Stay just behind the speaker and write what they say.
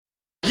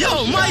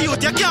Yo, my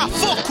youth, you can't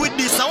fuck with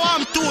this. I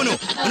want to know.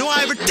 I know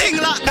everything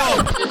locked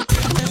down.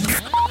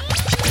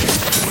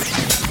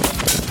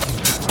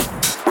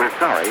 We're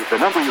sorry, the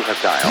number you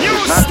have dialed New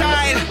is not...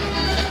 style,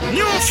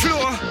 new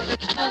flow.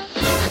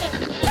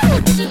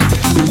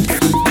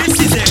 This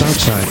is it.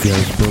 Southside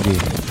goes Boogie.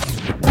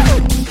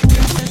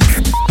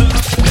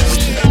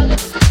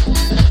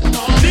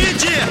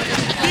 DJ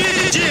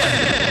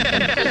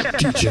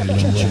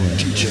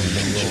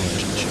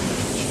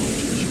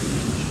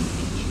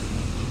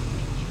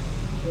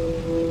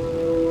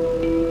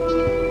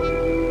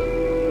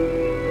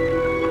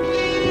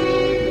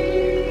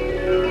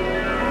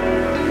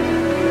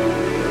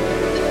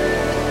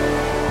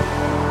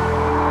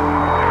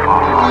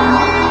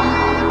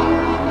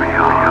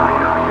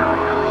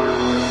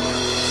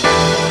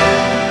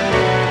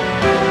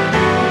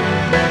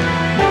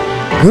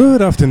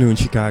Good afternoon,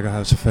 Chicago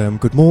House FM.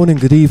 Good morning,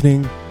 good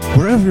evening,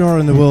 wherever you are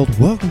in the world.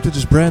 Welcome to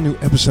this brand new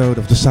episode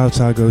of the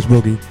Southside Goes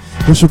Boogie.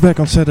 We're back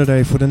on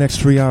Saturday for the next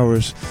 3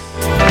 hours.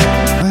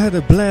 I had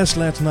a blast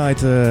last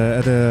night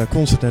at a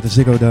concert at the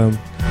Ziggo Dome.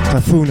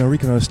 Typhoon and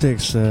Rico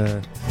Sticks.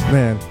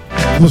 Man,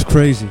 it was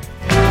crazy.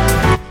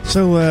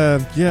 So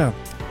yeah,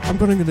 I'm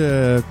going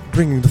to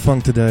bringing the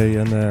funk today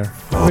and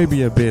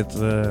maybe a bit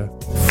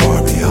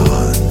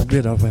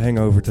of a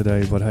hangover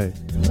today, but hey,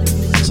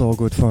 it's all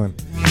good fun.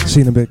 See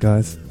you in a bit,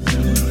 guys.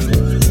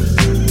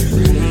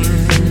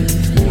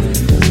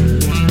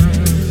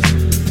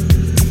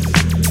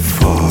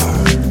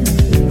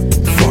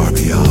 Far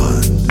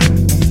beyond.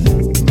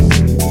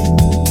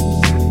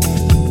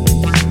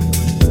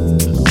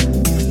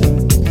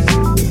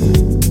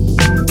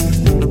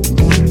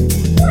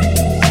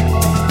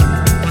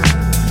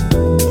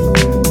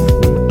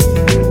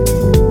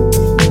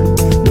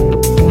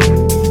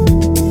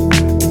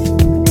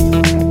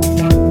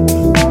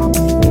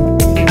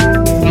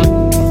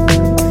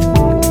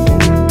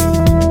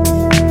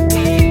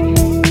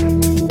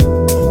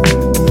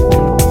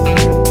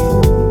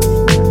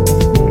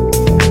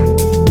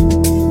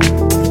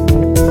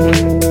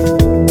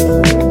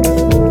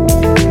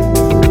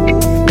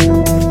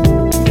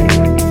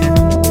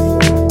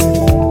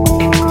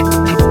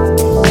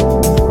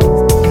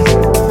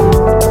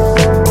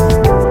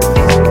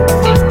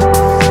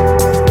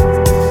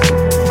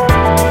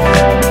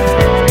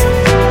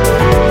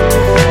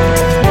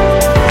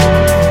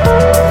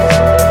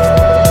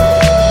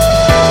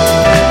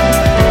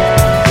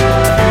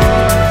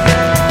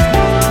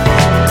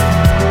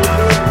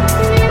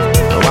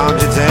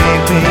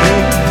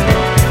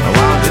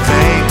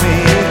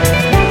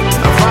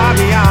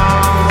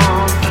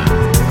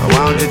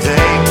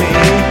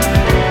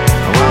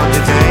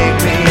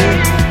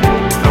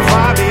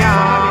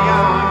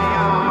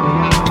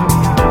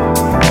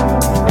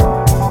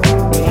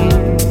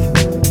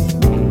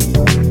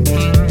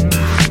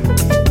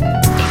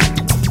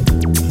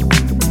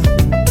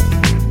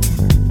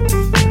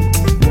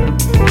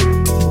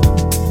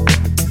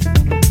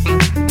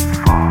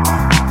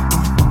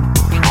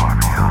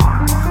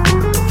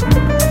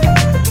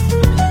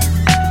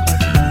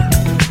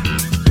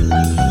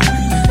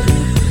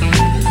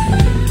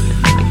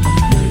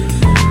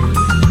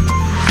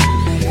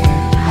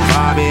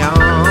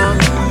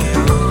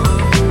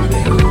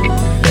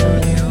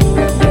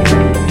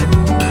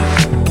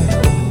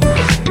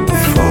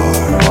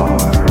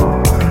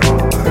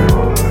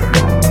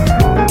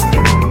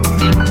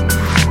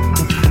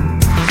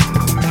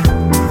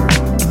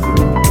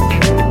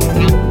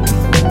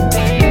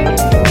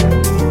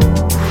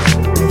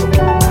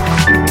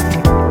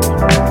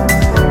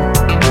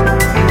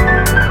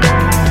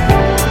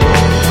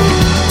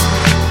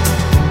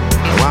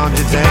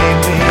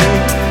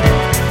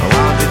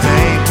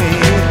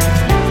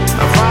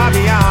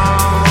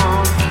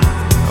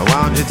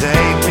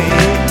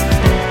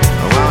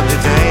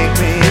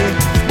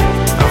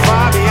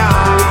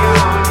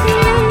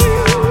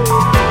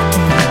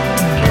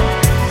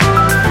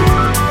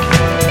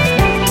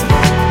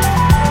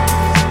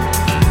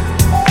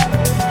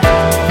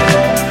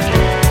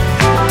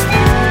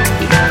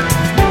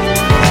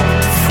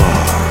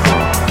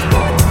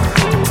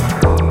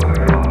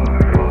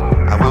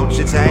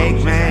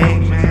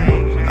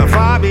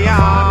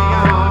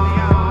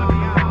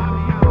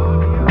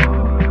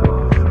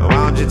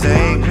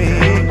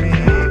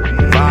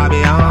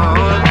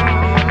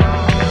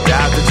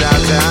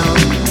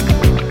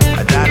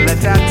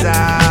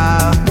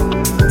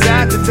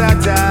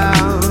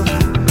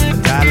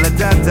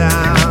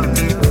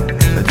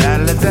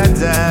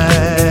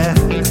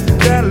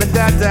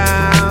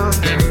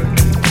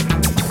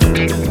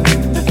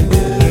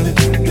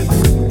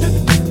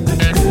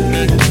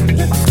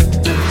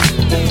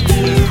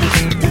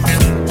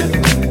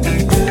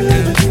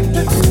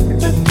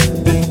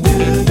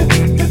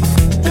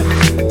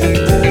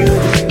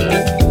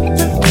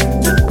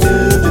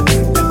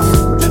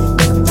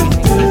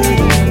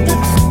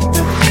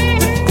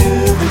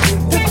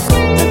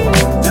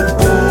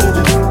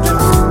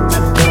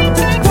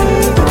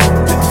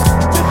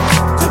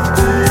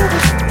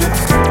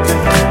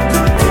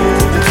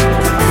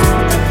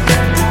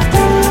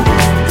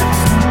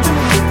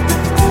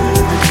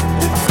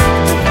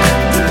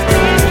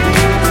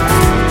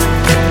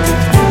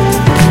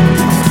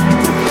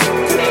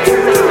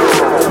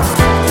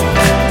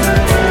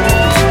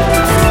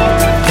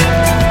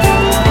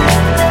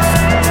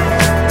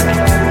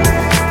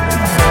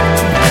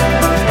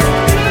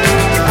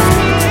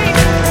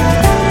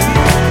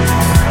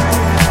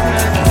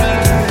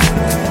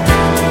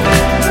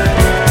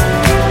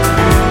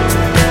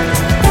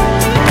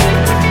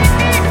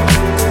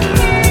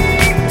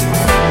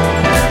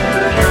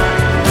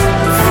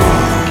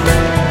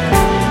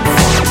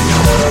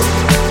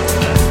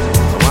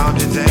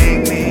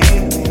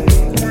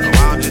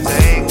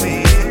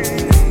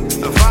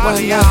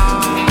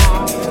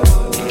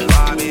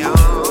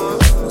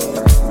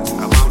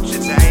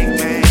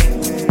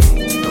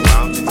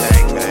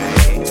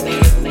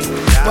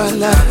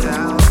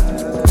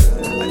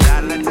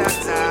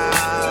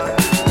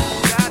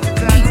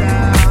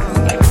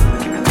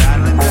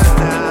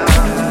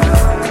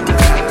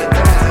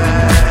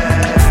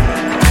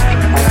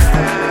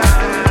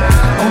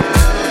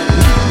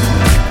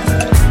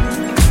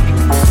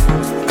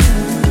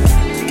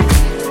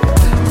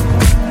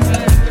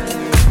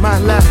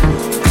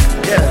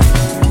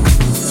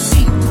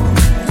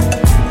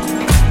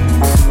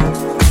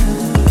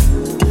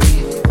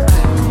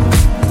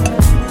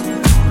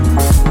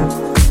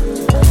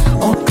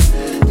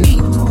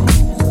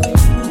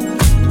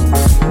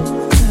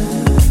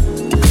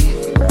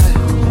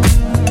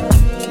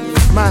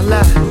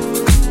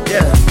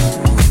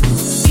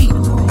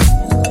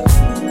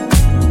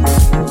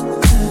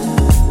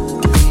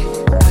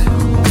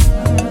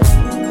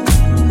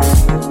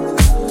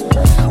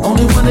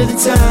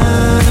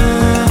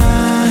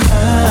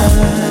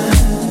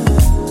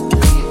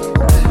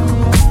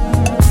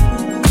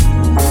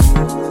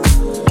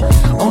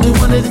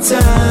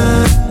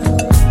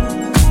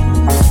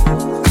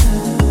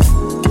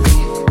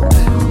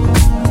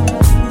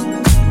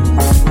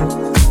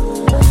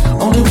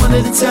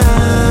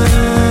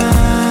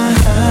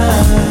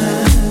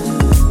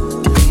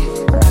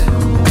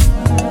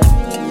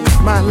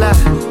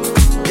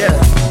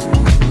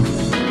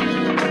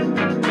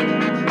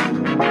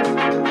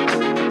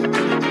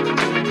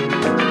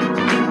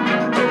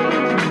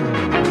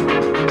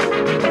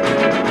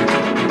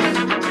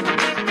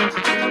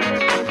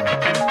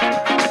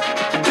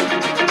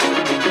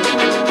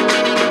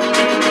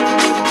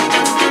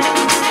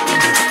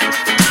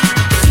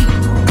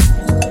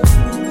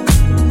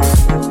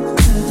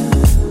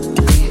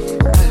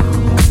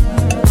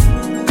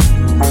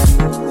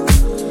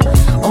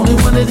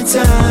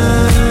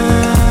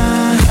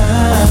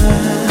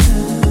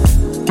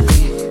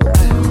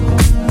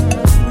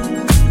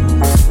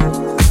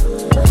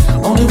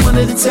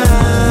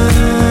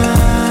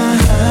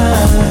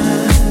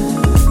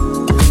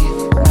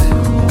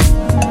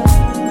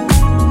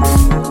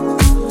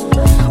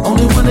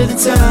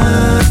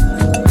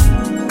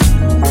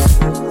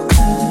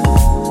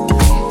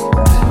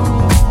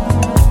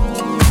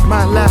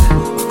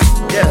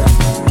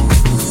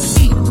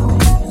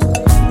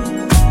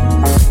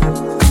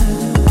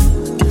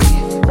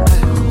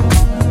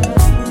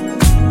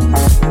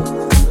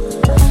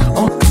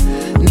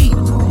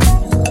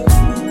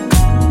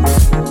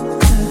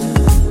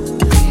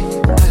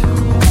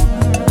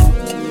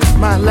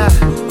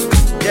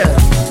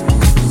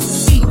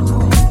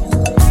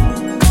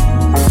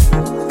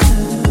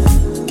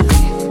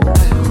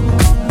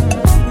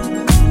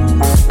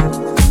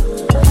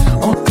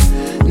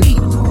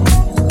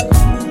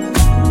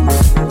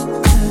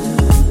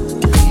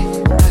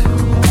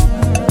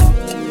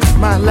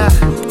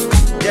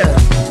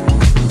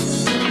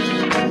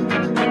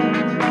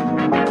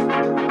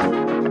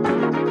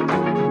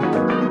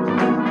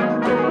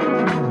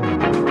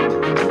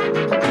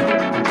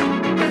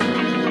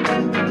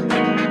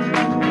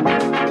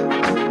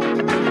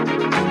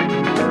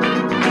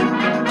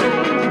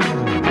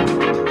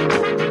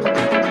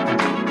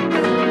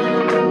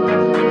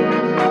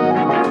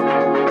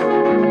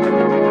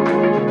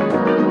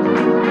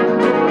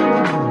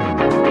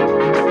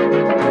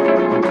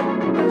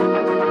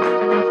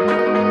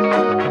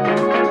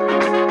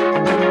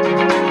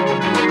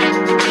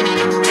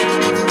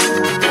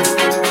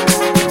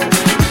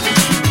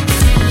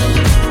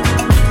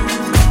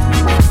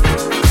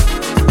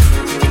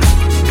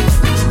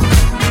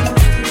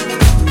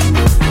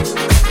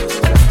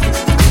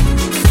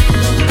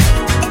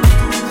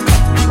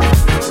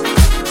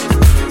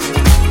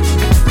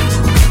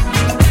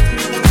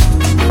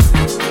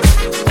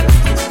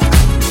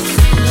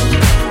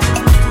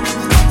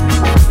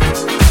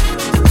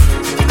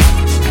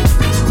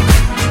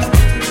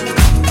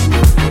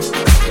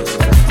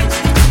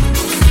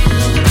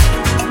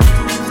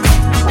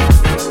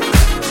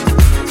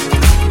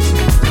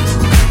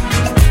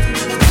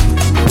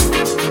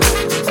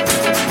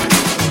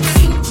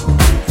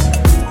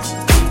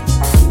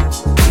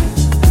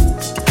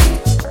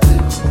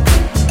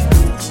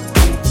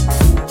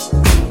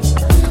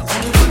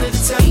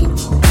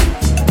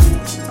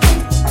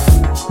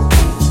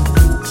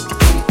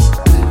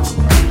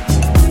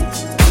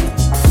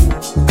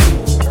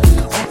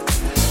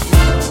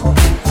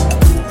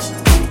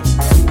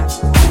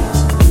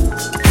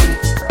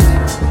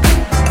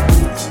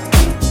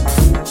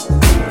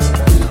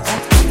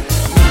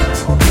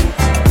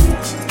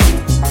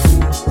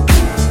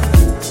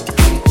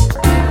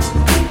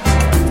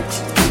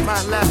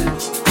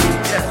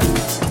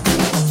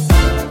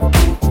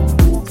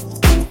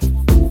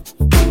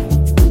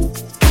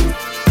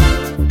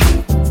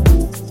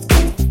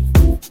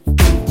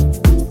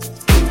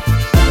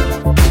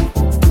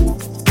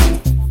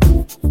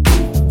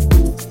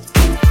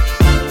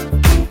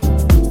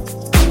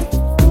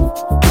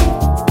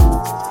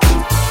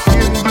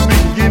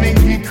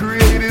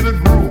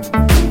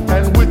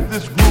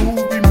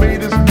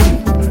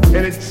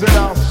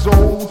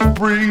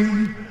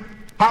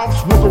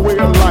 House was a way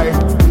of life,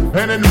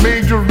 and it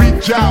made you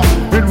reach out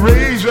and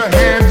raise your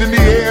hands in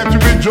the air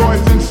to enjoy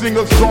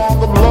a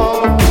song of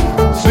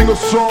love, sing a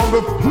song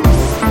of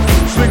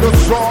peace, sing a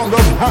song of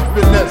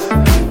happiness.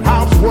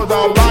 House was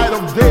our light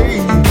of day,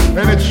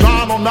 and it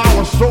shone on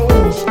our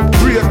souls.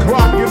 3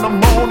 o'clock in the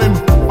morning,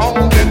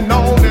 on and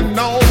on and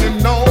on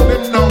and on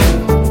and on.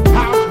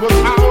 House was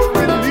our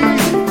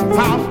release,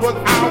 house was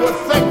our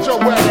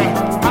sanctuary,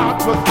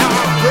 house was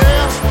our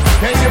prayer.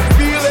 Can you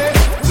feel it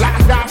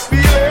like I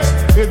feel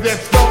it? Is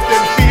there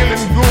something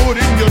feeling good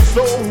in your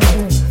soul?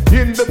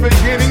 In the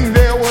beginning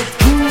there was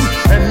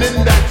truth, and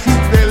in that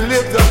truth there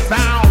lived a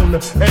sound,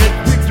 and it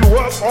picked you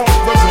up off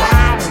the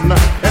ground.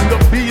 And the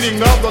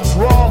beating of the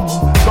drum,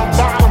 the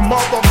bottom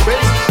of the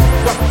bass,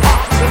 the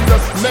pop and the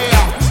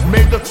snare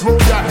made you throw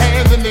your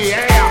hands in the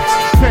air.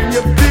 Can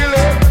you feel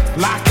it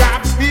like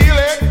I feel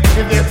it?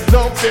 Is there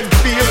something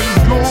feeling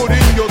good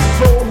in your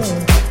soul?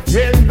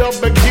 In the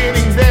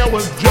beginning there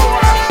was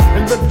joy,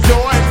 and the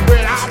joy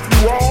spread out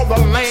through all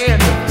the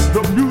land.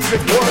 The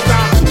music was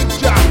our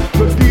teacher,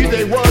 the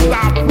DJ was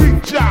our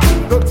preacher.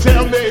 So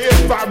tell me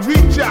if I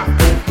reach out.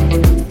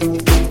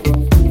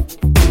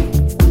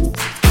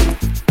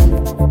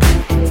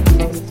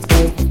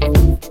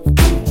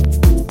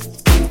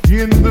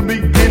 In the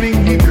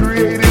beginning he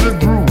created a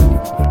groove,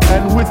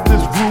 and with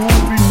this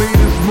groove he made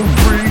us move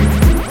free.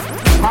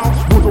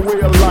 House was a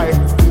way of life,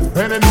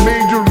 and it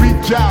made you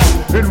reach out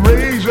and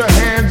raise your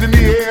hands in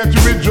the air to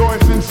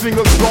rejoice and sing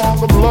a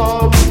song of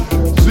love,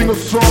 sing a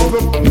song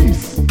of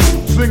peace,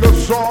 sing a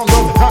song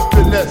of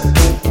happiness.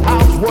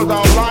 House was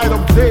our light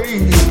of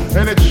day,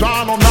 and it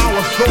shone on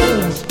our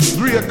souls.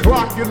 3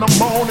 o'clock in the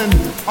morning,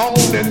 on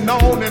and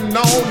on and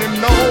on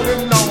and on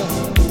and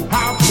on.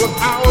 House was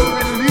our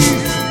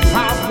release,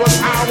 house was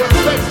our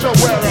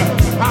sanctuary,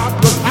 house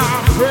was our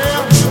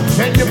prayer.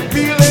 Can you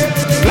feel it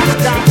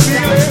like I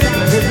feel it?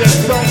 Is there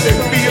something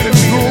feeling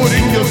good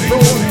in your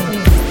soul?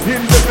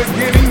 In the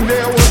beginning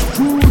there was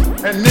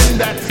truth, and in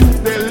that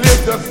truth there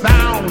lived a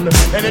sound,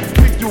 and it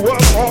picked you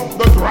up off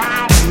the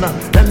ground.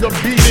 And the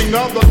beating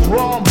of the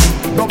drum,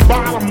 the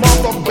bottom of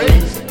the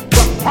bass,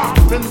 the pop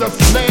and the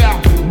snare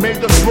made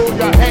you throw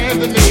your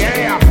hands in the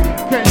air.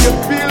 Can you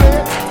feel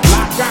it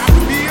like I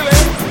feel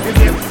it? Is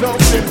there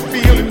something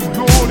feeling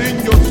good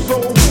in your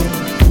soul?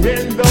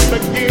 In the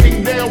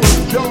beginning there was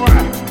joy,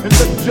 and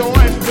the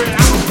joy spread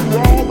out through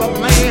all the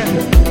land.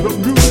 The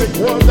music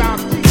was our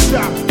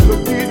teacher, the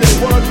DJ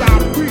was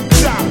our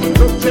preacher.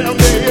 So tell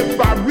me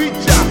if I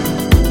reach out.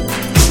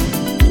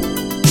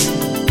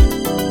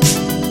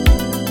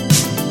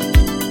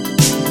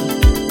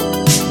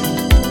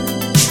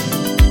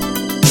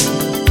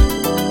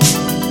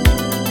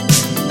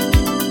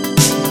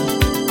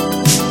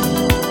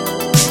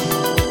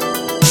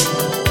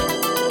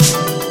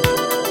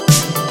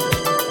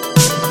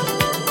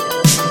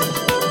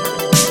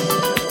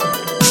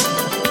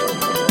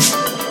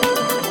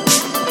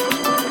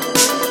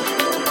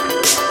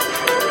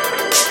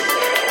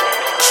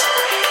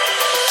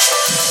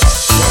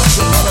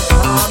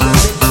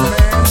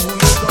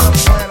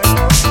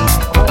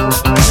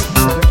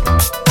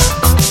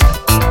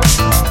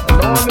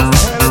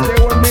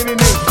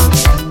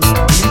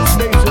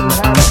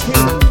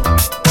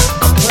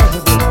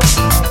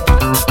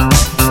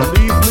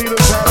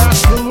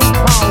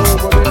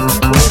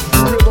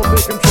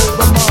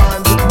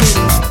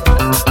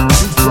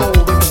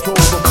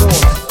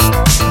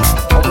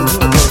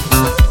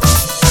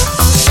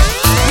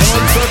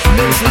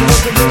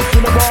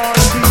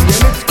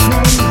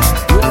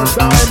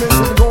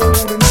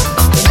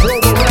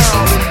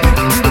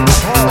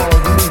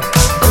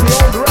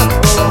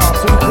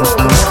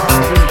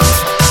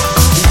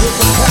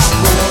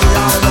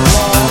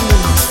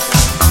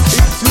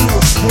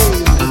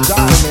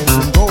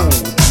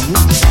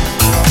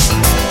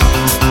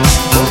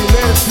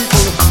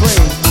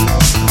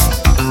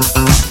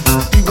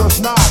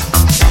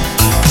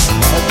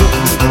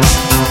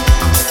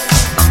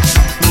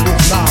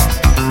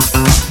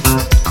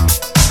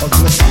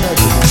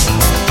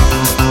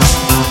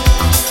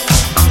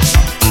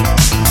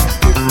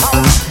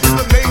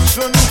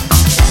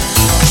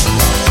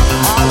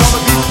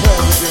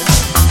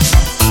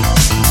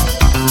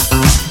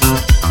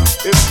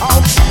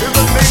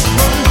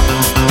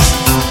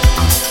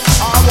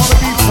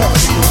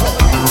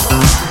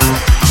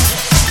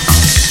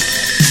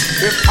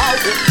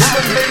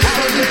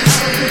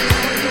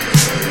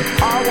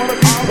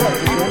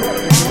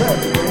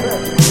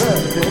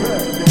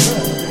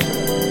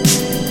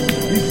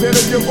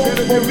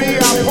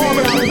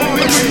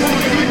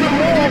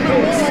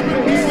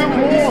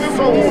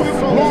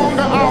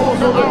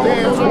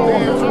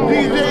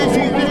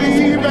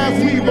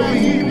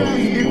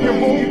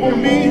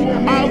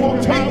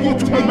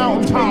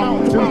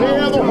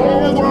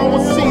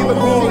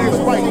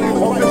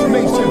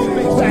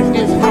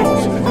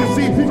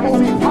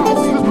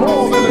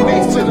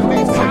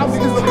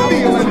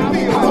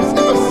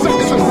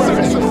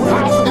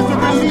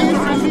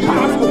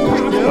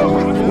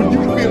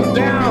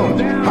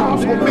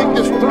 House will make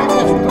you strong.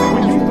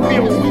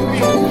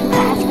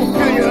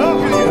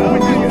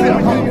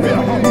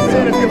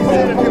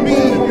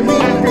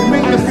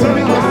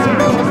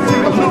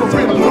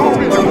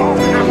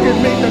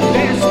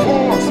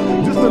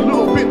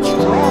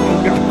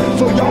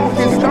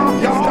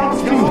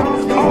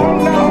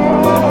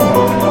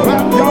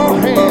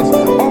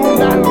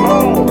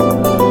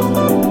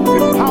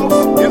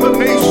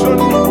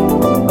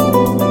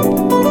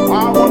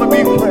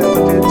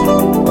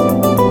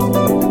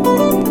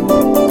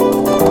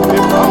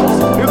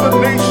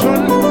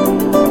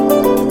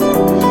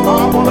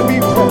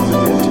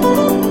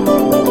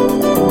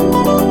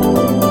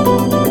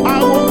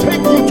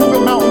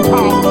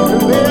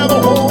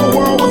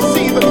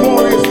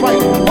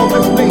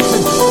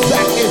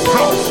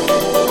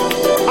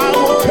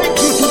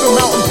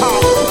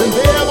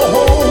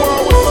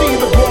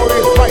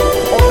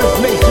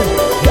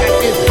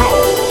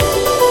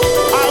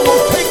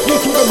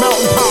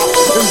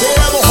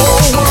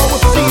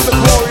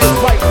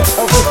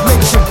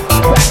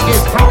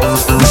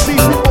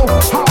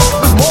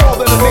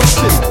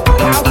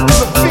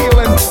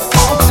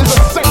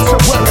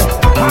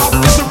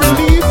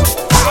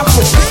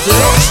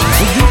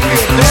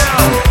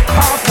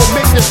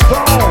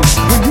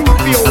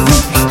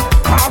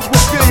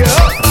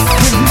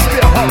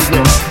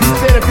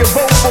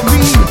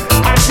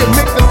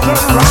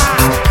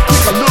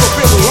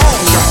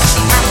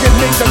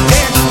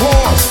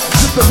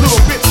 just a little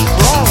bit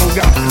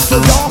stronger. So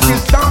y'all can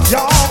stomp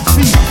y'all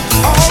feet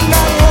all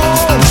night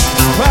long.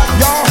 Clap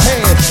y'all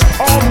hands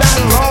all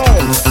night long.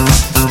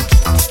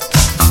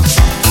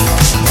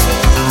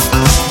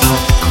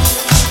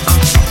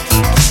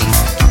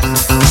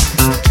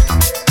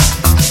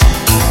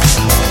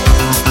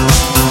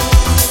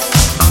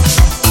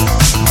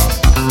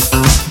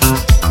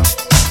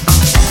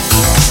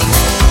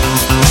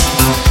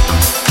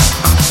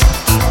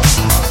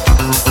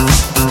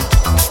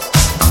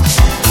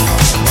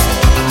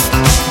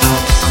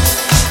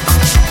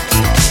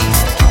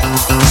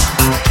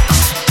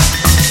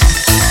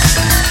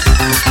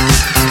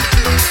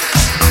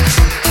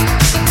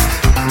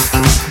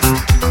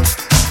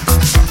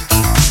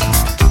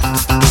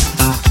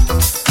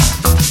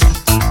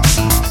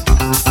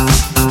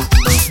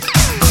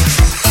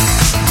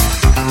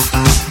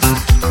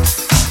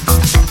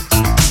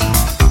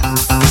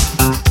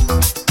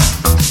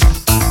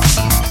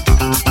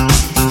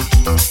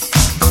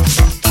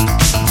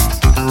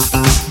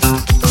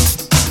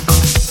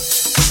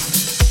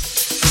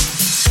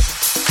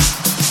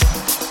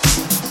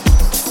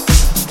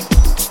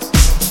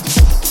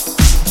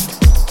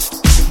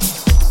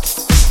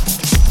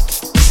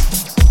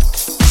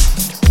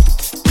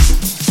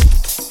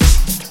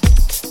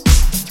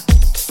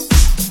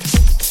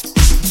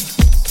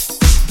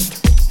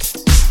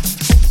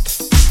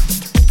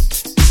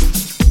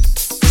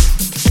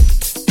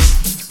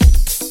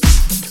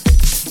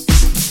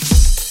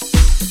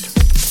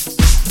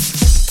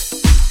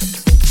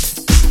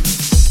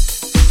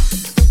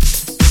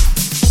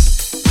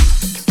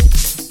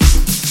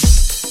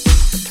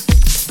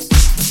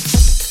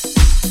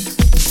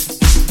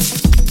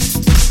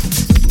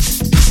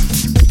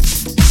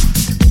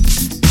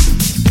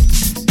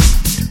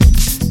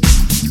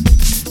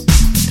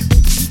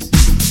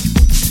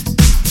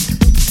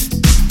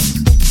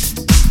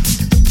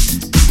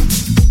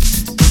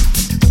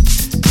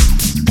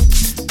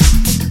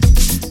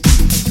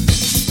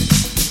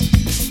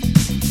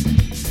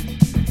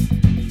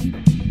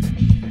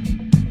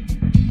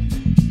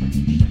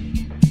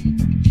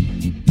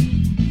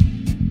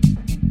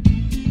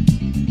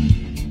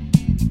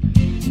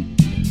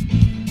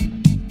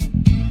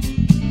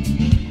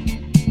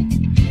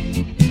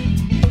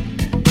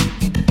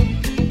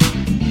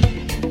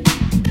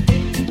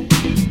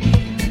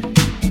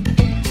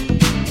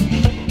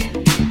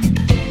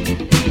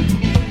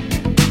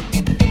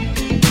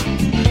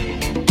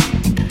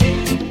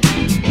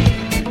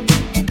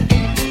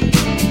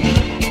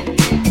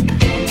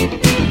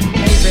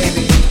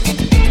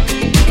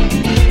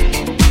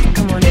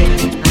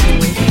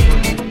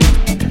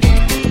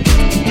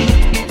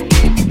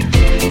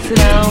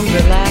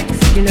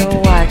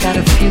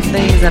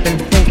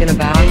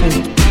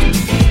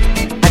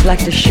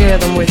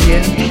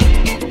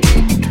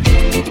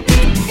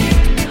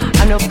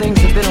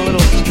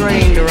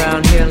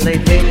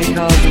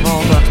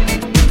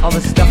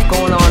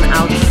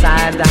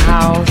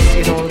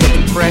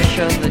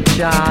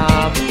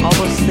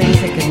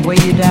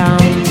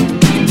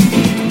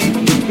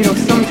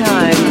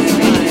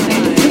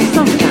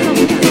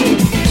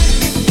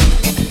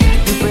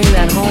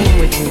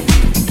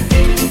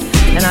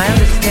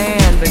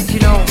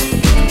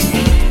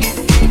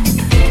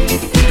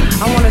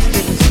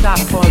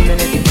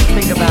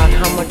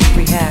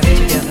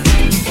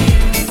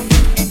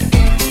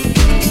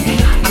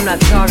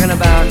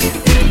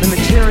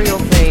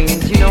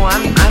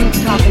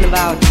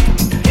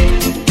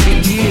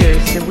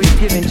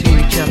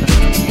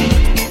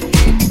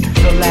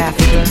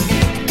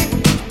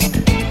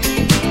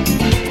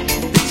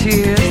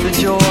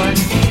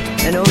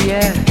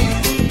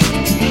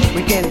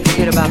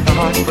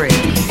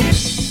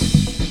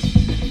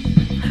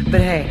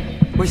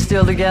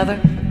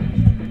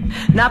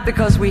 Not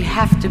because we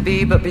have to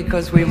be, but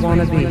because we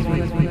want to be.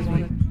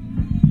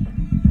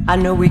 I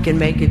know we can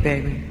make it,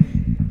 baby.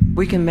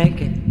 We can make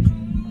it.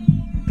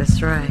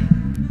 That's right.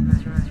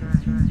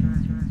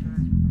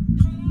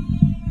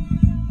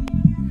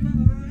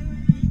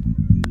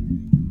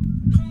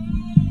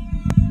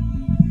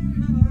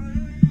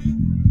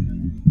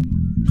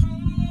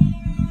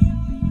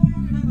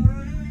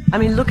 I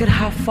mean, look at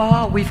how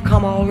far we've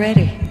come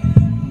already.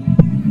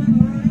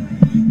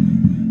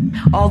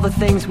 All the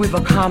things we've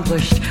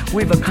accomplished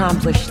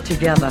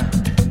together.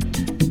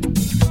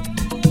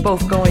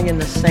 Both going in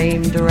the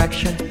same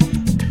direction,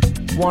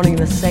 wanting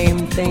the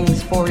same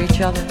things for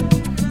each other.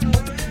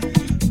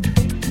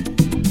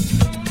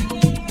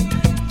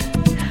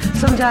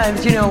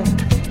 Sometimes,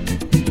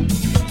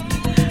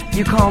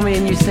 you call me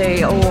and you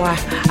say, oh,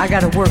 I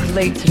gotta work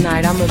late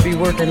tonight, I'm gonna be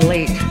working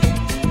late.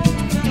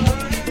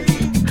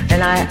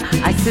 And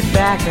I sit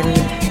back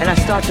and I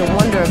start to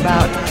wonder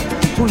about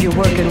who you're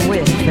working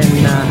with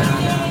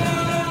and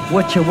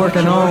what you're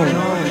working on.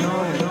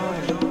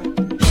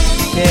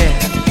 Yeah.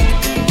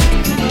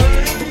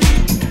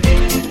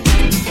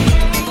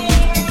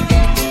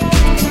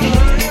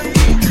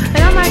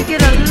 And I might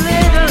get a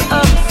little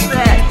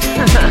upset,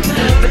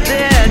 but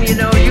then, you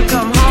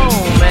come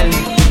home and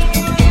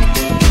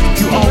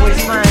you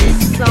always find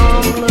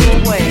some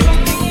little way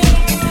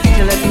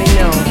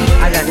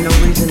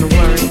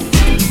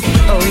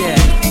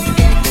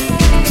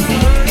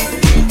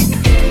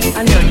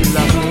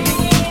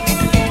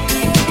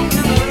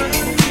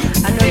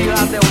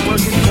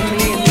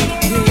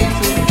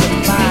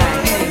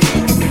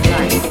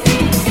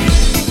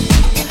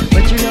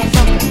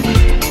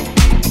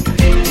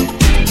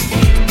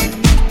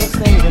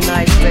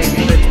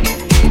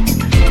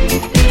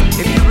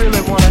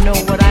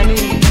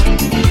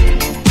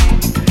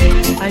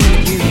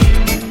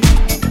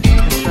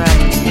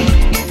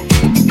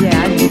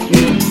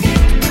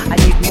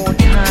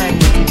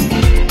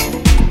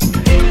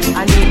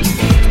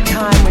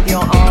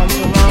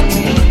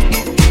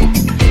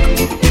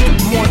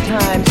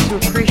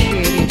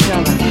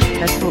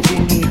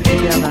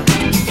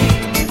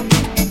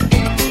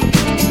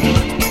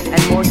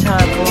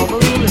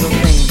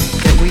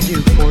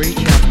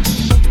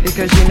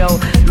because you know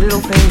little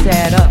things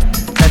add up.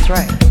 That's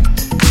right.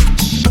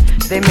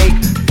 They make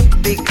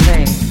big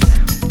things.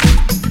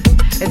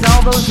 It's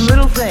all those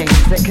little things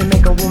that can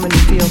make a woman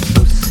feel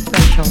so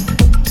special,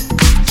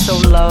 so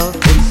loved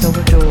and so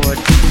adored.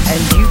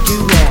 And you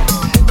do that.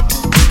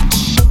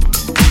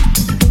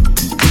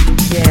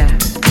 Yeah,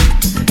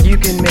 you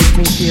can make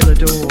me feel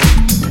adored.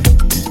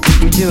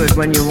 You do it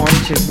when you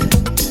want to.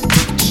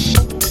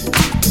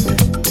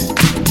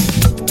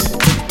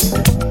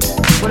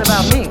 What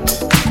about me?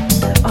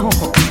 Oh,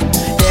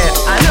 yeah,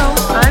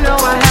 I know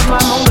I have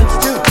my moments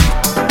too.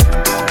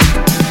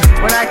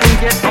 When I can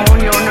get on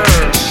your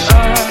nerves.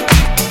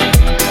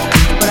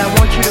 But I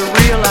want you to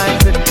realize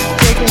that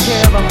taking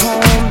care of a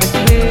home, the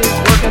kids,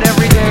 working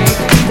every day,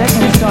 that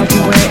can start to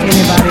wear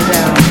anybody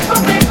down.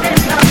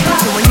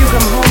 So when you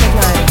come home at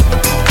night,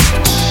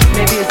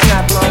 maybe it's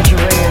not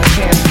lingerie and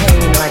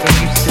champagne like it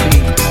used to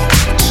be.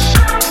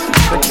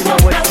 But you know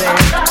what's there?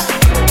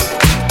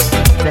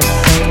 That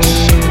same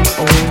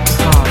old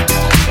heart,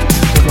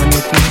 the one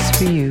that beats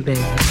for you,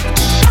 baby.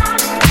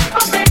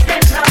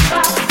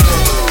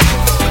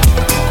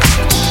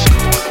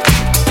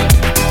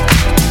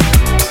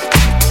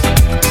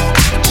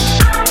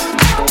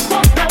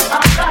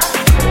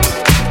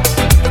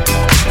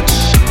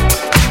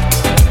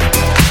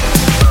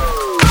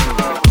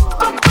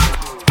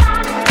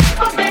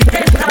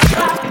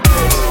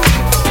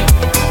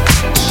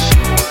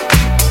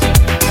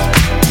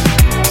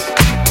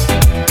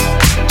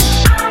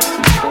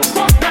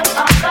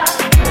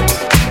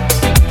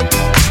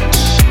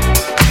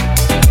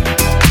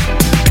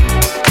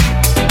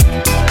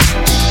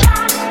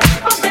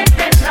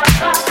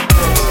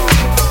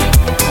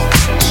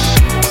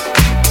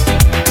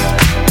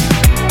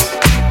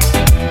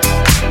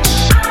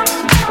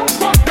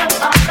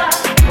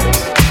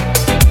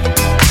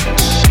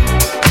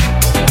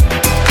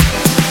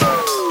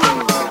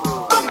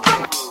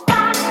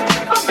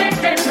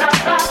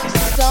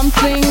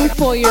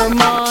 For your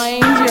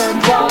mind, your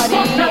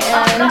body,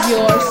 and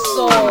your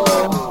soul.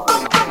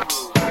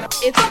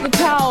 It's the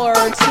power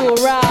to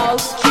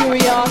arouse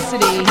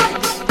curiosity,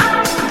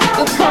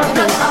 the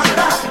purpose,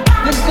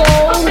 the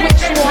goal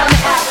which one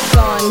acts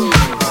on.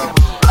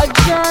 A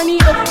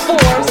journey of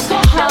force,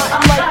 hot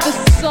like the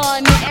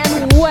sun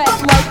and wet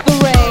like the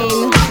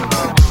rain.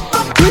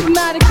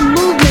 Rhythmic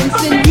movements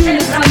in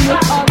unison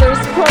with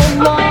others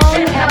prolong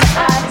an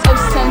act of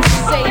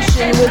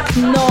sensation with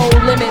no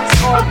limits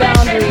or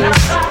boundaries.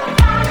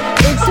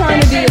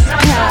 Eternity is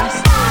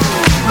past,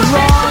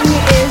 wrong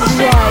is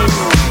right.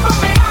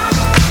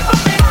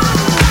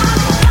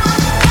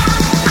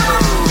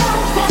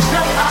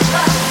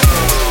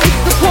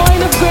 It's the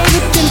point of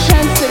greatest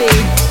intensity,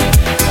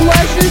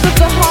 pleasures of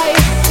the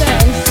highest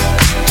sense,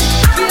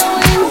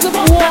 feelings of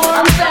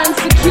warmth and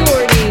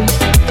security,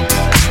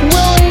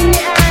 willing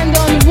and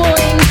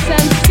unwilling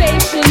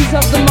sensations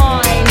of the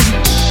mind,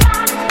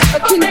 a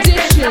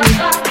condition,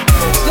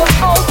 the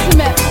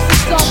ultimate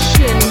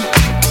seduction.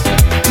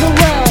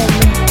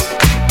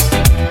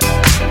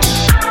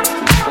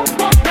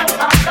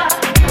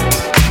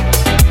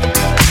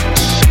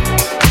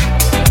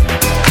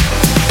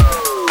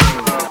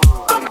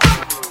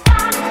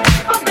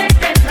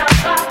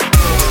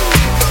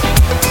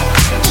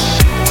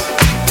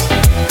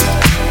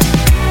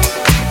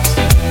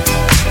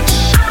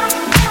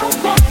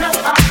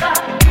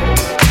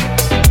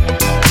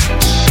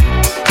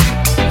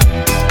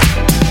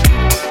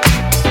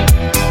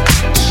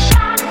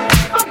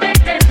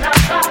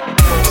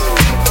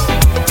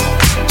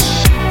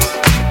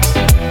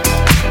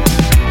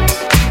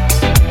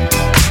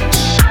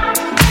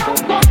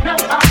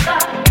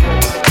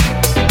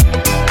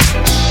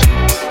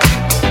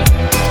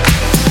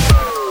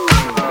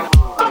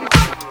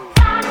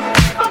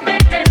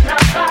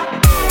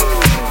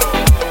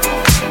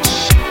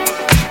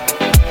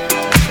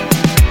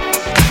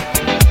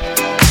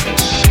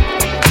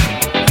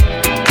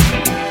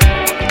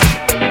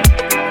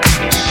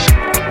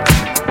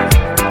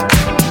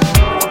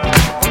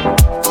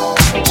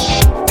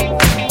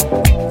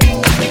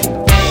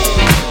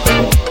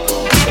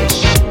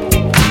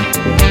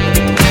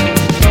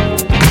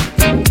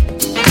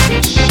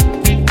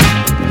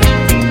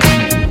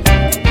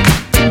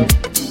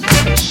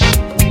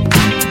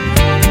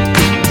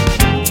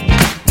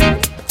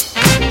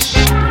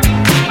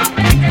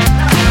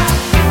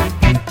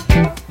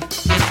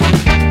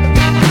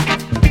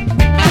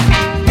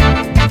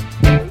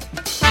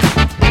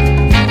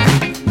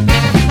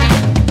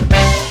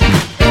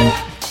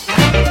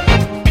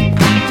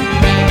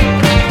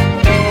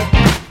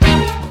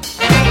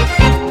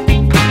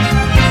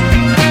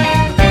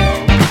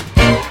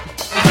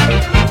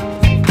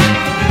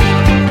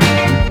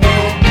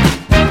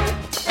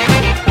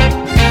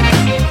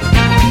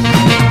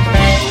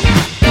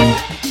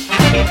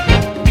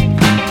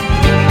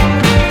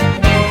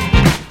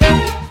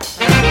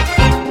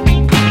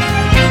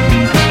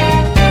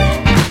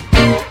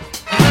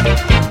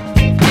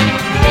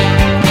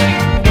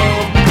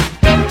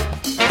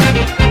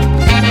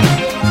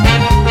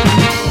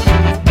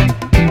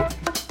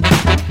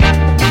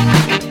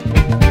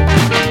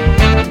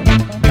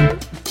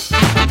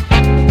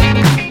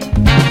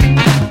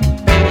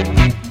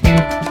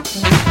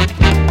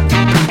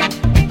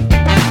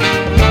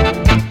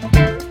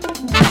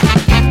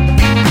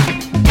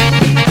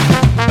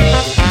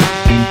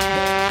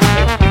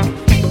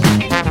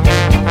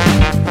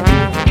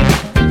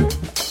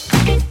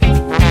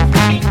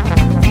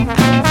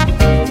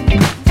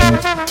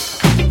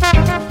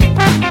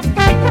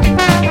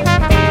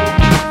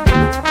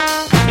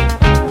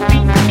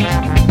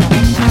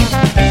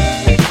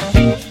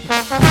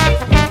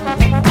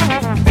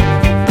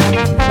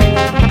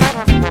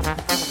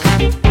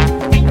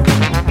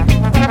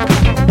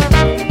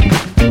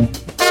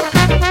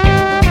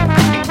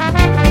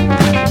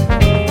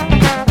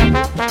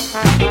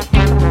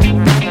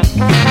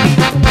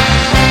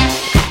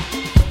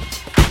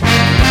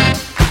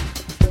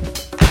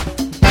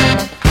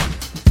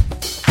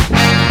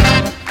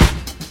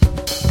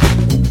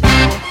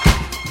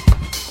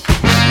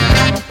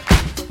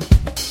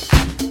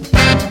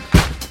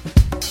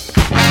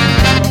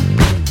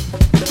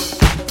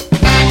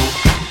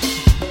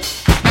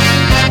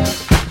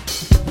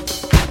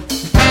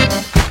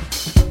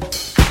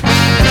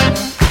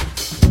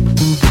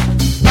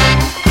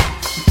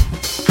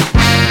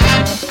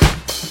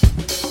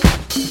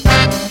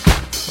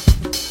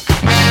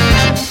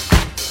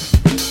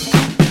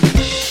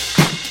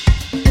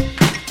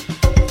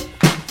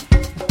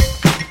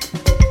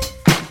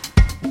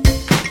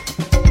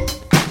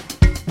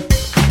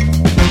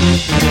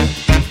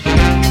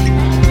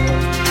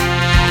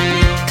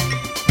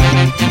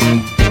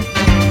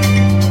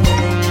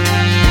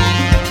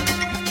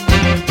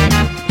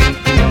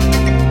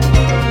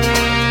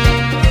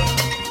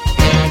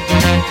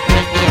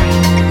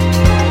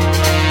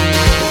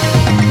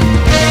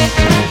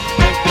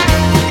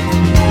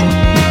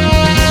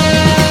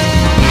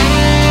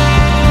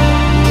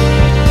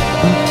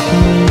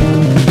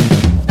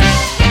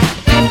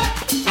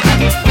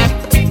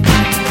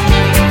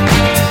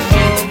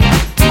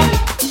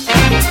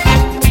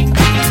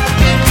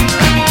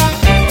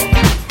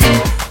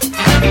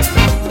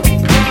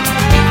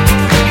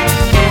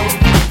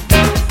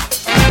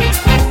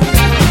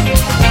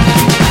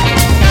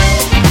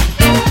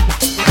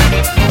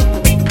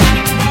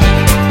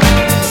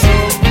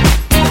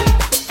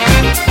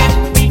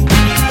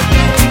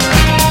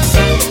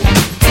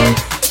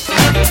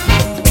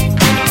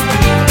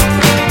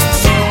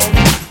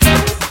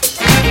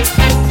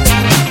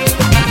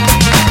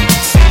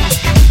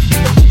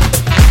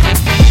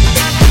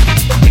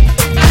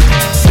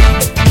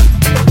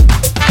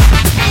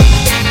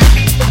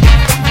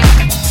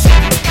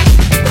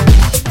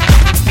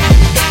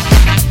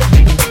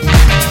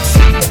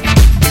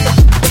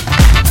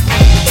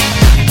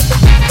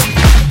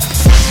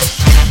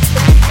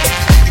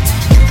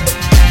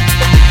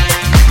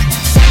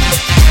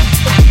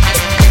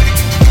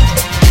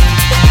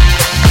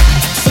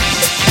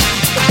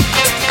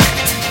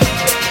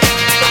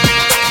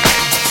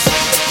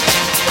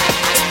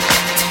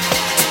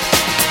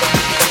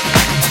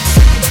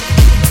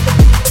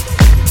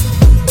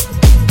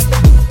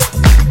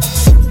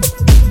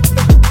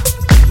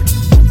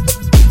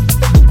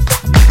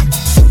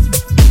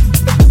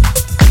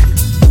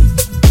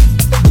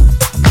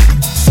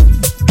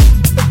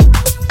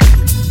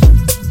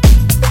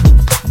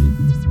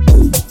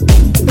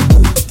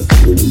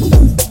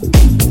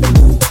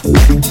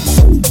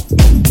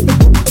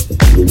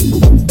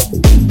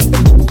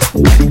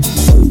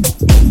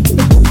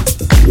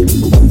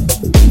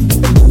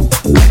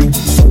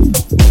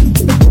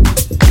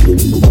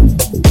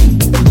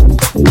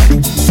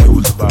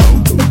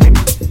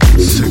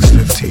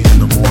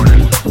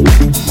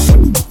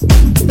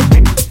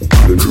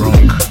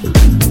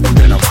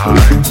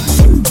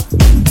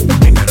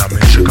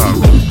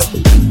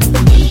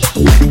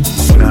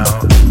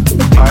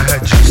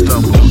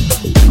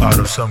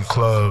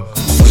 club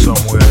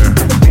somewhere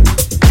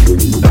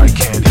I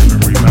can't even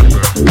remember.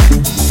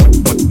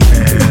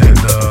 And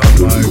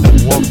I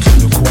walked to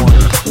the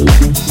corner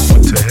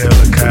to hail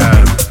a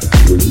cab,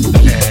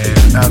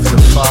 and after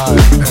 5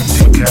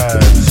 empty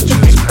cabs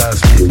just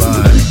passed me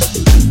by,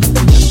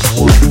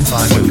 one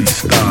finally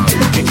stopped.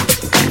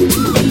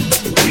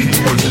 He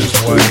was this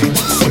white,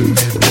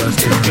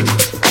 Midwestern,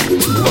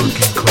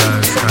 working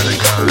class kind of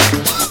guy.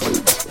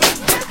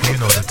 You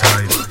know the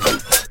type.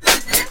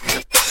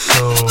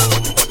 So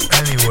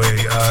anyway,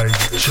 I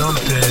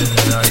jumped in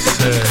and I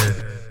said,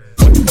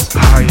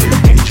 "Hire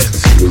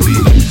agency,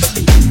 please."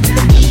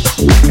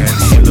 And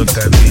he looked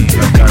at me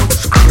like I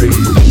was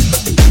crazy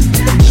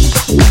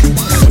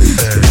and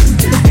said,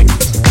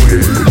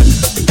 "Where?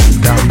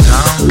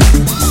 Downtown?"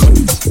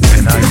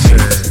 And I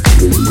said,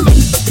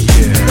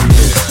 "Yeah."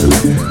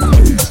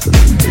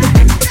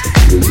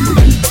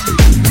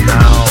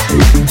 Now,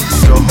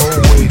 the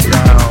whole way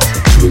down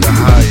to the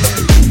Hyatt,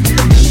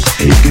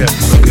 he kept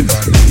looking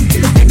at me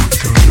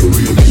through the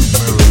rearview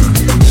mirror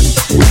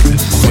with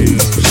his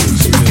real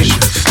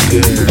suspicious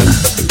stare.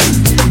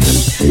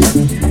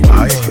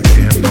 I ain't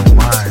pay him no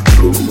mind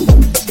though,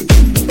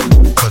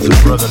 'cause a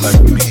brother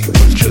like me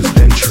was just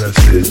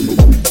interested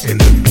in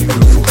the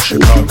beautiful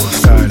Chicago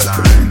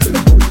skyline,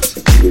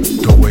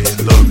 the way it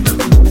looked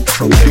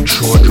from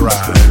Lakeshore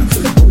Drive,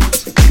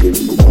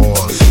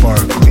 all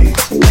sparkly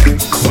and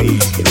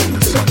clean in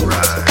the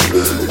sunrise.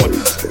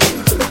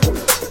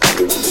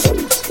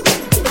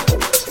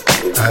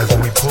 As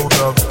we pulled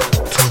up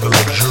to the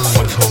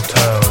luxurious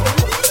hotel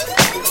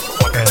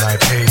and I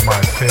paid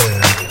my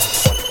fare,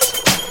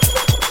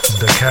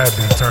 the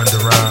cabbie turned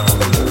around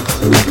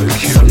with a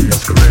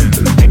curious grin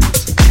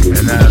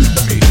and asked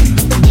me,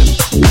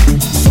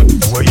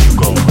 "Where you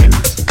going?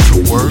 To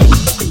work?"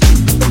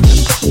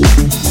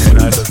 And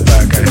I looked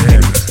back at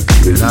him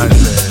and I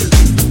said,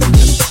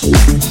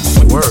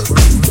 "Work?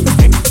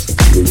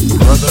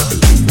 Brother,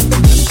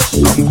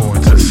 I'm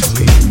going to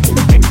sleep."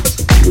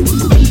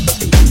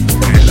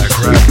 And I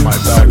grabbed my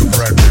bag of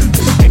records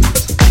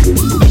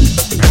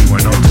and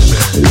went up to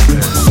bed.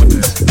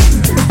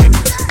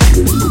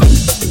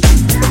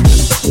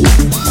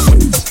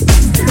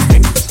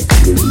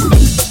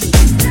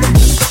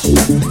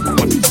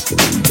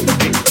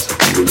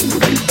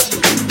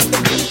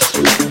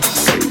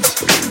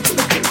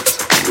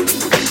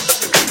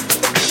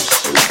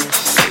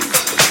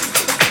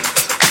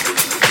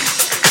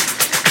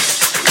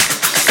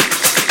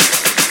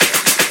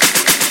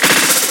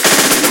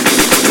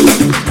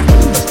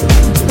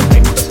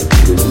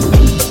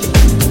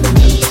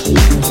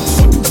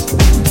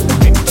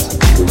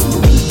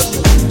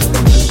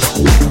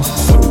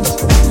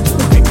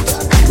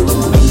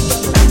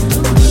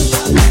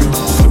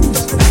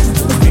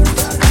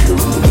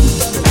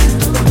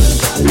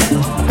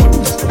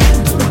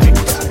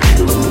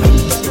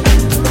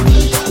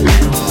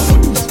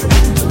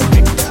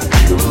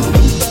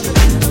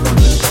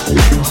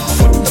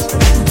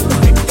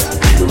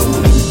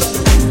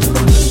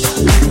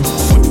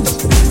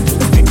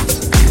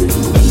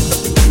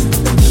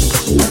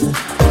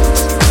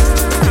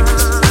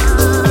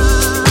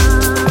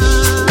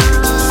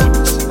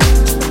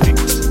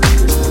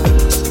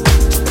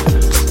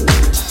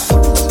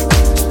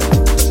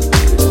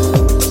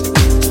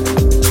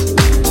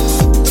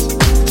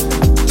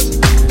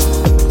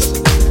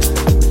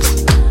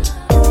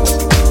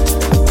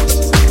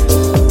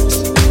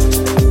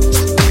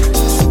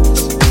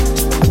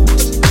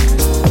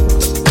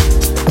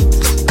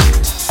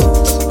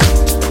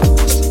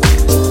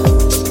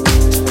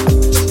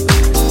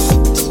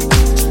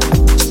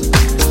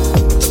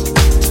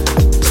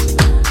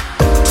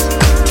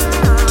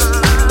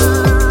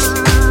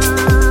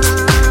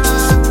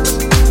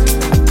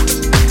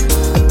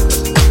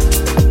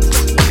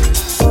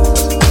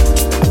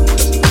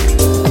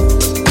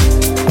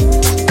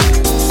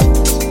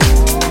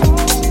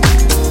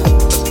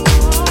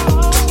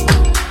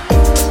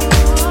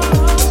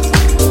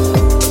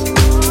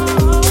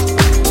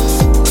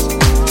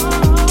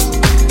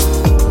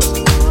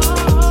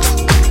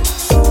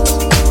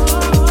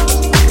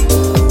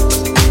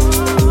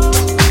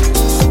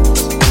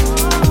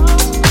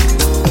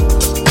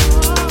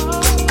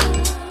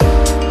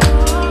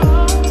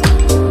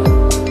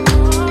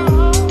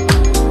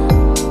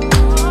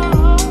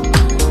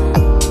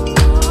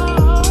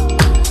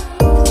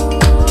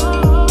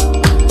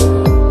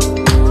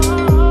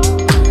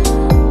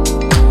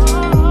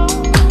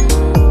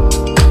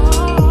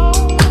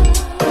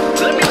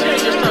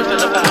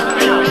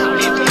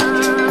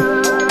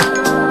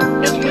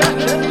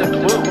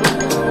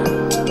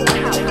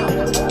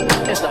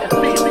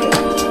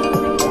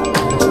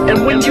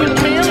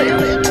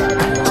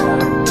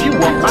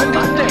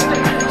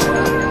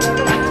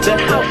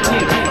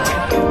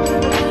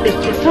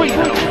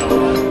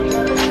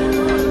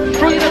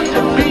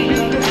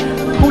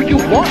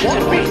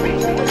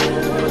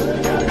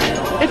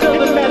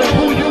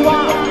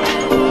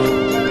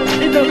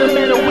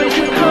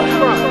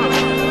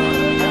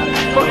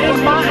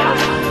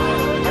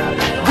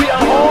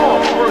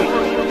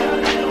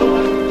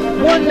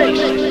 one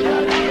nation,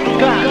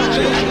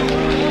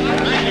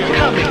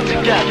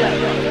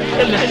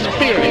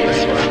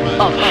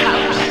 of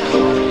house.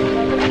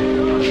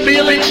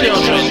 Feel it,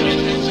 children.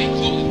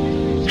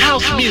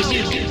 House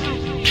music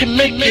can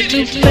make you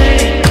do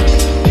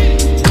things.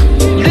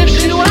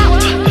 Lifts you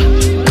up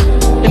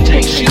and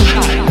takes you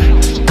high.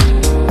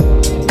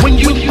 When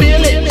you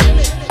feel it,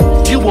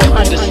 you will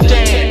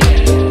understand.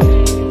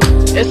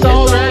 It's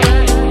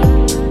alright.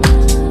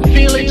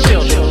 Feel it,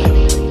 children.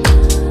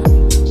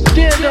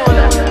 Stand on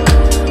up.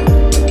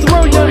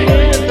 Throw your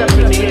hands up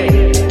in the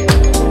air.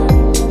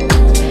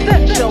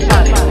 Set your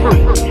body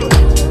free.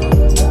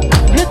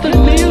 Let the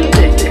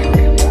music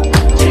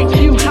take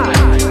you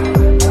high.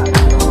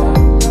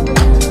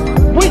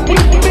 When you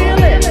feel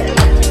it,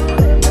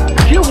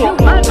 you will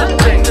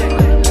understand.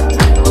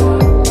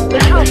 The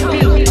house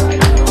music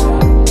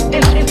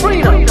is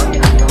freedom.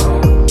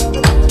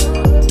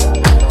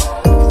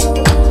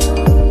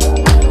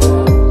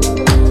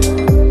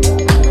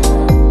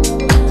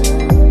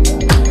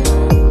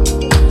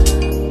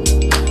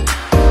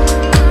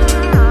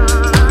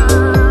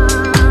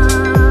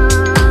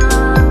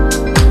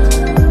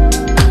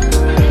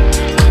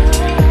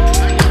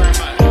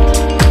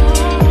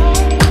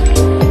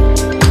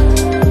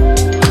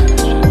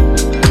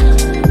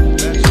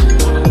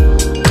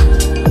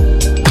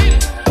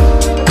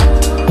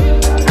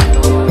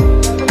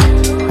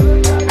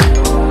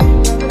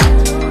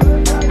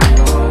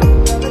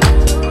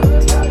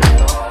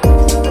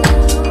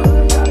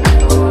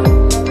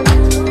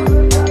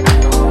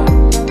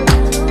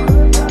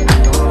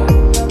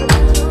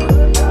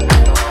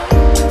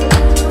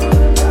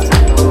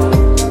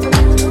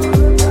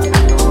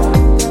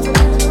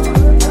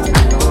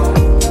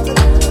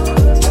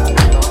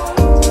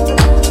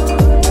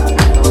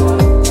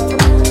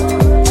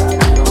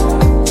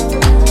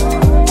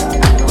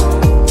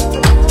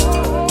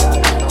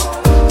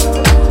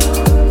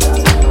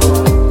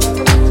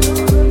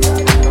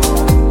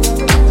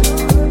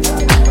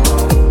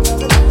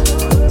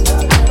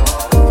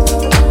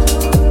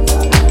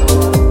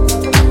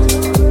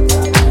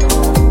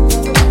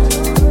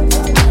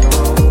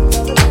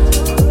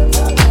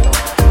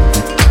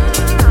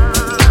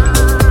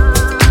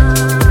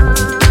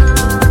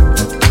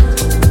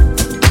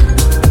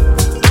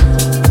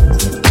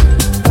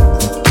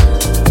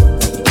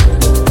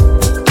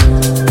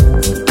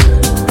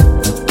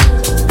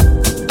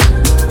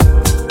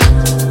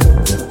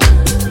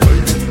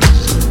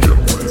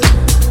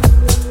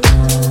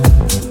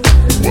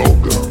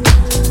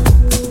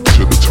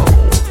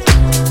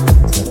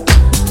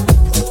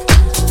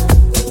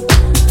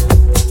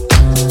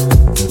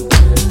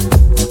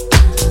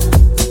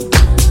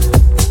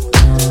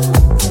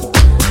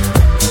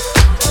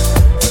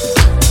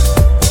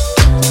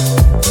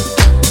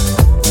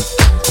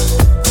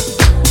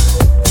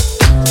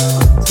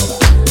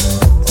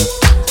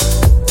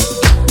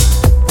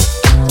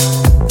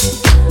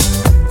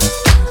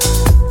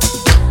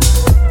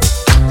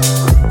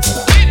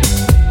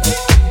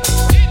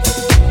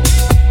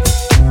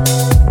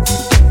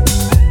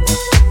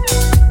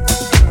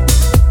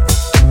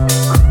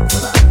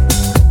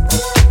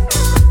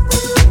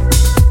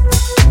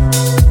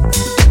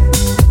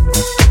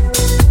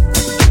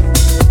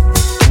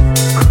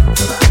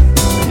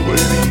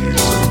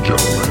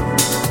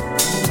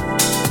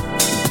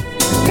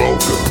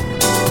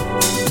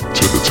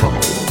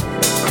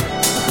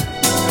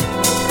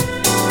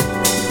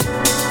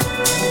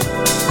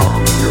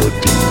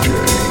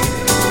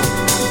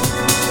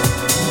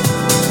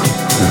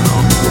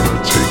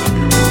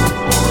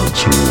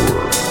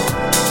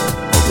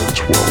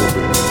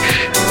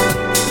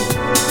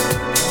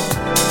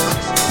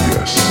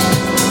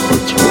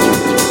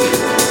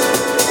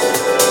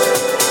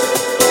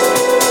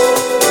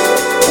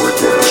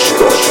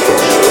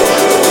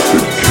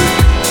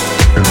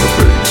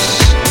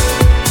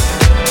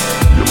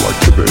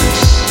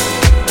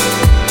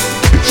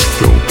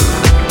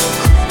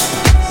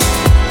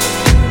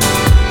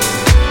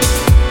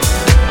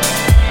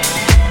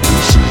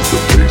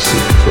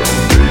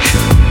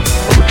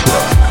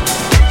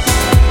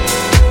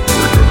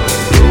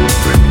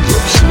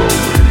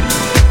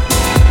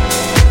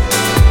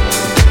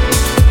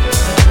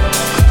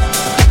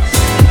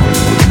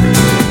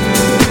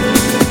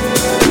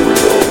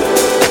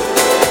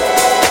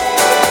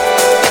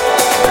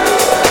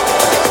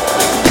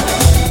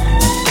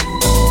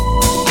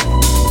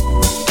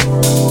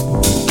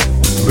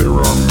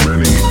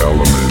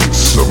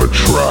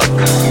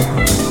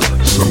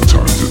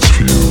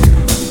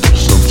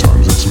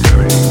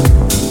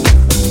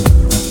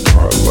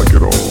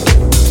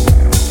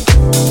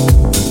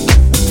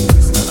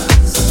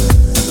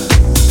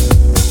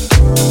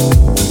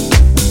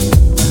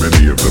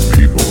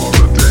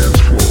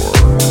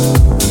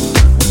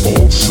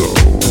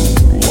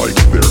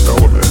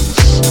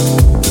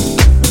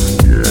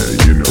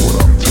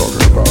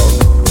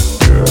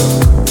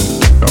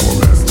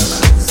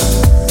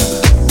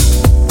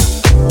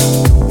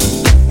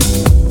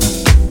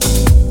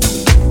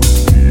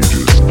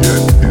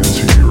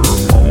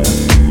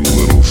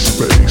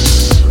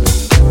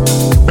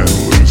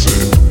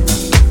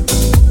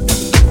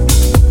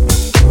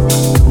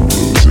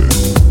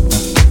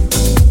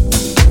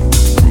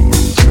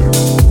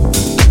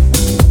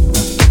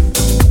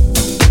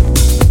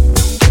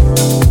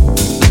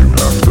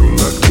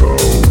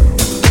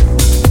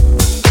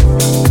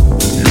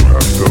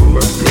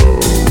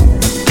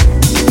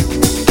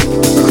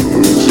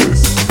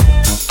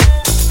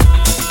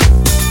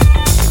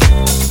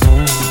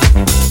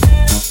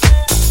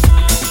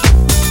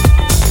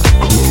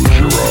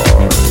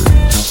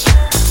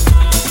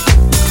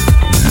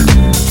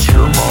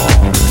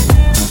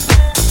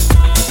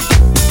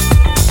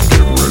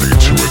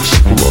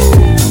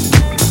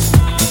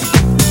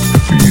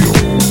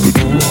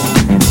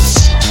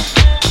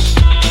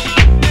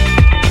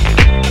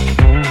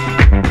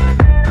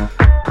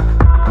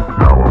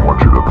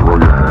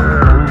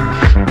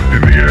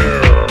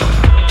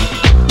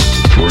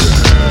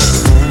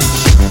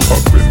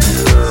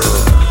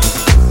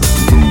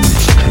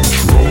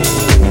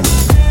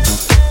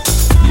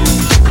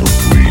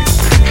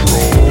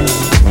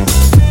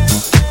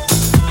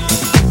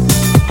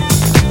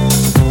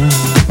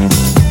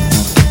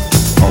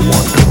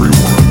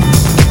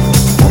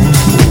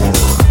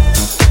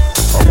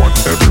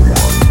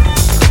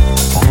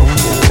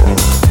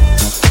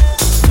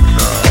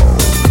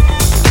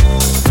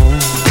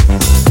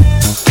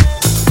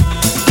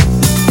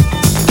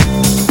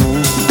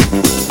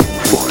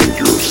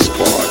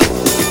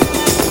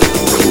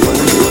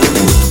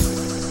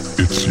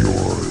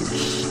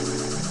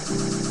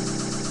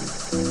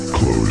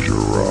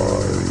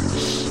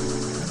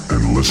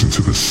 listen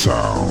to the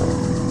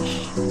sounds.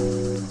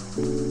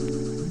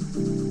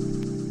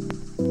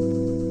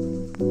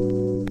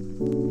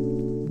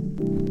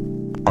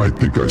 I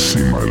think I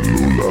see my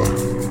Lula.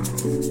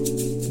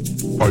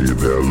 Are you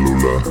there,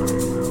 Lula?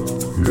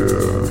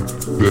 Yeah,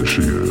 there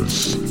she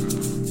is.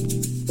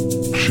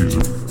 She's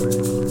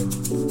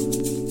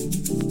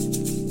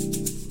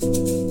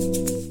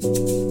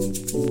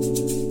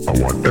I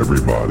want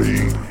everybody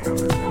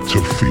to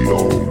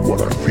feel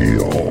what I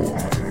feel.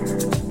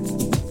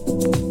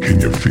 Can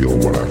you feel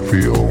what I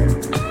feel?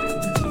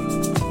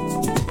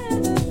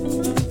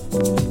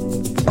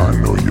 I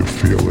know you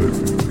feel it.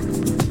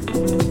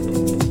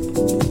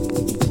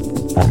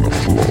 On the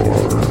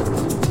floor,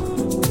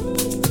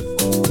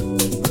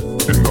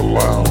 in the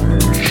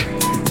lounge,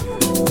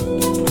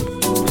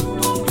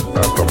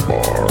 at the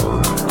bar,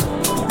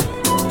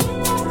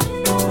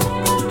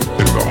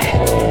 in the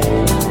hall,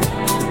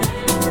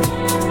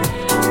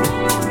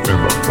 in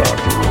the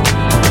bathroom,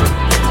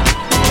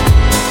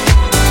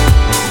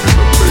 in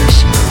the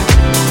basement,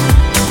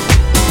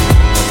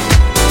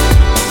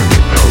 in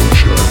the coat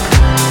check,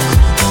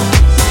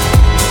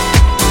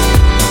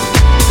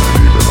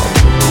 and even up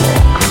the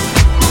block.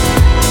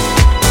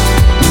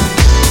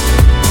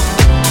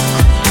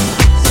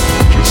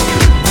 Just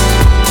kidding.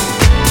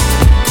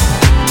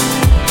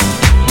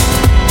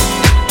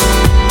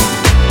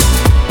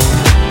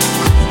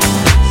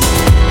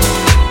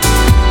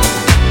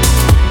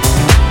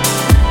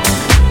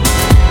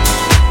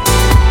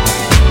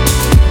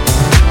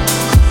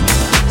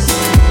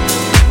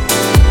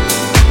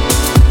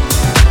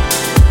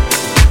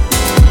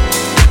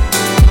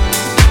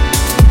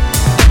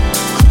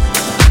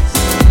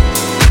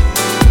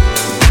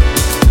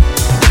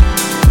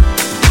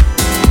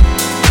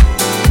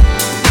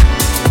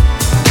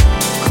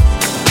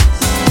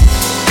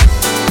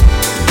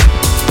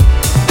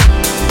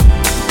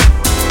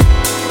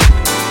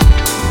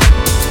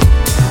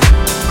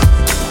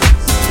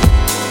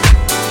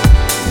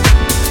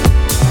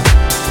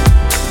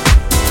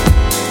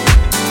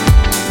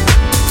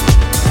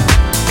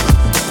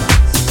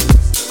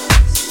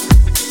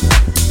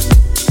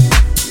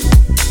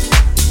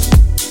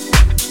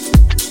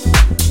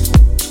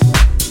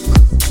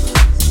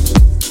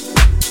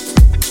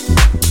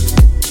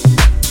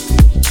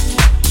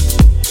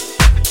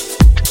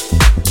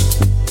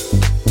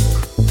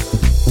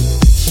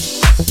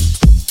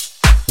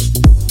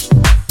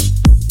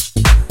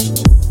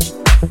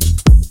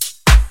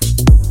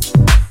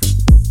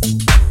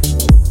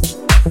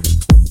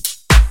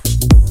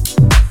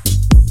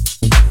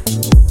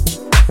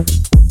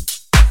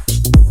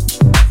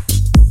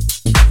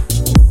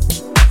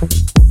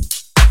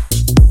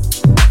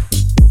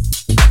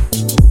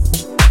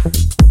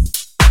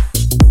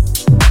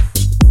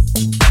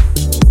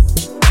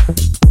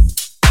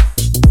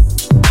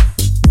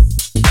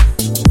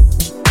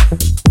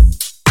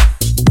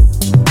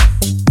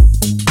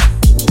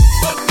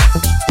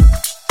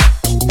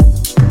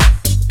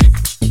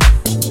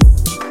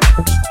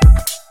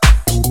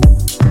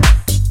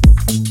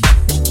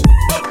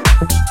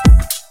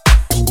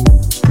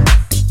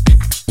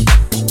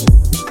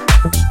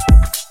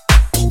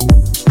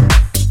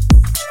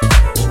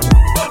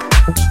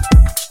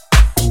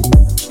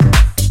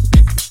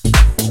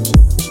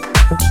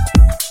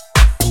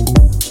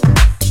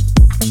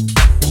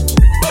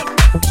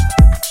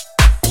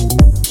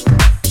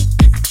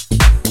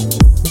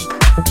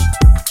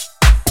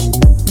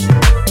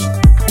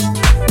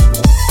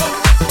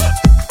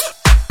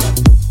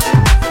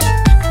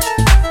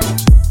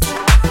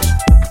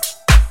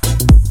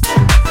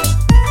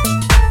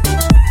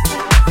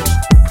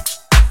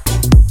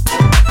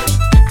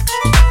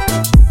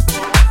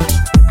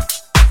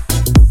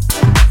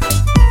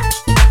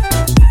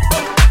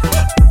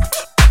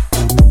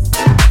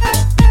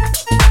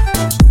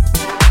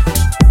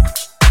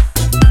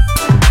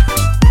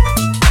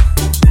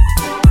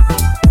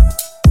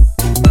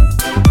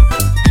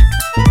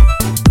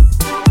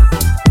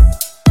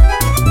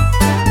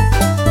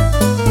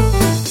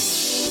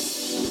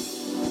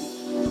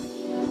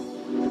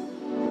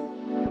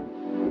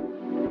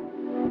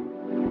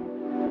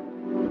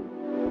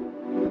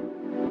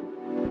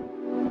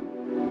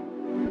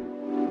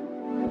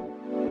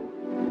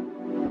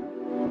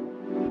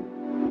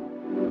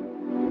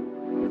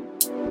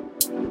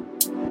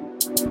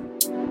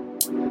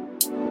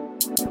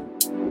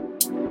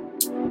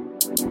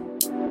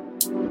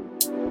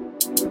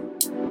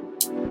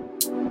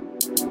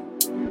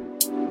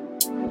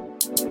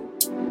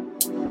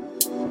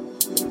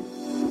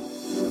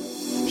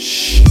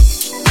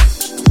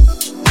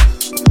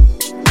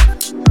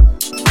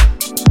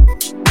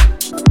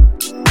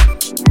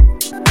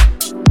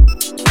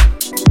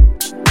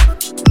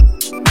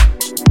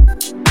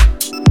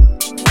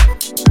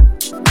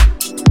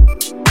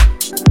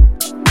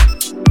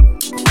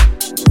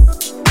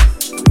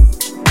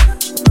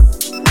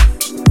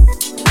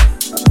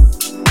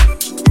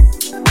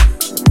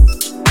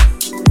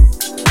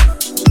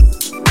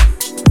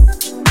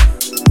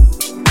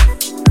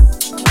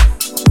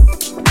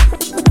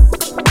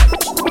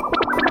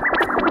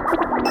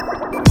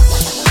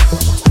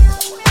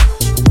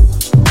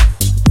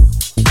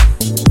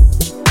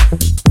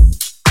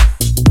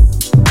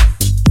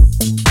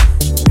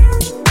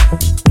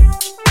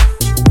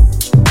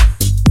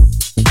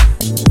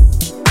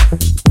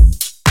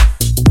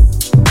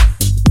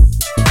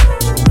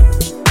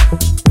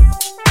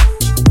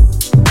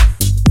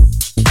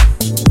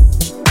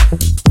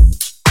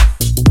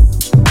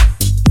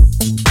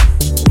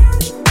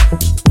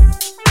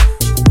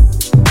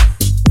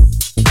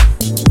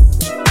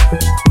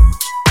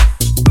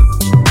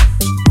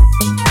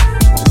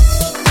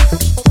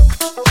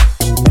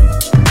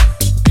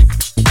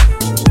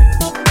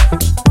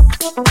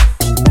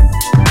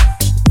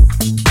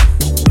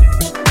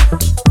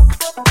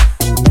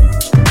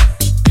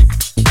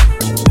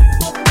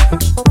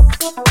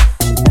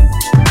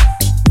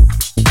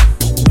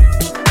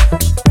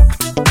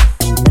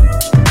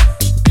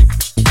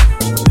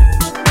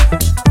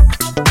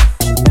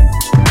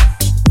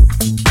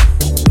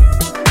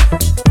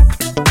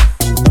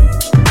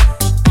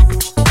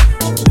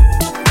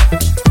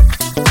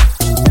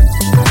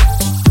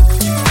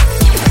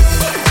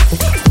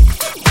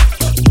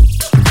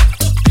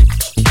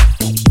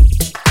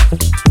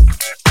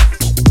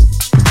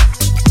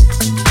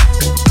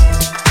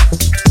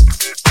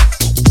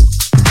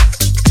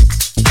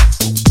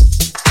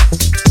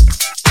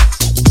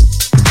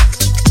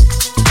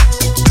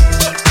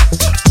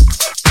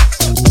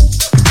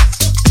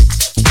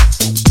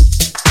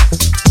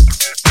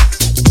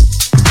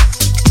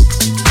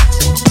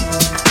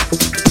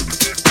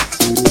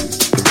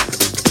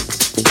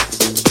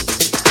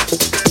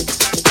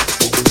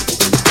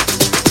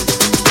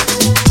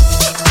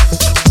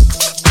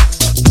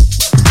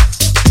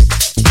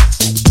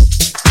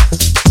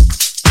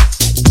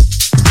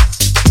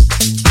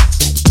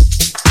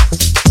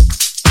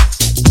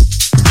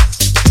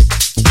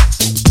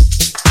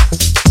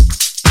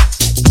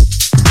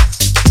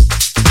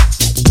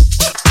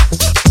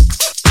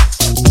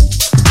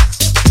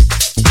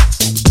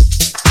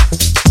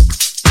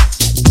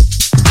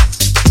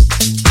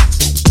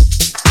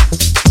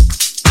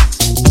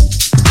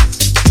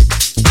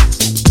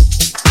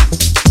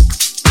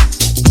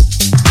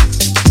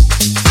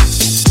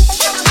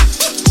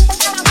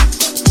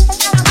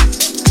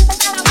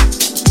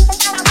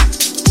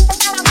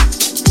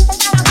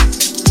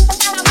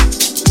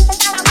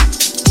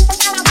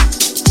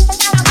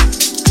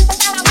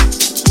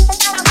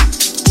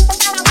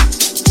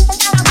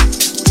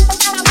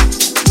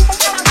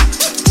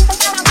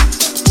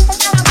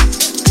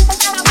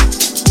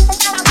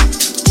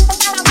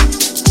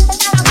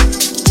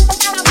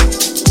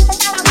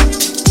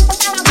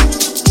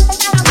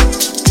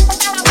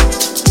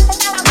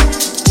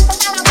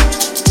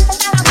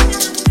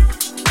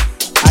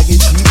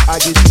 I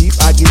get deep,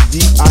 I get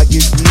deep, I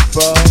get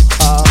deeper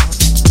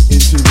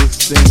into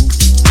this thing.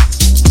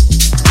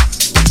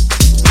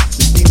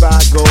 The deeper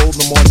I go,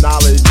 the more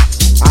knowledge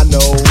I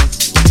know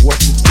what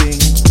to sing,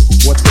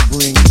 what to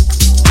bring.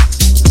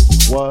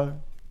 What?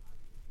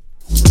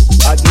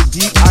 I get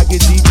deep, I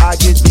get deep, I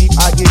get deep,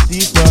 I get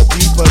deeper,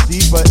 deeper,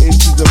 deeper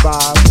into the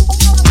vibe.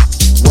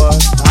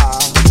 What?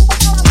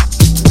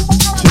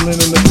 Chilling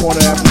in the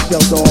corner at the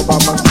shelter all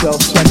by myself,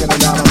 checking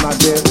it out. I'm not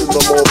dancing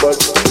no more, but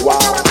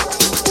wow.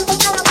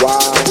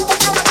 Wow.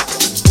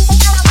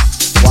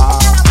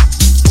 Wow.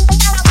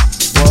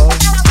 What?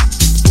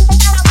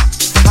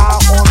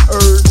 How on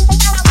earth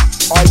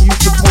are you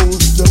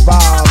supposed to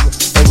vibe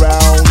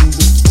around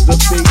the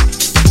fake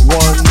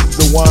ones,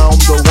 the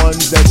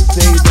ones that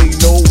say they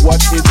know what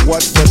is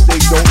what, but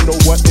they don't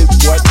know what is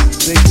what.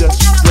 They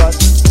just strut.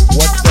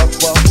 What the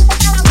fuck?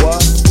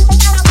 What?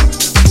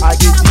 I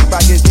get deep,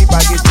 I get deep, I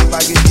get deep,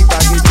 I get deep,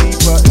 I get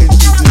deeper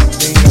into this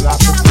thing, and I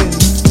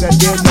pretend that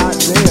they're not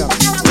there.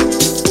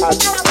 I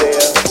just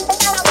there.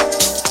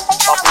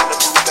 Up in the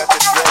booth at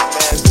the dread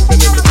man,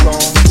 spinning the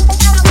song,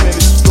 spinning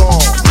it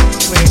strong,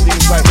 playing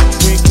things like,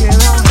 when can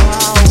I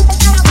house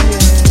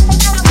again?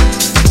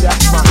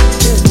 That's my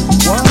shit.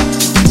 What?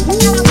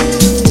 Woo!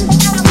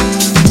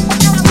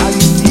 I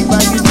get deep,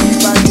 I get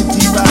deep, I get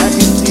deeper, I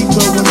get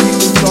deeper when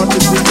people start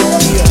to dig on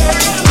here.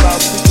 It's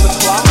about 6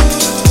 o'clock.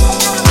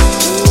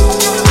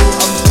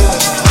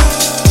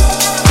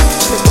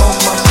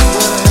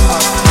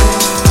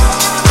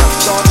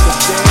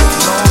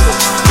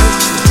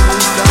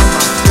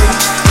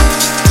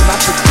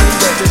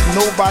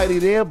 Nobody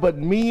there but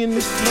me in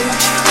this place.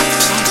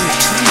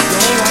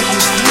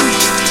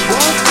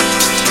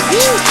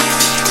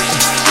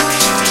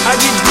 I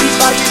get deep,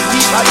 I get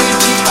deep, I get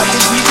deep, I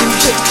get deep, and you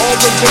take all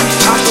the things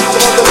I can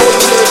throw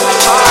the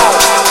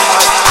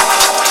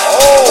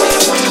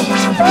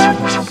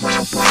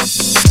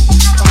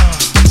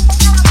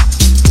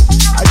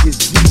I get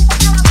deep.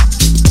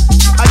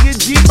 I get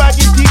deep, I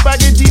get deep, I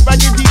get deep, I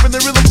get deep, and the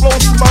rhythm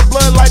flows through my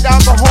blood like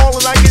alcohol,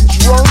 and I get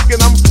drunk,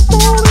 and I'm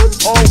falling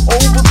all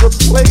over the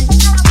place.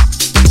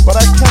 But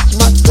I catch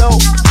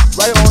myself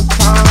right on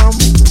time,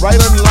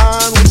 right in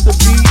line with the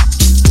beat,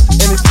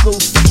 and it's so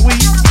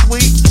sweet,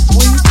 sweet,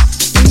 sweet,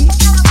 sweet.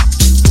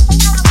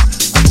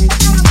 I get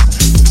deep,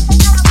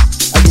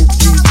 I get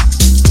deep,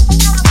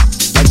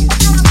 I get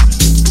deep.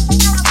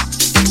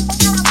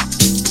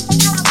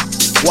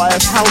 Why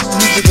if house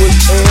music was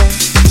air,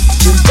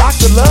 then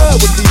Dr.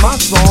 Love would be my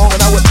song,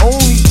 and I would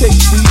only take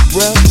deep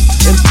breaths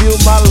and fill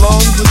my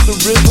lungs with the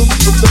rhythm,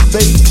 with the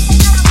bass.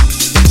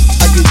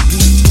 I get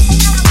deep.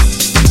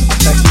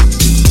 I get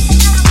deep.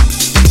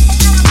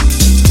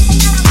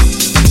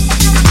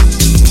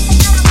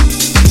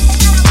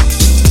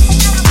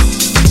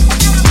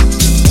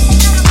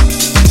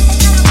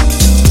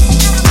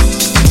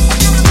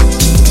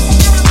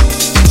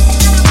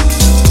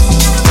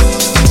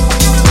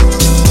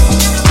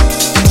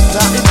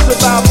 Now it's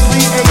about 3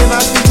 a.m. and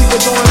I see people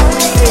going 3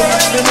 a.m.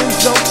 spinning,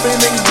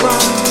 jumping and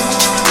grinding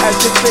as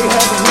if they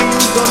have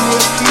wings on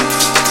their feet,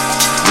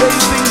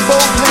 raising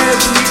both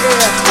hands in the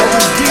air as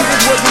if Jesus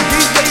was a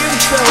DJ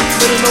himself,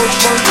 spinning those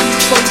funky,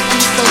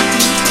 funky,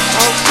 funky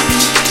house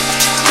beats.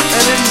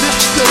 And in this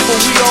temple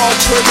we all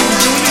pray in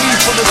unity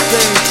for the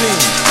same thing.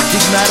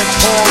 Dramatic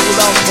pause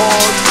without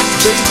pause,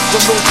 bass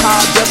from those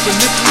high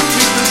definition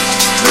speakers,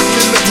 sitting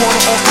in the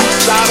corner on each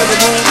side of the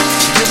room,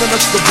 giving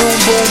us the boom,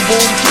 boom,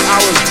 boom to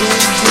our zoom,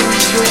 zoom,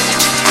 zoom.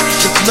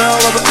 The smell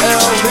of an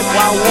L lit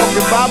while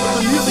walking by, but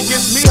the music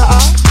gets me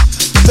high.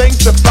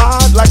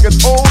 Sanctified like an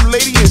old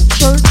lady in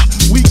church,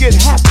 we get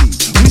happy,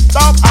 we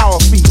stomp our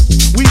feet,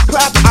 we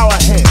clap our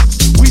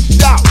hands, we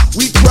shout,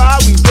 we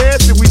cry, we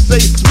dance, and we say,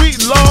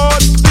 sweet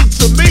Lord, speak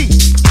to me.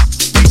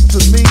 Speak to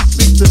me,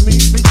 speak to me,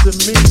 speak to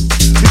me.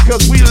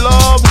 Because we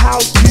love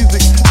house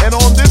music, and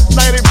on this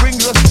night it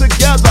brings us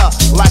together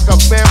like a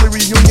family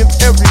reunion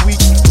every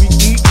week. We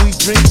eat, we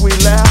drink, we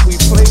laugh, we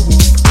play, we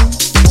sing.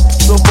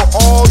 So for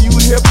all you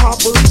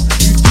hip-hoppers,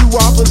 you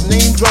doo-woppers,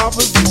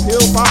 name-droppers, you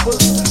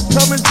hill-poppers,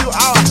 come into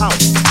our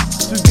house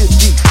to get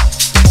deep.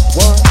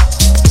 What?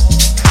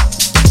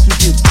 To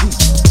get deep.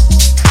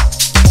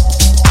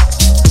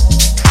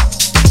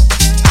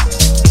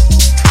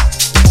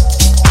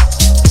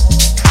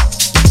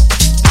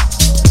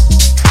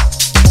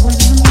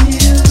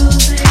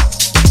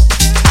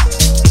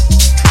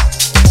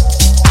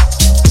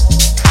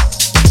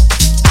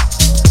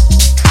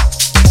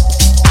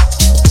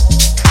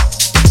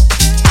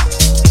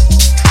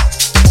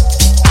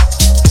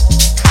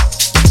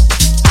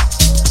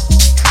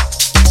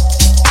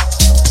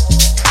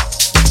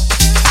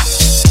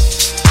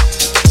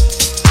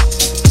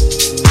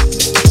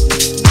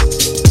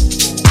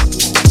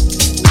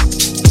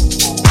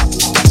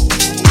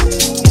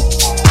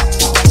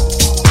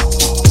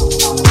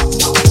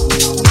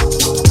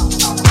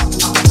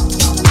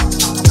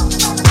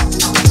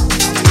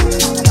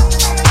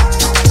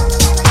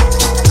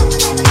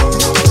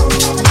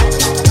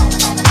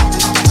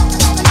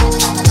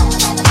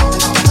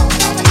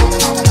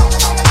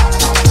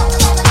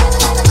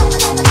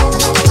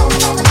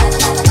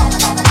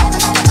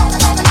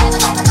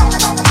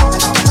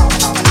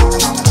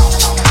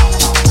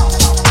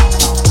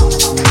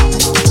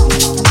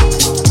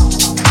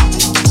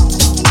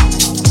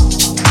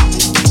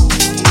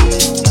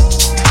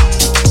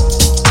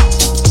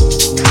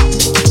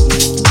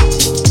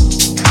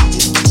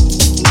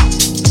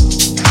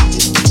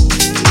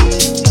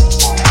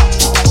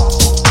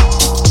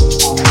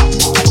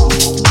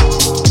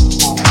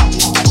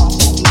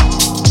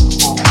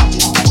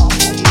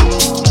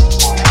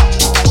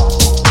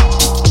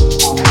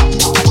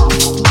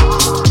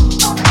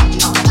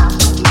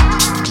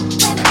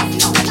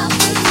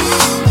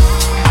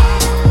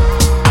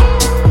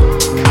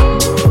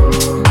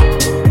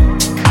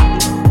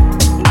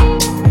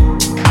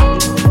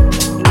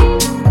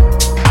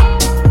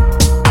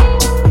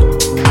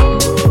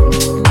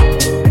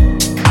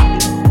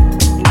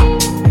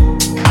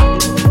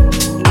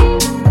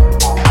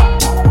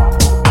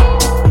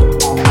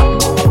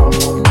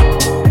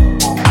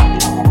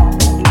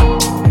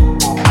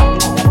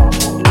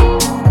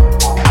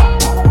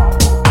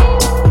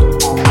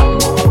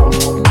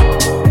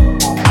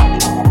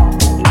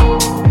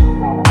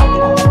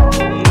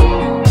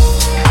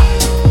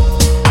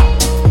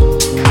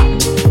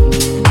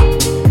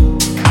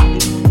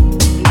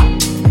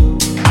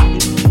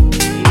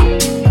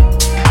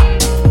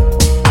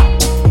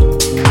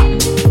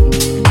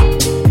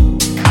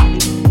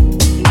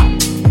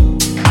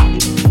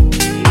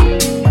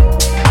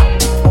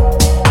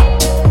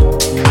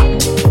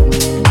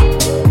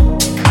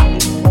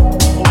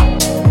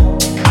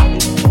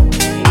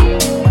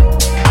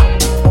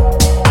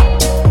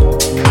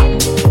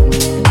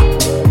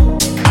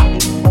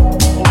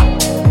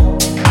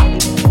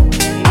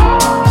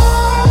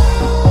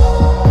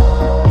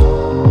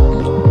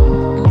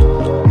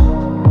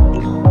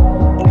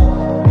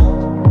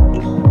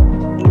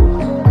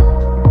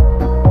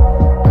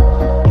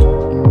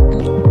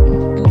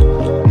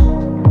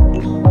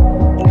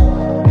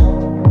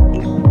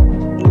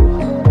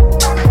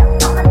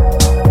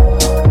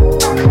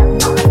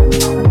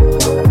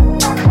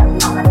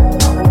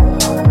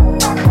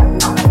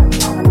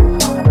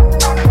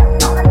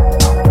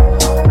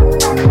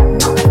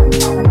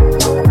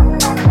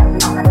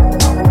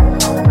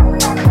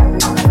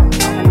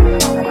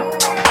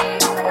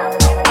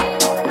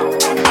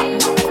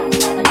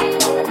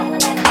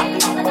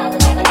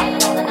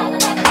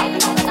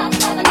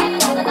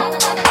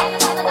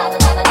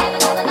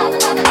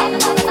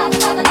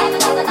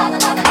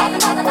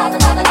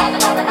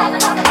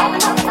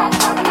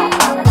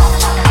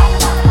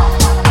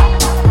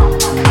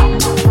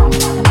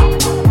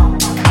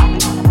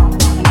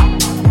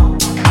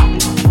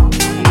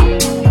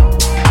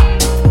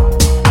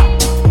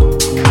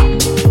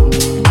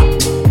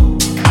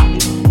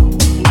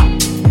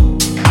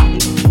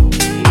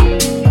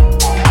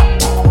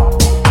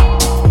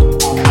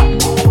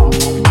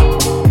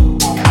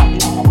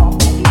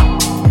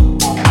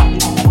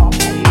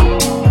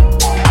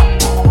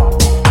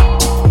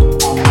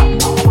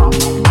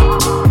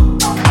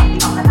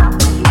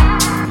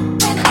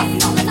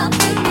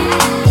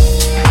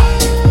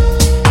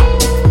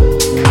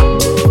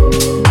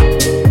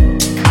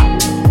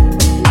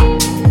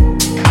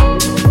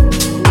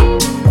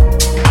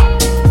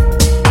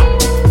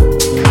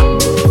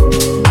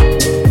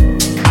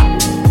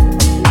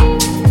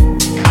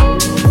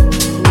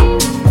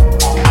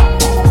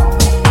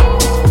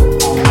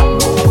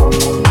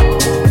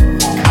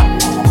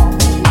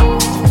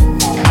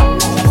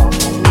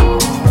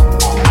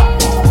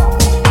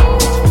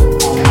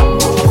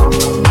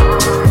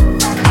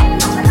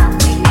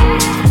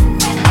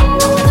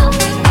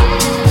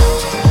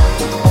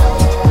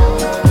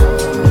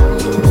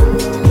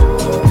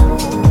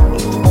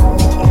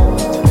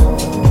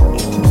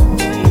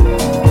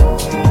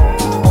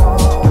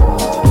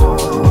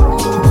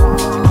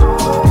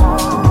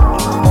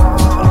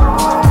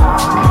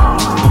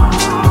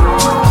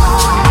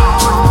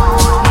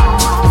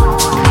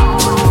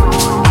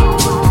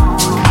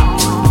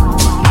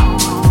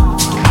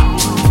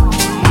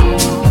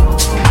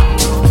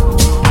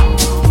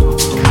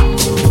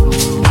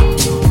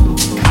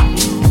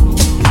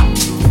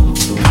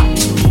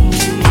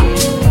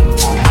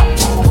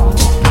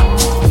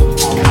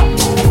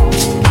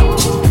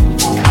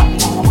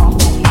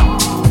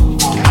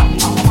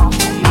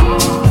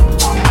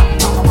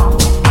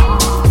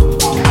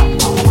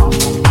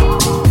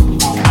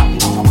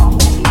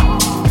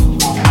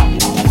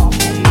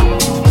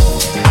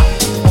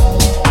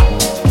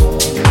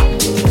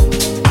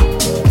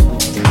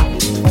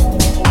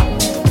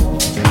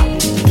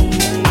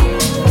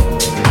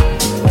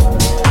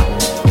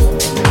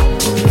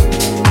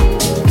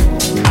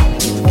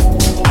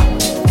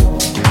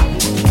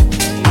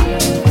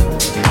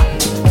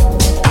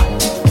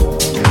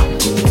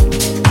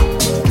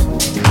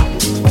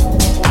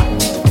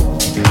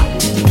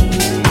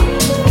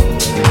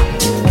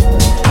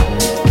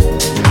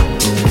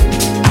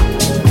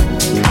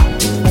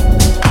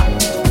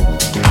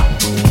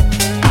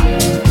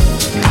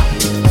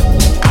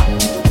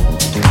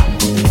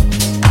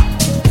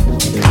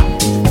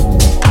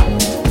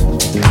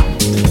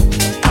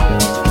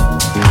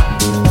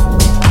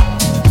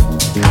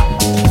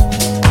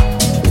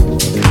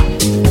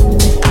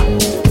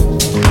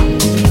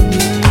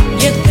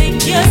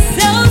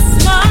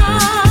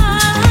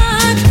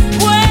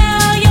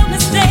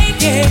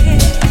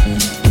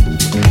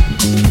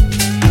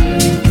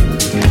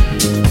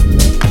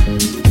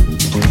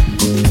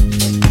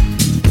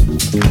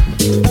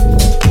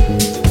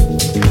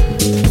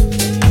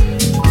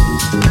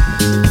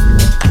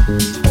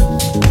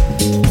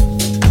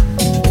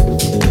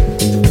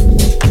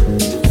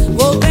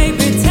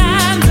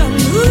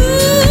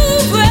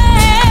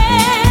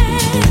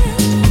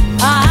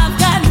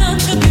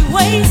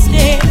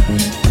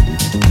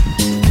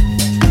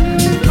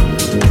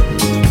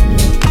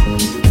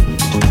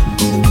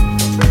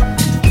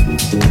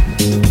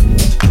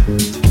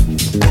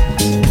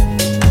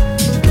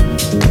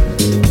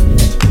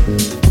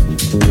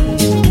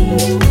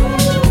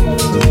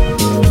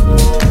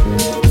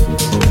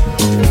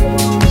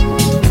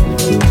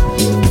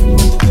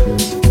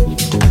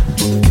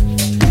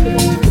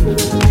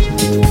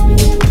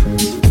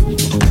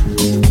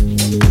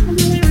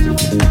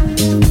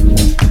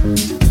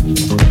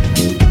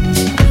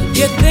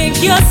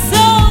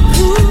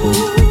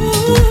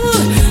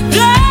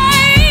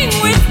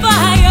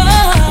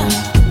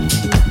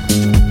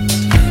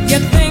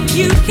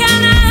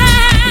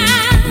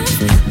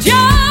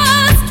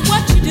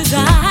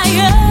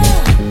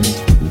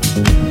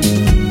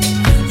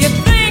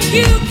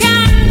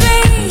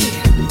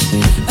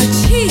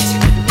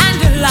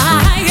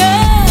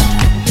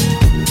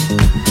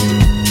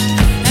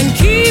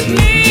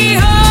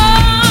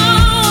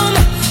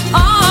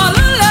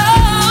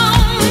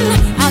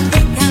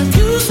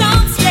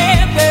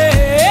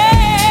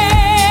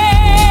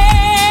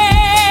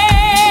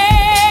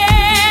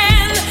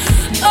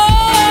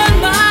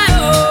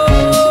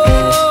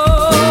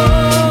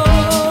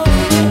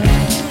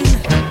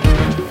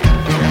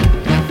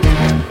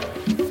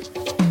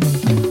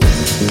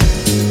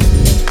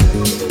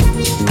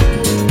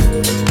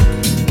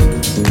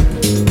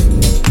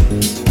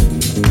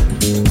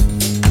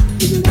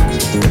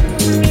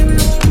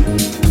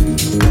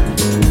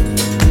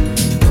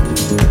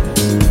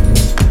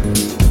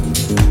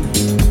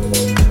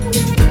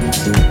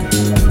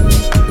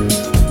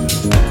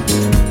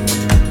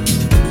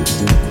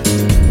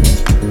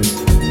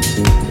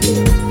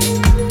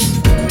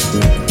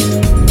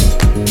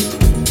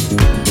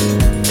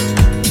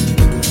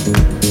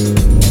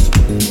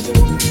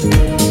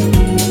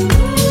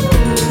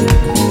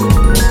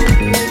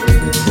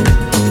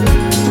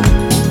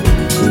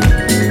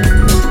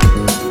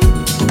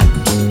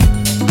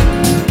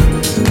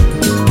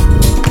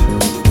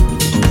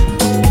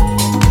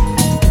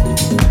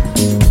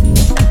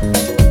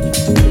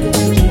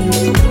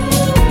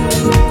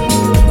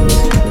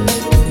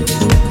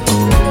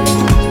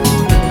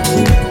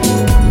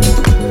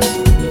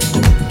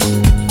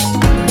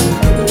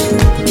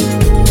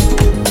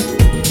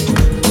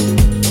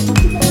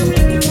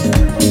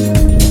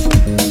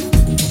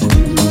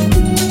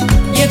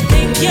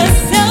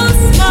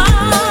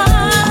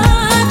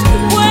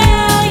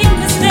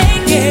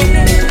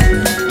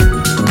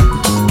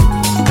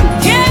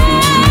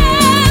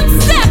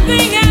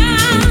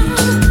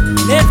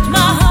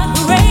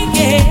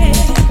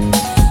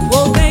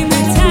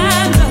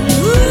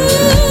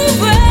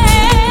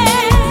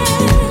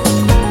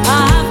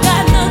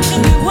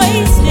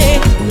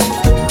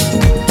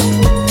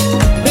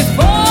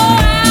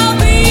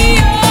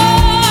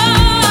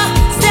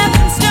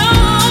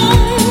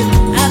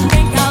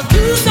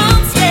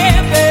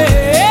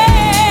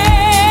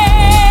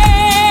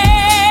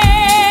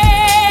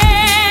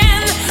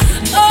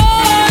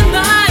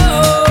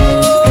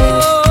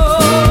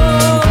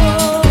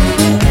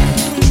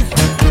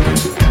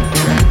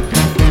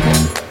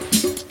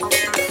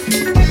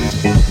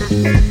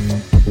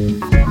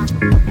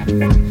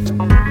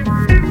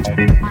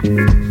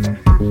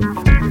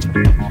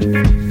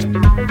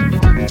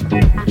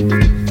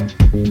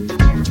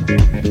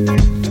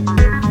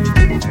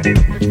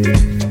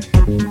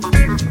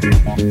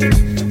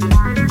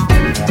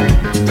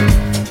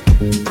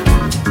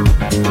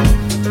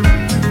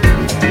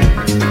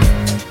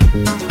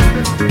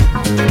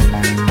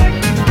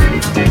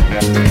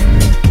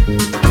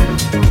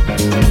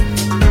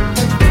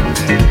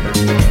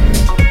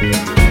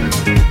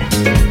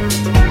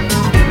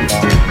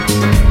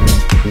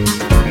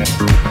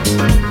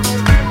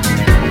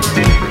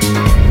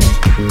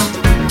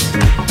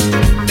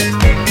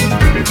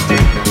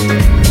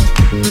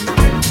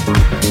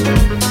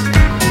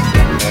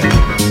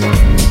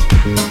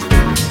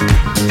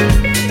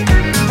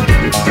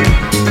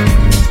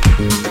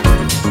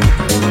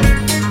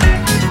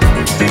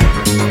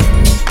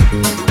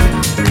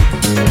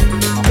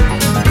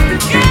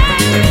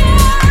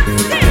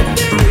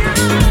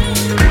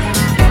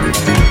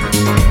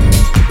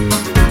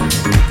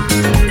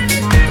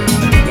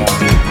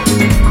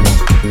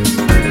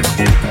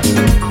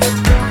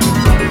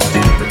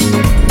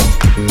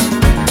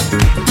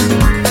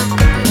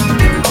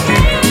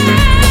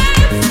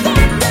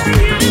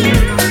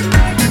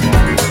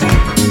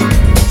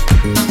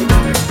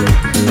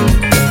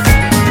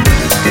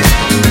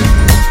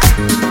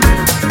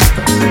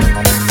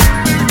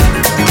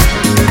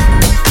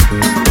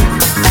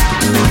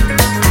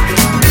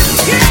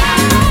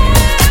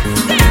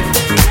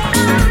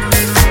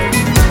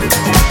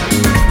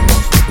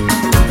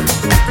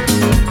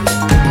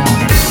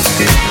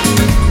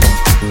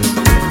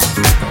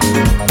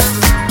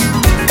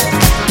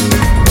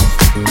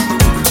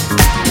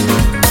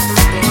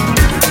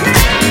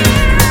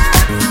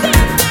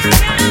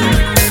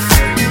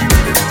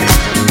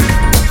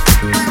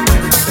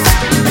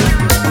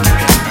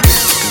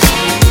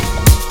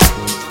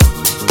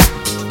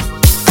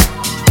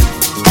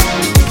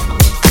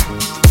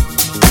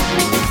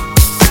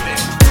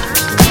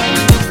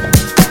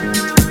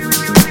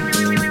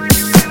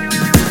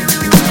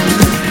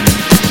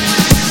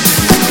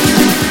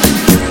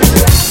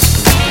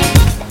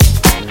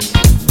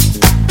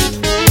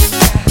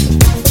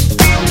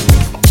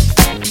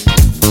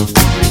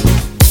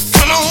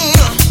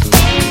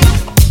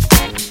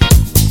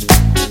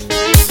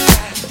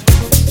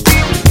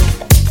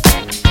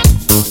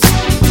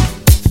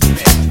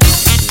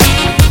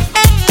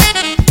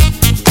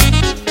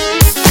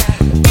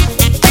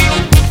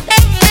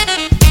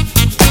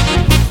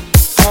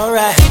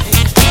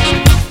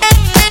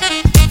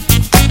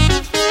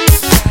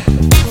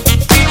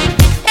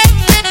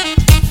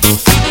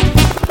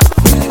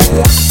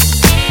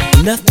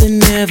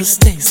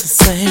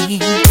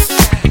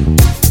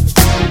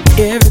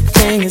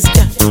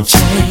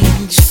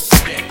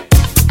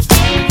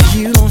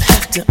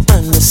 to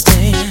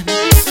understand.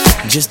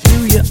 Just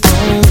do your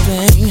own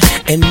thing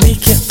and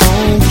make your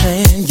own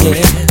plan,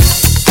 yeah.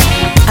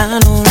 I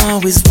don't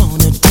always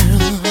wanna do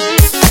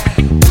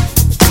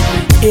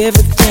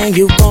everything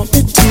you want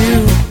me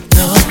to,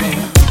 no.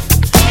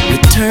 You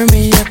turn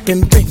me up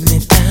and bring me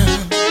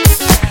down.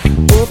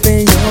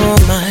 Open your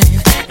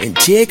mind and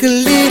take a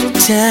little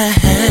time. I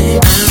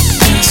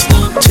just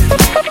want to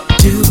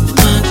do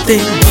my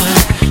thing, why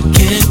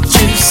can't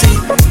you see?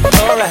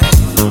 Alright.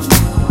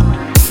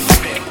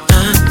 I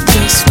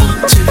just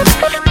want to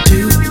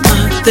do my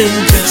thing,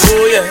 just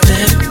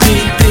let me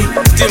be.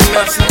 Do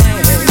my thing.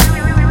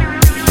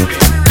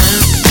 I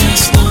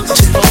just want to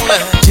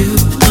do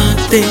my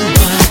thing,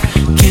 why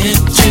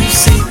can't you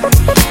see?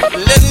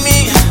 Let me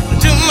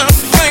do my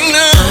thing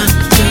now. I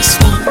just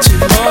want to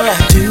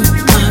do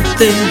my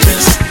thing,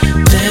 just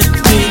let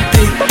me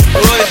be.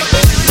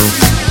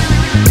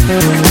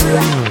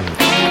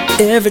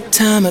 Every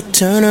time I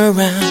turn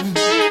around,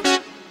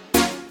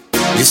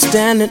 you're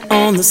standing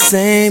on the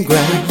same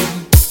ground.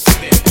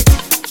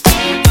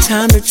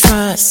 Time to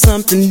try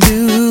something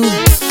new.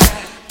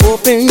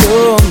 Open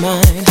your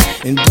mind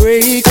and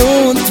break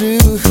on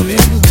through.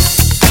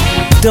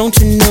 Don't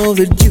you know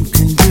that you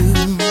can do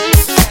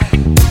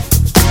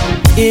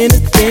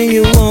anything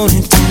you want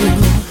to do?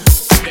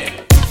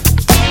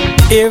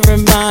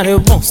 Everybody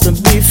wants to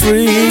be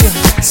free,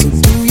 so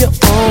do your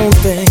own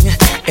thing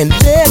and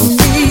let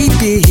me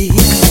be. I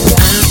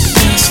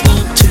just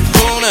want to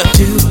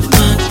do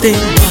my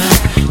thing, why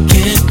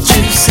can't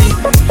you see?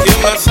 Do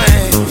my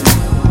thing.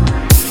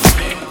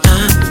 I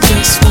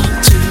just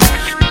want to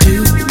do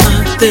my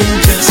thing,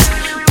 just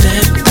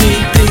let me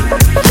be.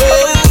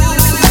 Oh.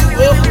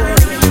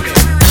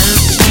 I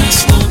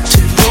just want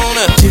to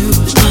do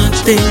my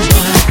thing,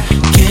 why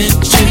can't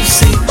you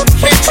see?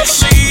 Can't you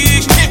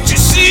see? Can't you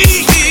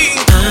see?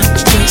 I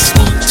just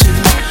want to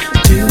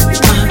do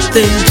my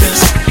thing,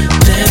 just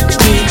let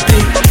me be.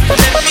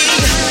 Let me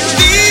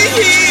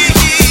be.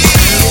 I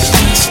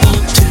just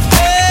want to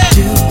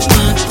do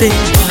my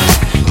thing, why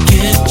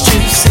can't you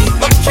see?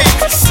 Why can't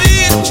you see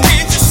it?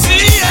 Can't you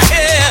see it?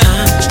 I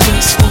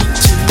just want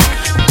to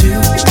do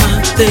my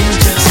thing,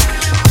 just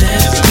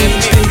let me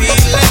be.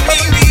 Let me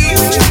be.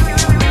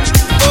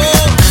 Oh, I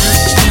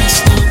just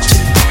want to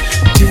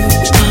do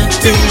my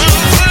thing, why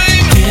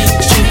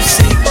can't you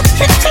see?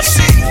 Can't you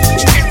see?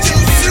 Can't you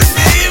see,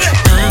 baby?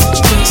 I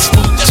just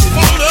want to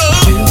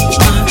do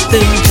my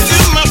thing, just let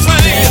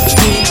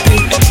me be.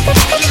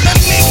 Let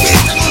me be.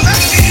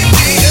 Let me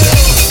be.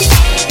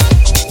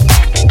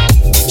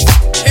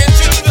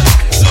 Can't you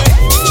see?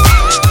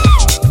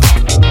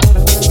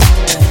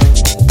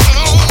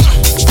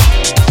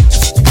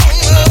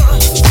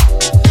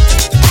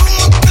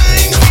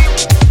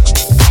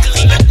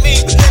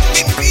 Let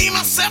me be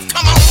myself.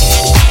 Come on.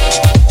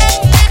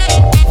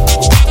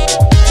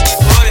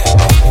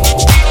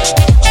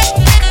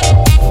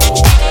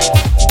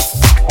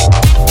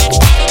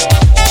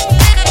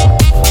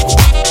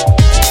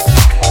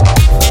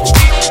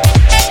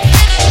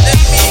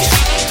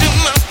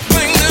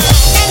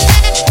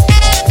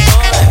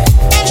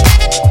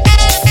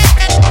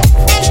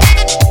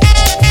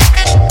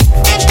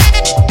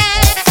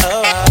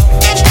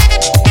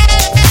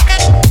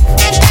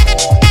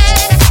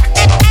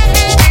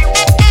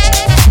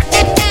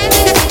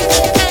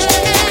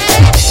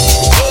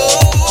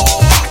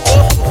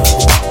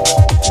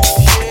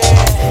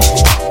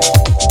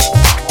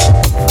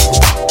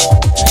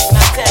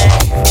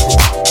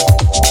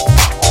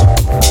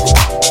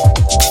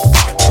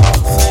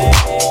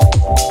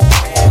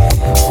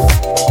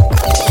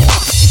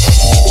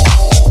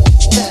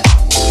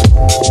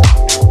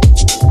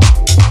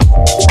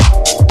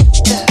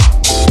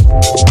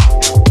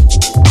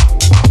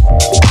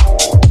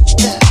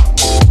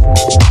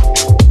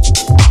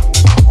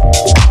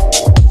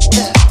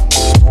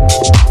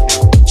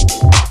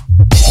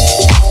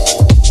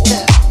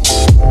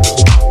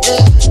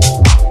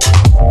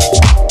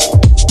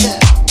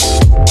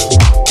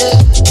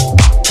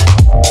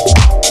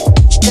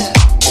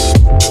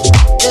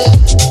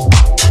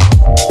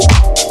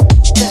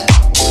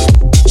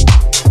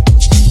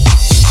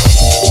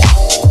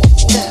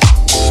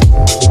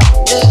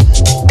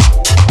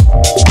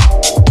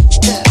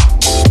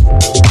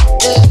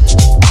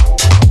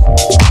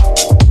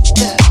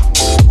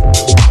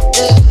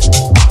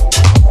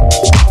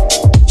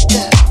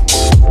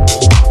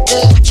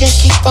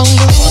 Keep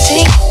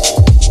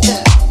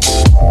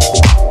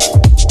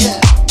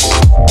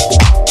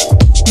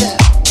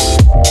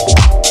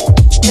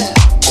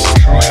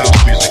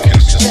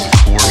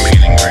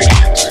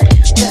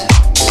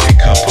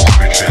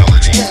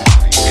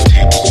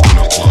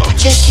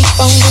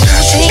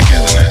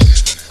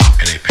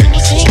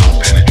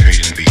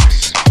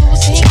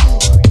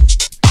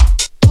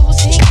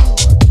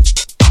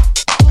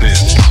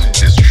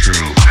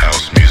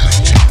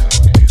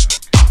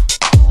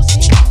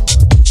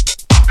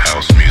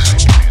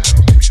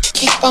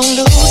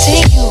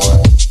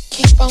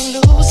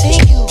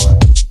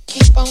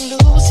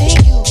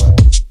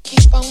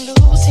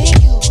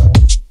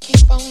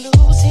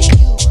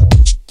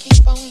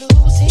on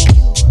losing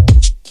you.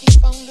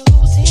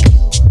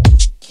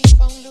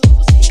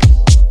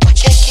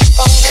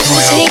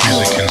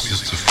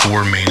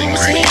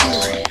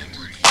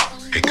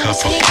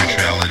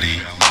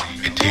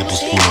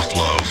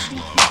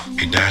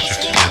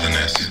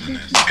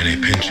 and a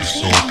pinch of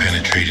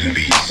soul-penetrating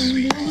beats.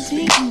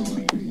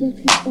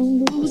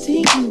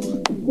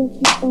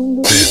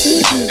 This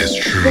is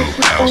true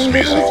house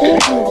music.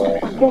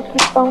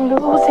 Keep on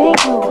losing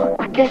you.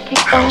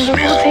 House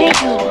music.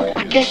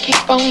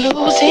 Keep on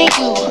losing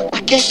you.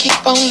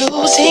 Keep on losing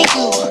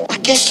you.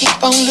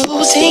 Keep on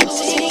losing.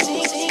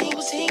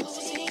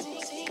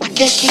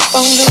 Keep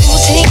on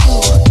losing you.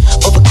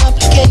 Over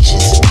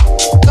complications.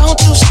 Gone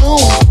too soon.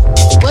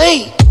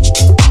 Wait,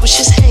 we was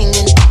just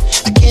hanging.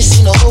 I can't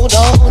seem to hold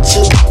on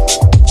to.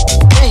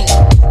 Dang.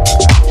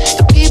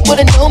 The people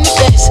that know me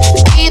best.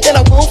 The key that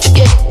I won't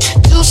forget.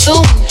 Too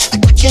soon.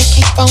 I can't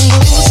keep on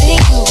losing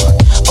you.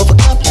 Over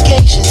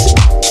complications.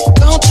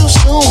 Gone too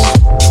soon.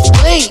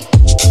 Wait,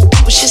 we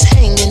was just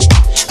hanging.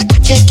 I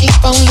can't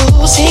keep on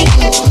losing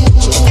you.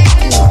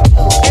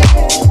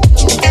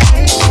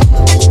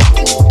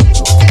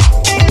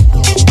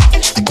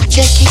 I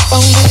can't keep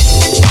on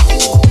losing.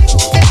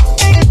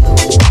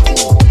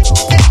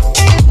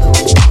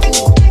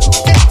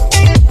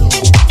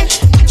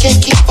 Can't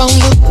keep on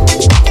losing.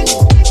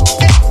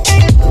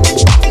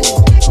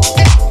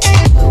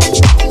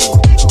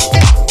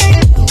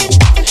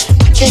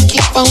 Can't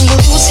keep on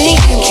losing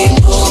you. Can't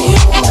keep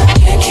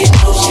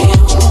losing you.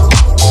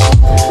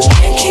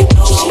 Can't keep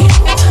losing you.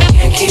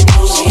 Can't keep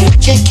losing you.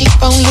 Can't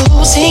keep on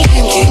losing you.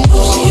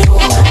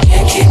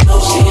 Can't keep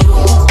losing you.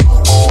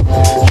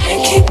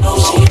 Can't keep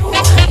losing you.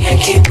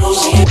 Can't keep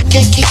losing you.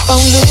 Can't keep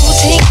on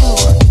losing you.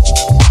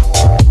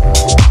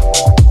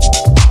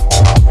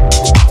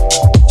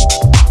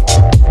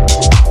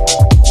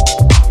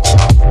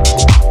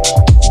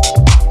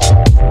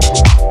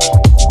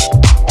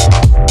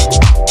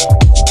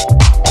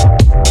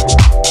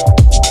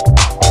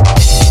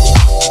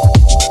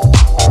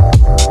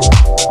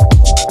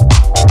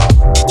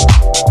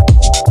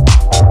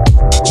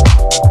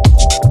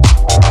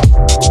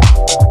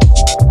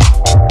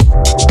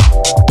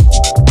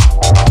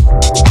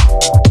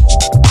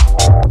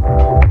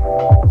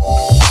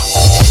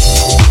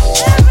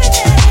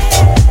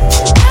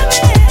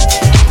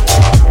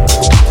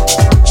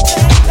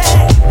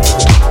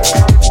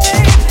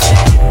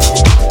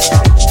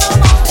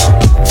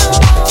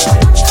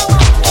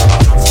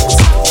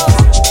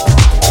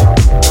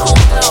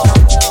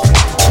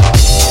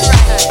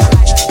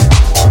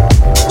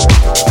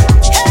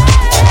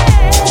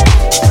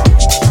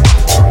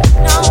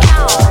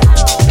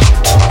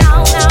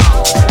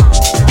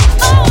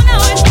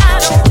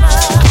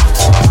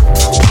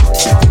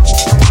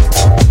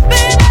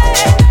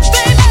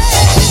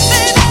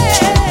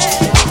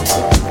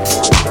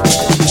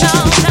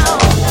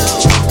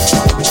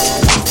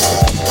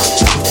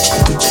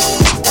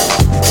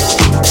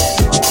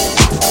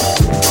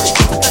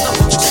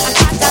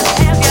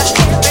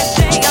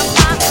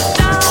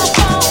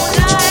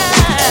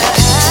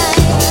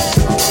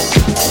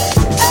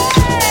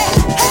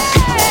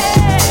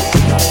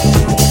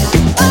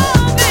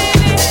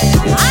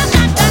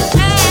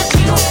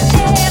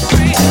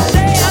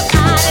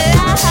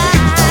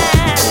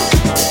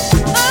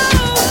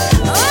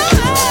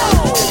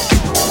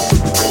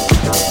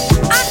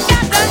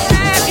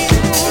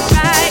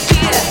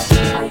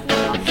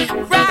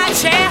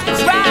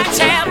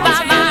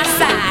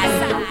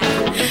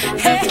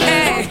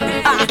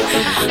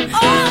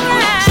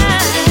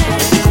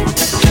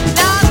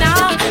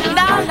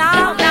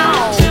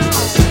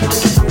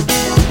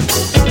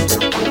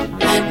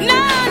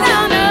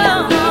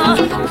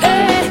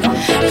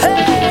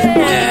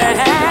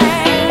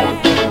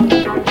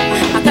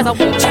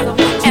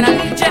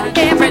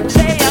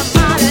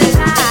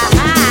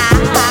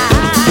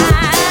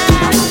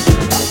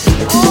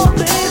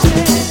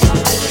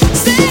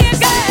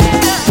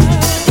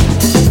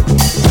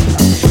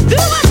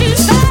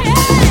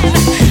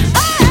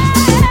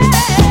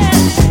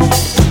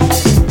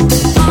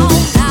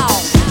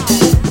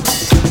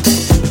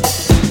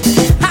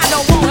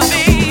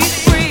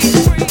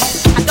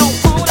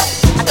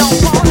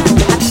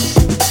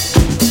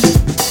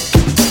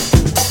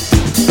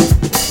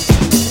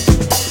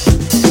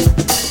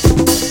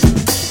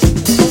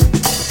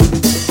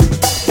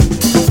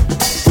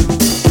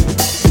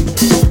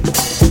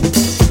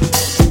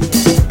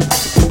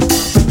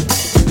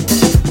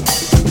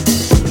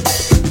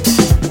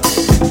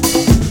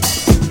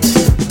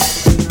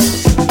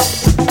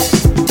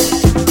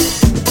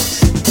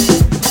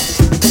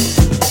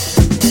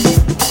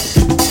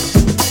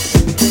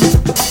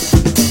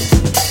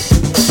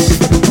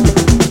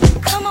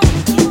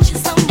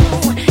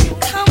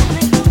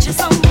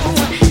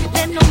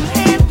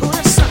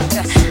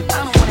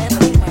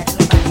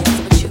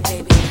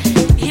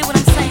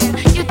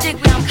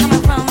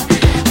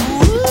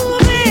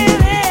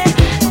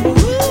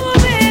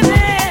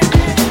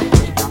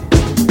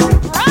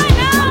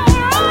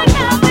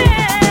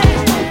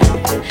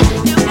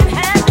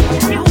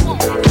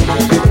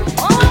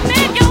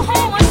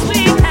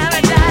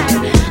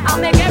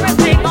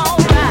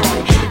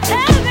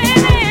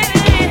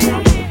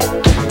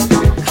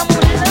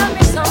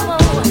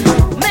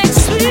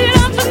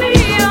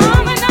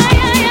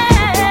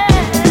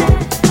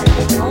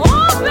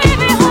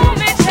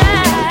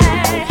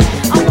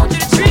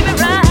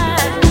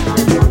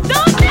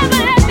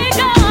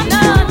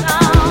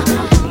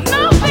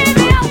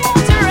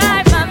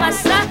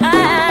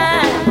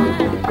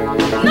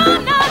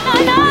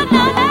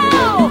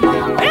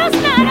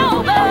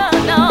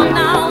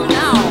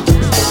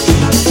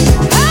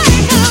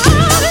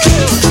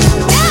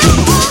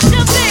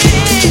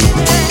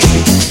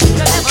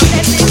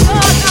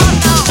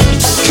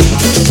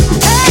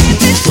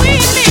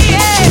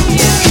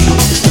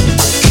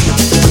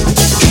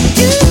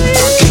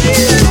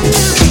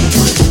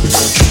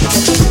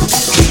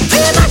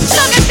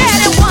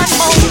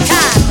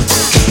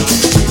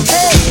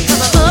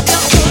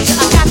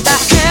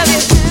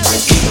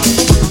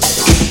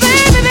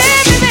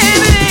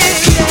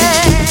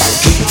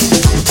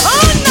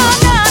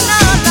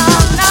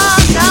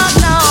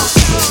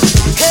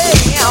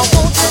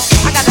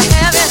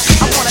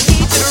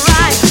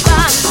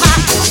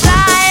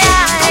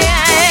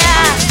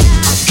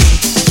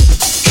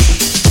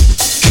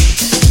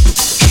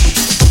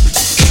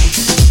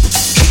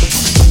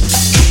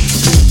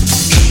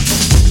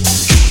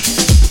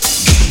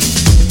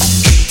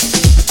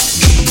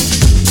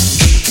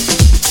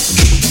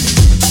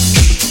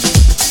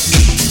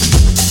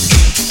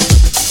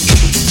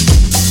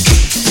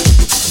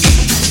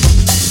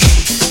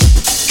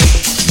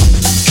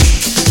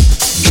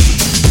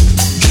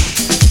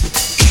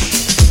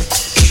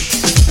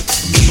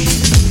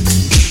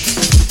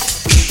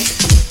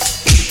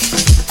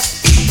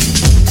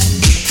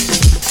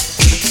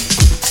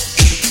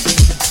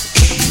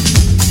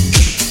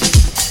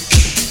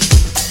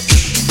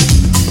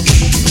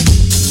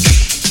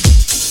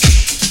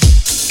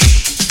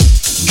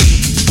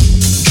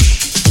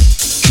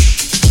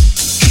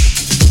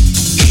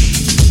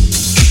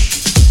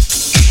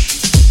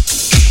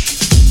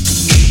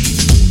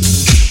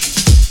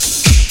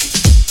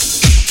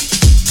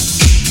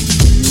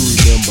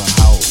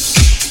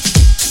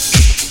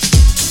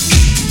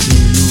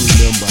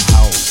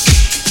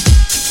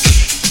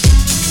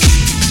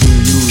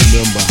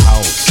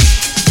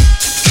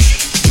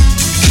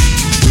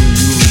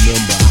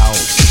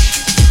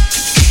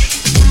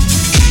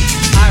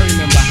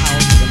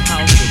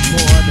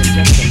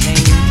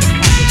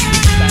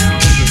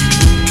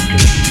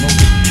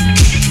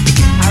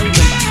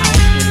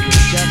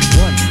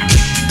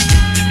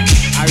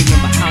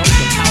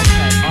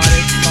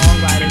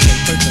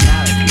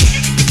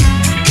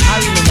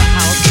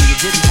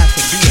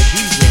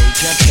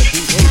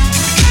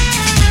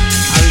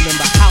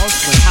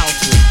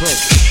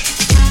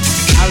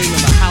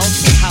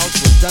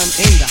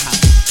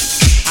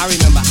 I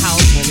remember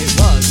house when it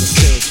was a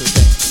spiritual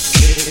thing.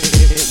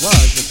 It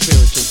was a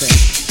spiritual thing.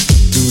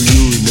 Do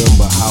you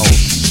remember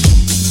house?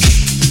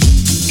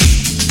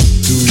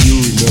 Do you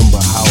remember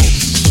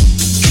house?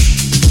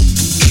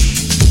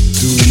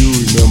 Do you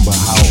remember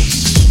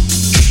house?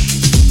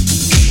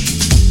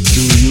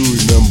 Do you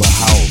remember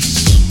house?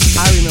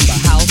 I remember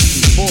house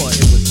before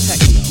it was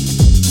techno.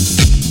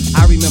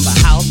 I remember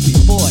house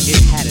before it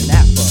had an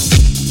afro.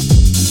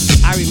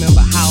 I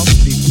remember house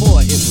before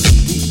it was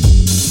deep.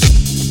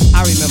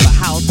 I remember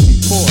house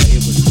before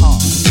it was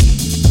hard.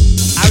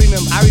 I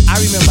remember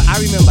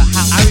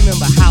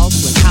house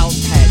when house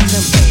had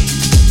tempo.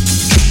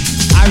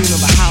 I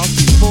remember house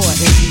before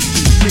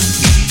MPC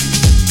 60.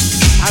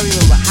 I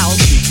remember house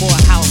before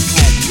house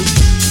had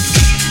loops.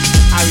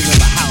 I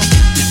remember house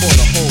before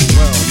the whole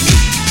world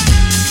knew.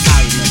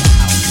 I remember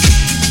house.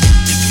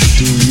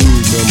 Do you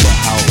remember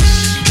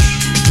house?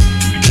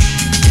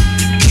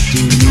 Do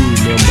you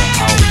remember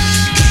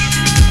house?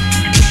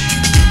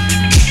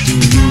 Do you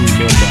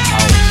remember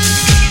house?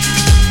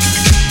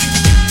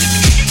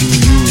 Do you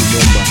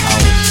remember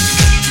house?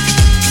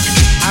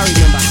 I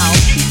remember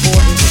house before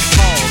it was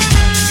called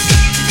house.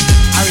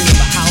 I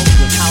remember house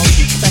when house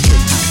respected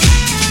house.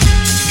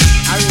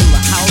 I remember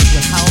house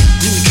when house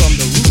grew from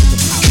the roots of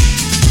house.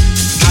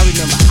 I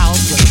remember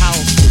house when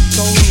house was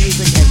soul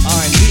music and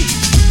R&B.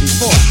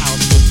 Before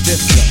house was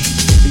disco.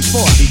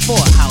 Before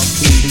house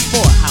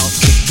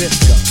was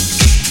disco.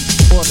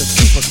 Before the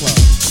super club.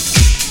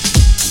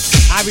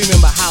 I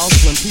remember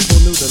house when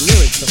people knew the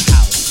lyrics of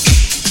house.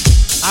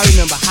 I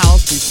remember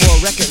house before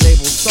record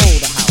labels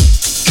sold a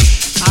house.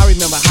 I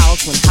remember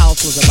house when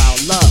house was about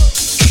love.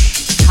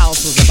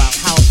 House was about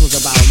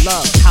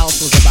love.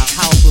 House was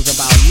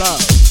about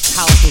love.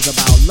 House was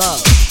about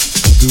love.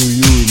 Do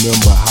you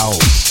remember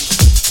house?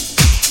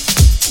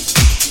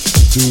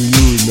 Do you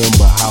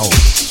remember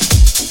house?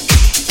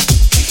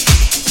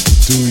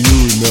 Do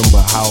you remember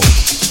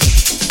house?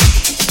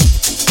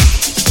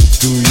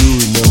 Do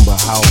you remember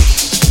house?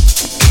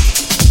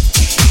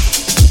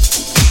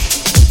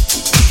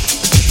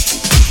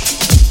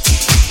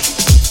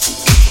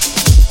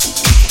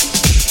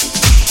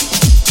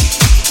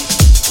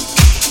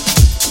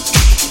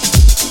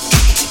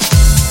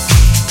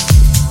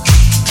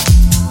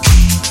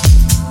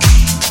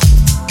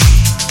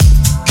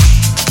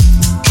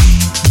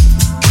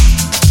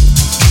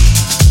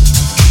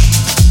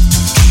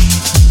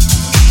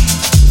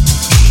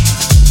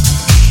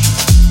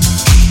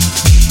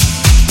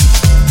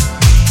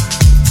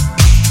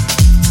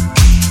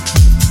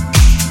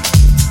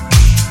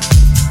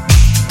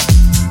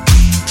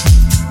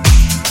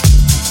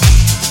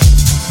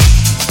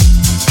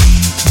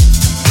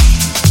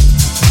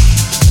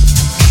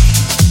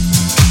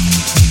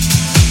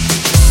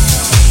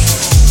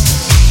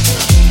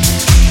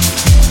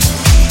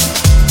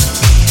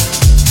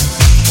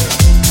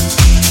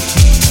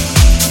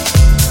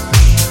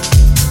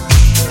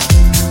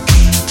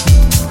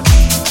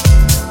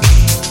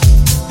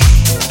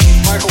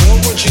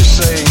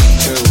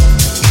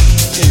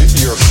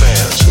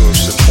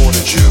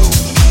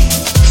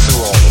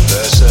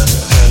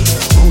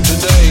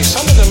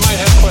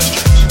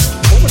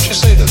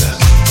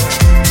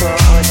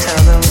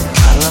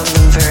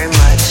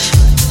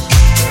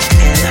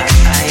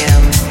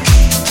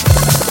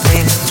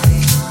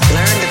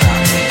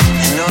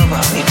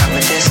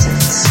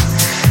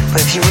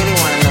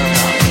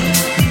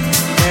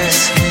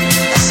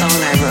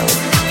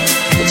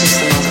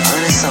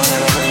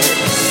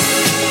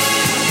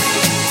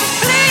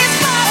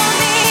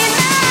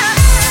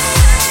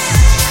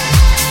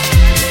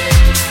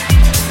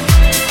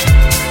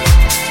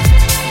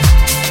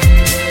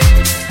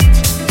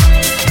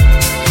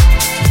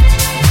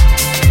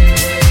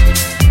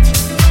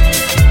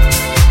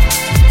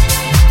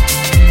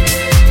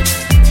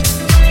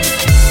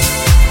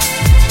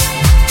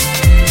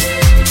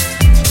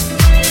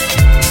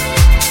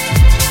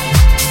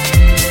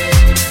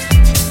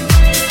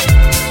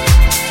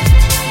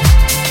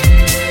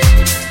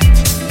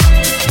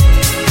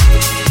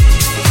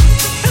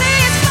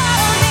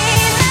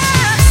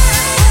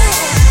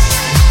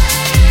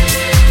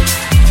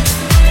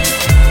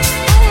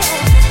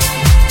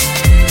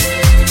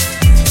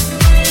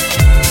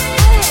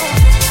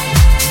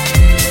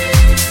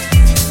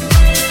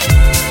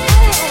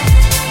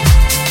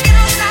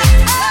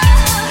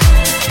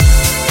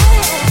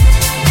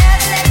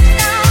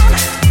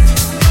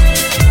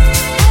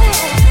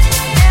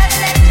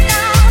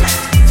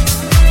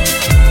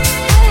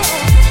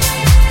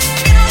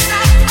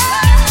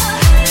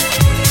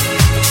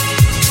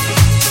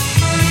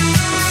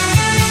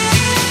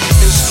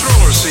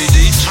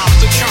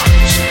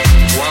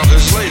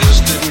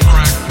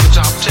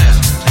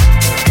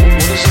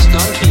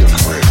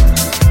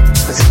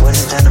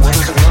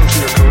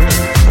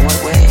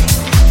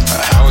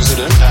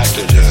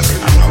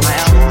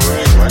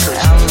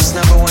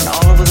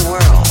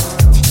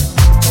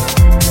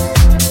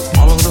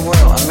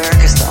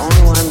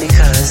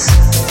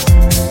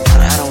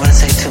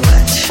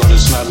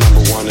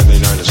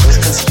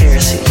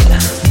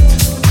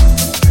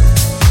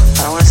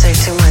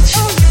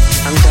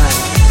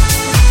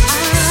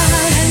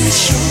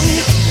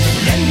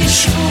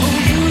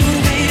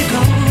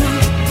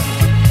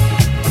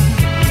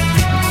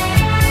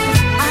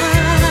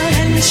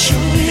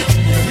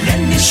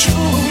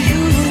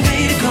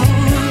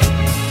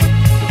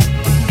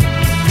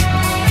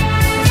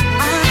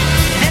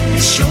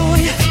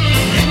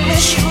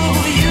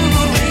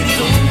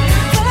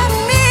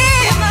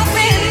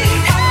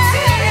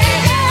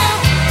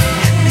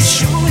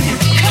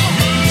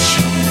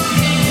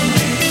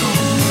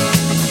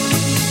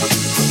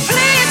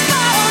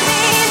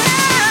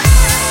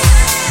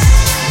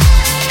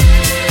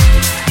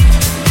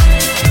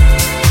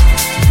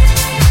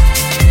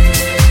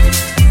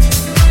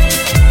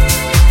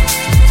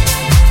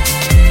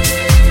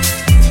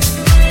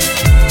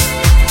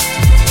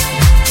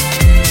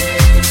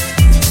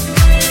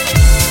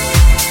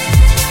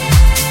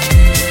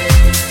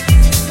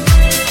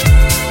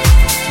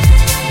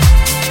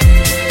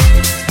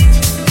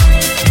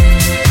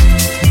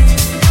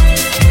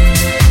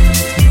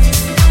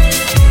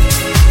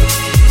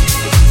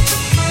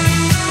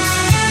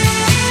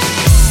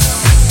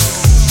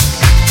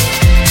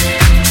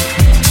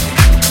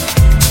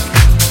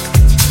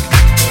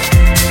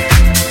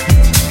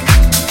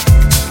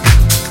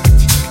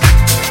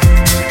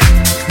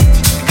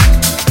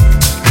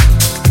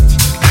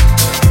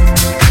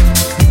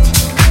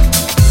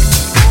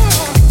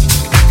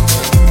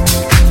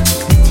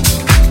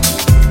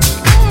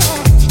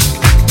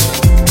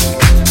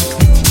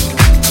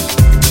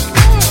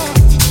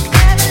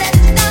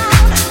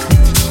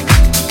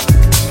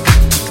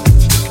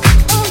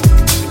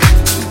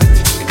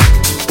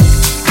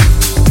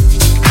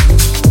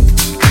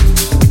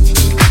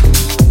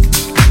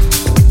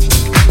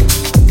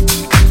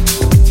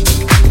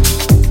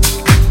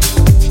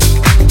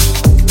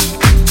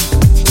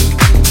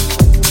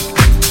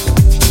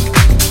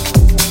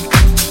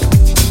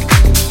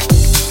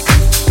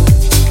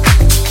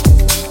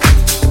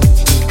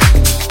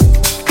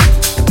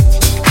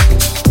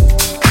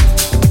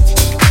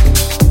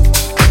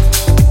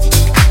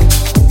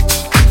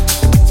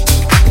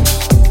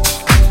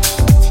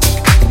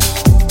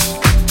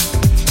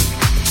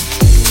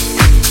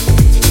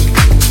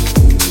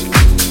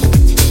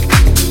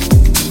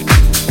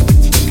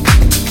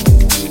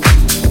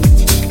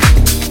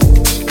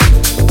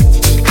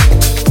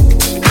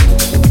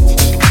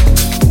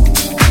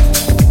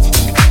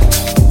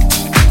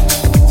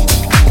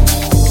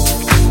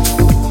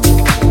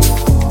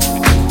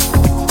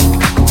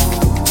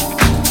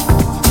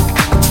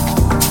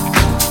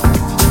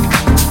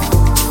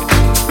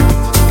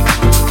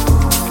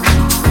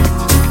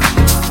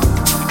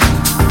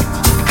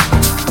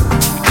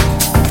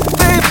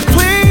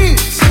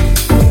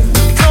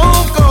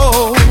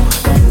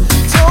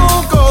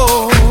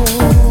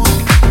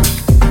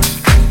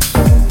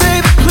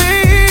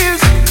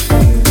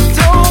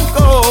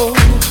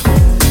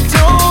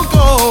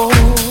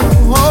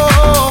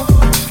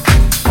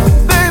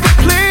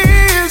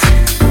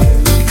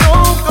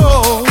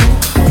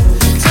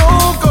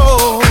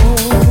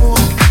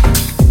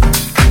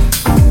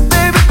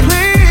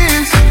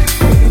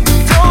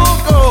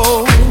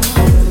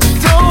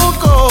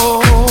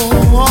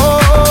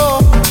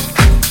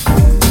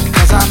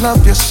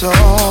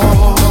 soul.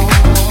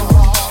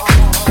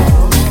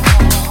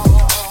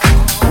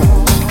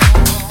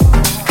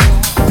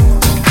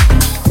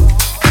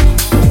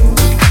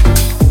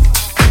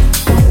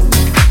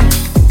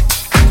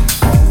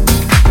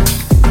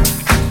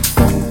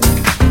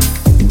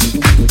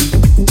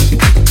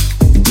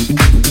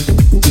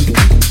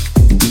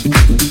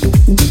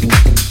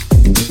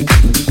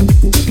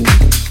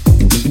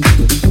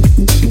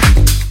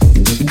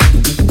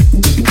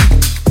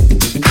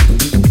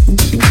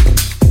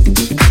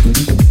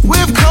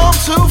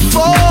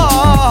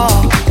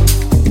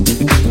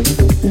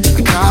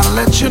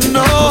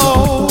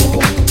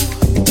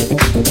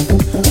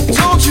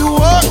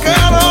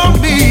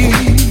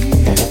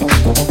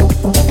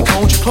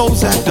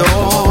 Close that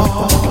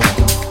door.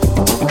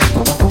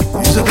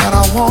 Is it that I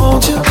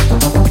want you?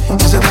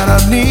 Is it that I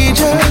need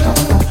you?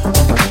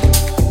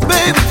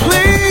 Baby,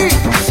 please,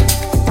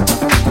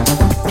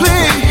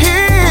 please,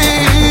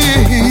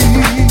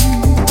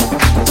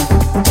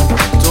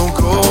 don't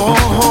go.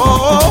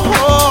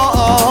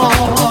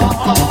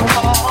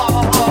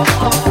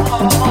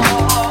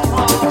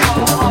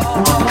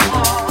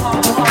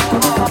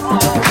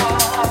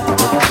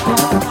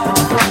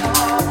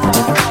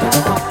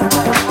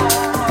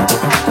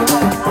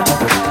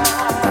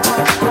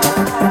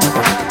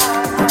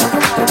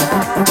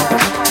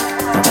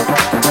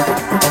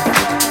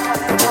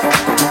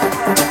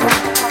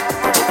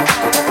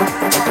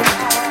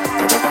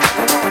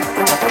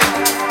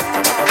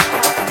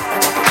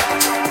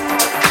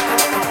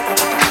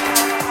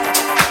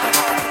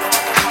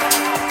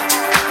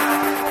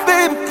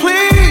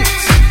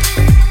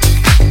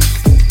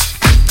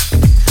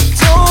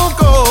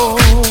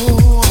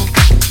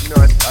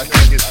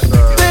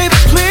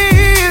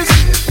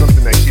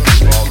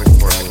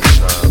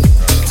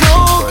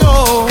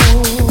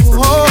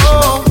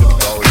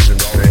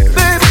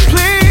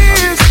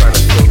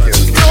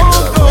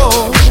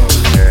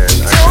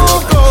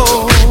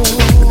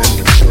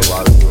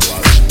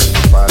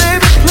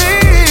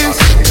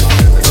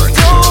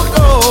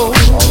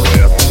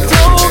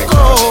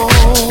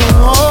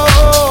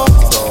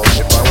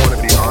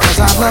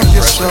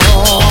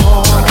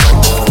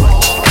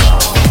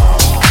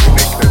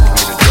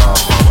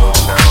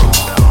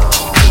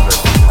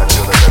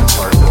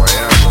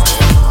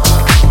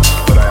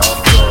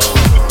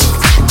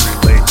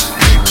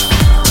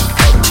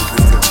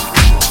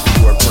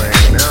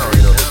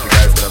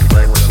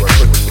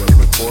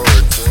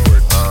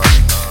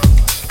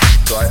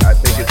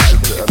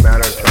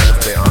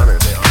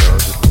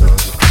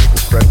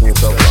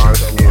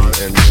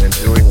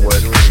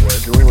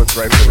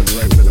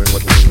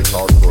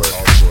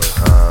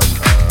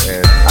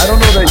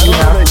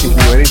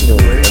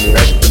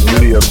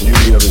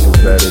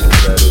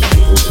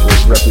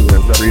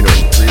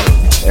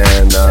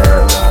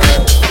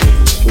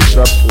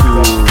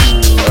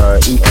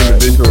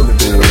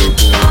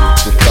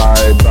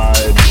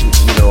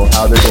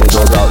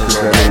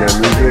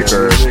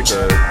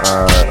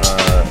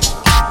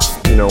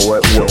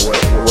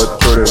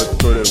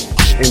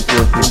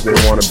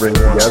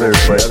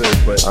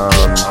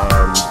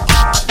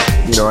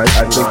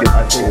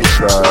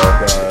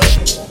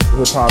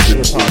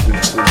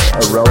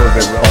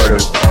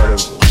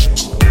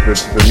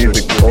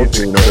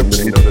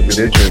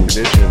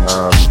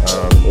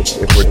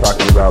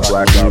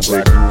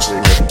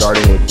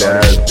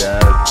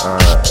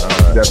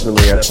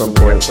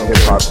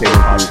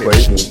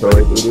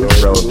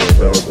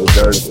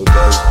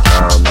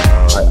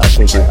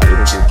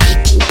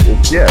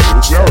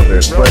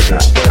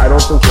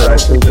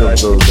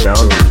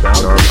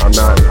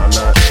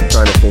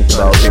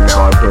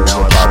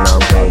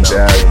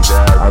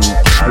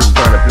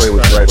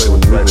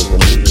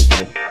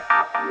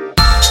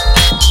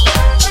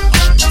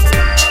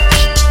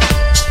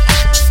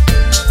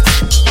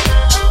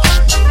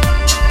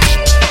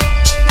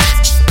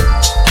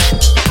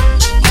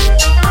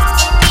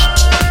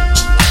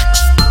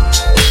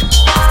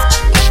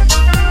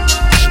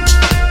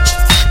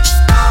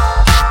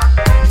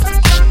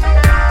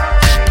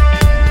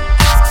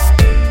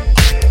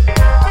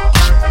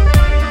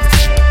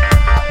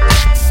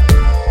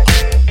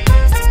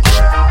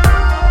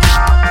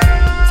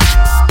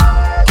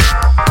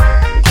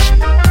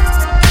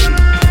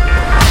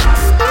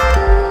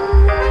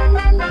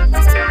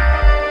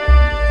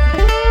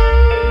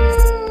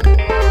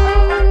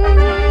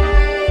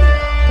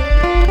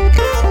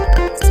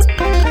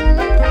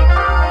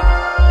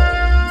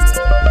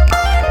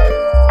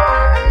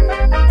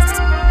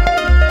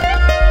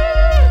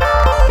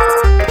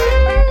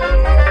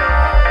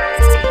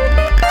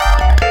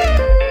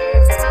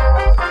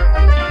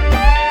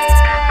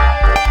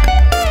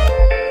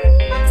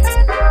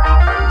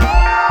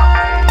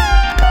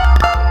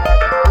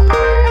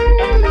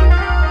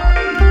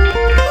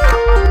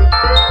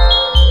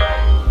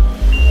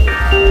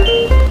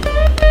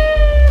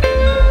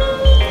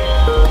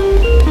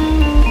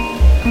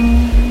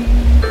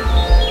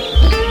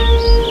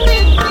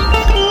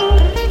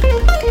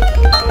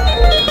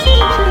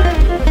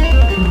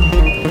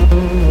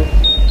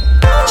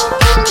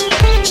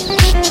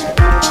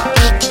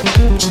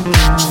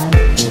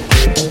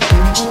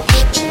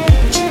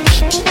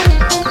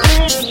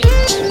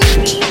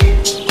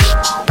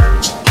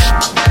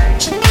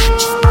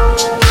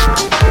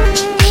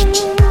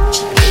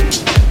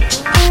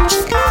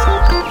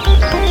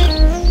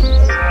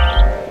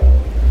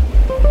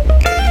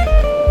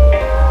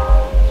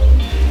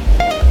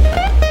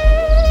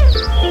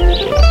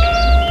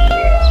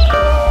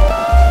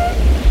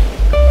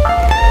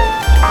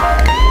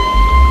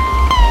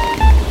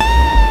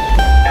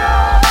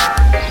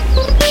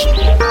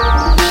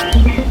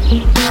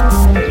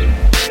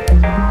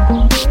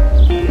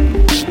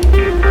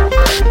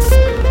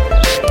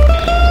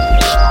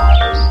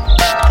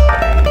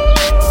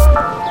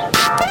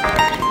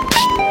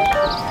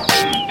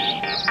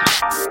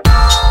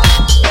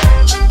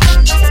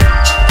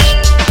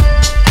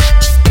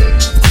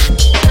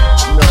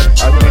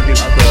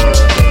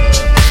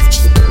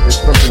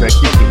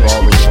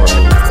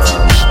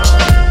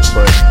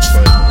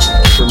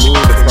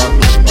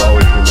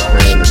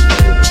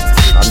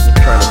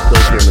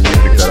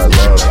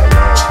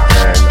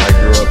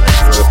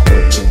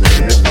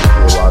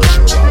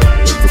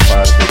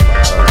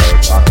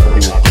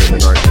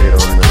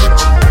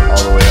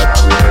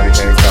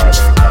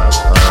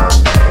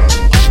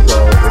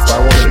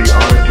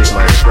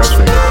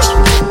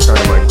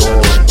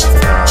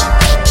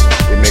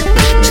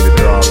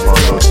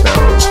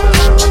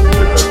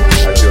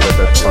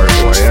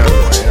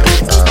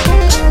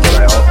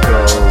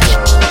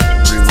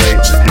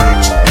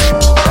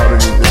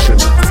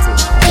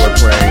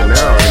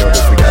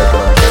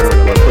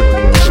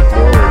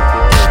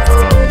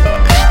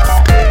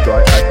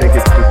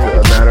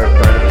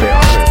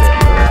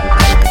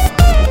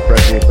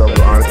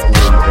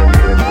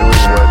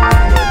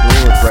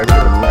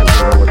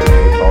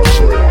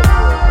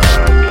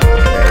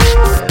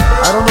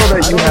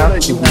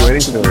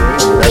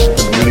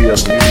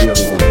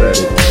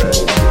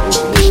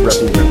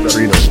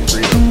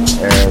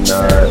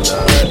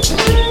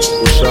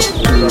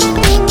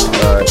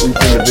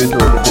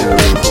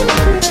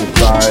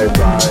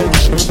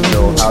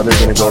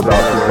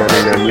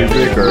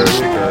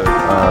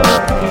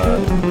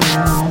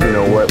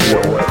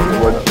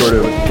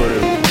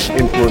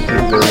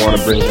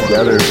 bring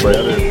together. But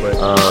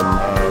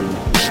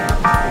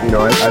you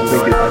know, I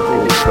think hip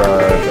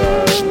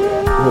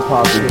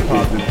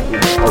hop is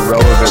a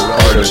relevant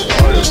part of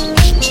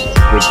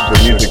the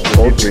music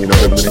culture. You know,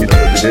 the music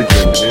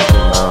tradition.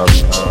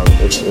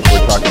 If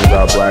we're talking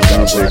about black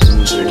music,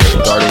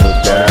 starting with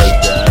jazz,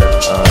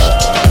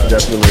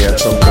 definitely at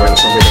some point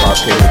hip hop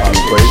came into the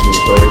equation.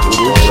 So it is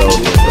relevant.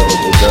 So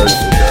it does.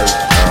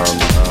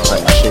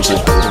 I think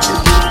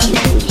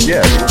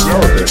it's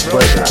relevant,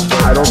 but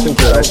I don't think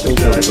that I think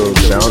of those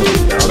boundaries.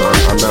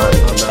 I'm not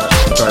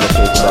trying to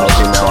think about,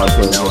 okay, now I'm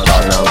playing hip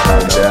hop, now I'm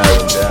playing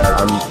jazz.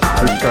 I'm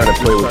just trying to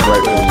play what's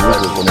right for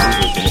the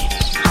music.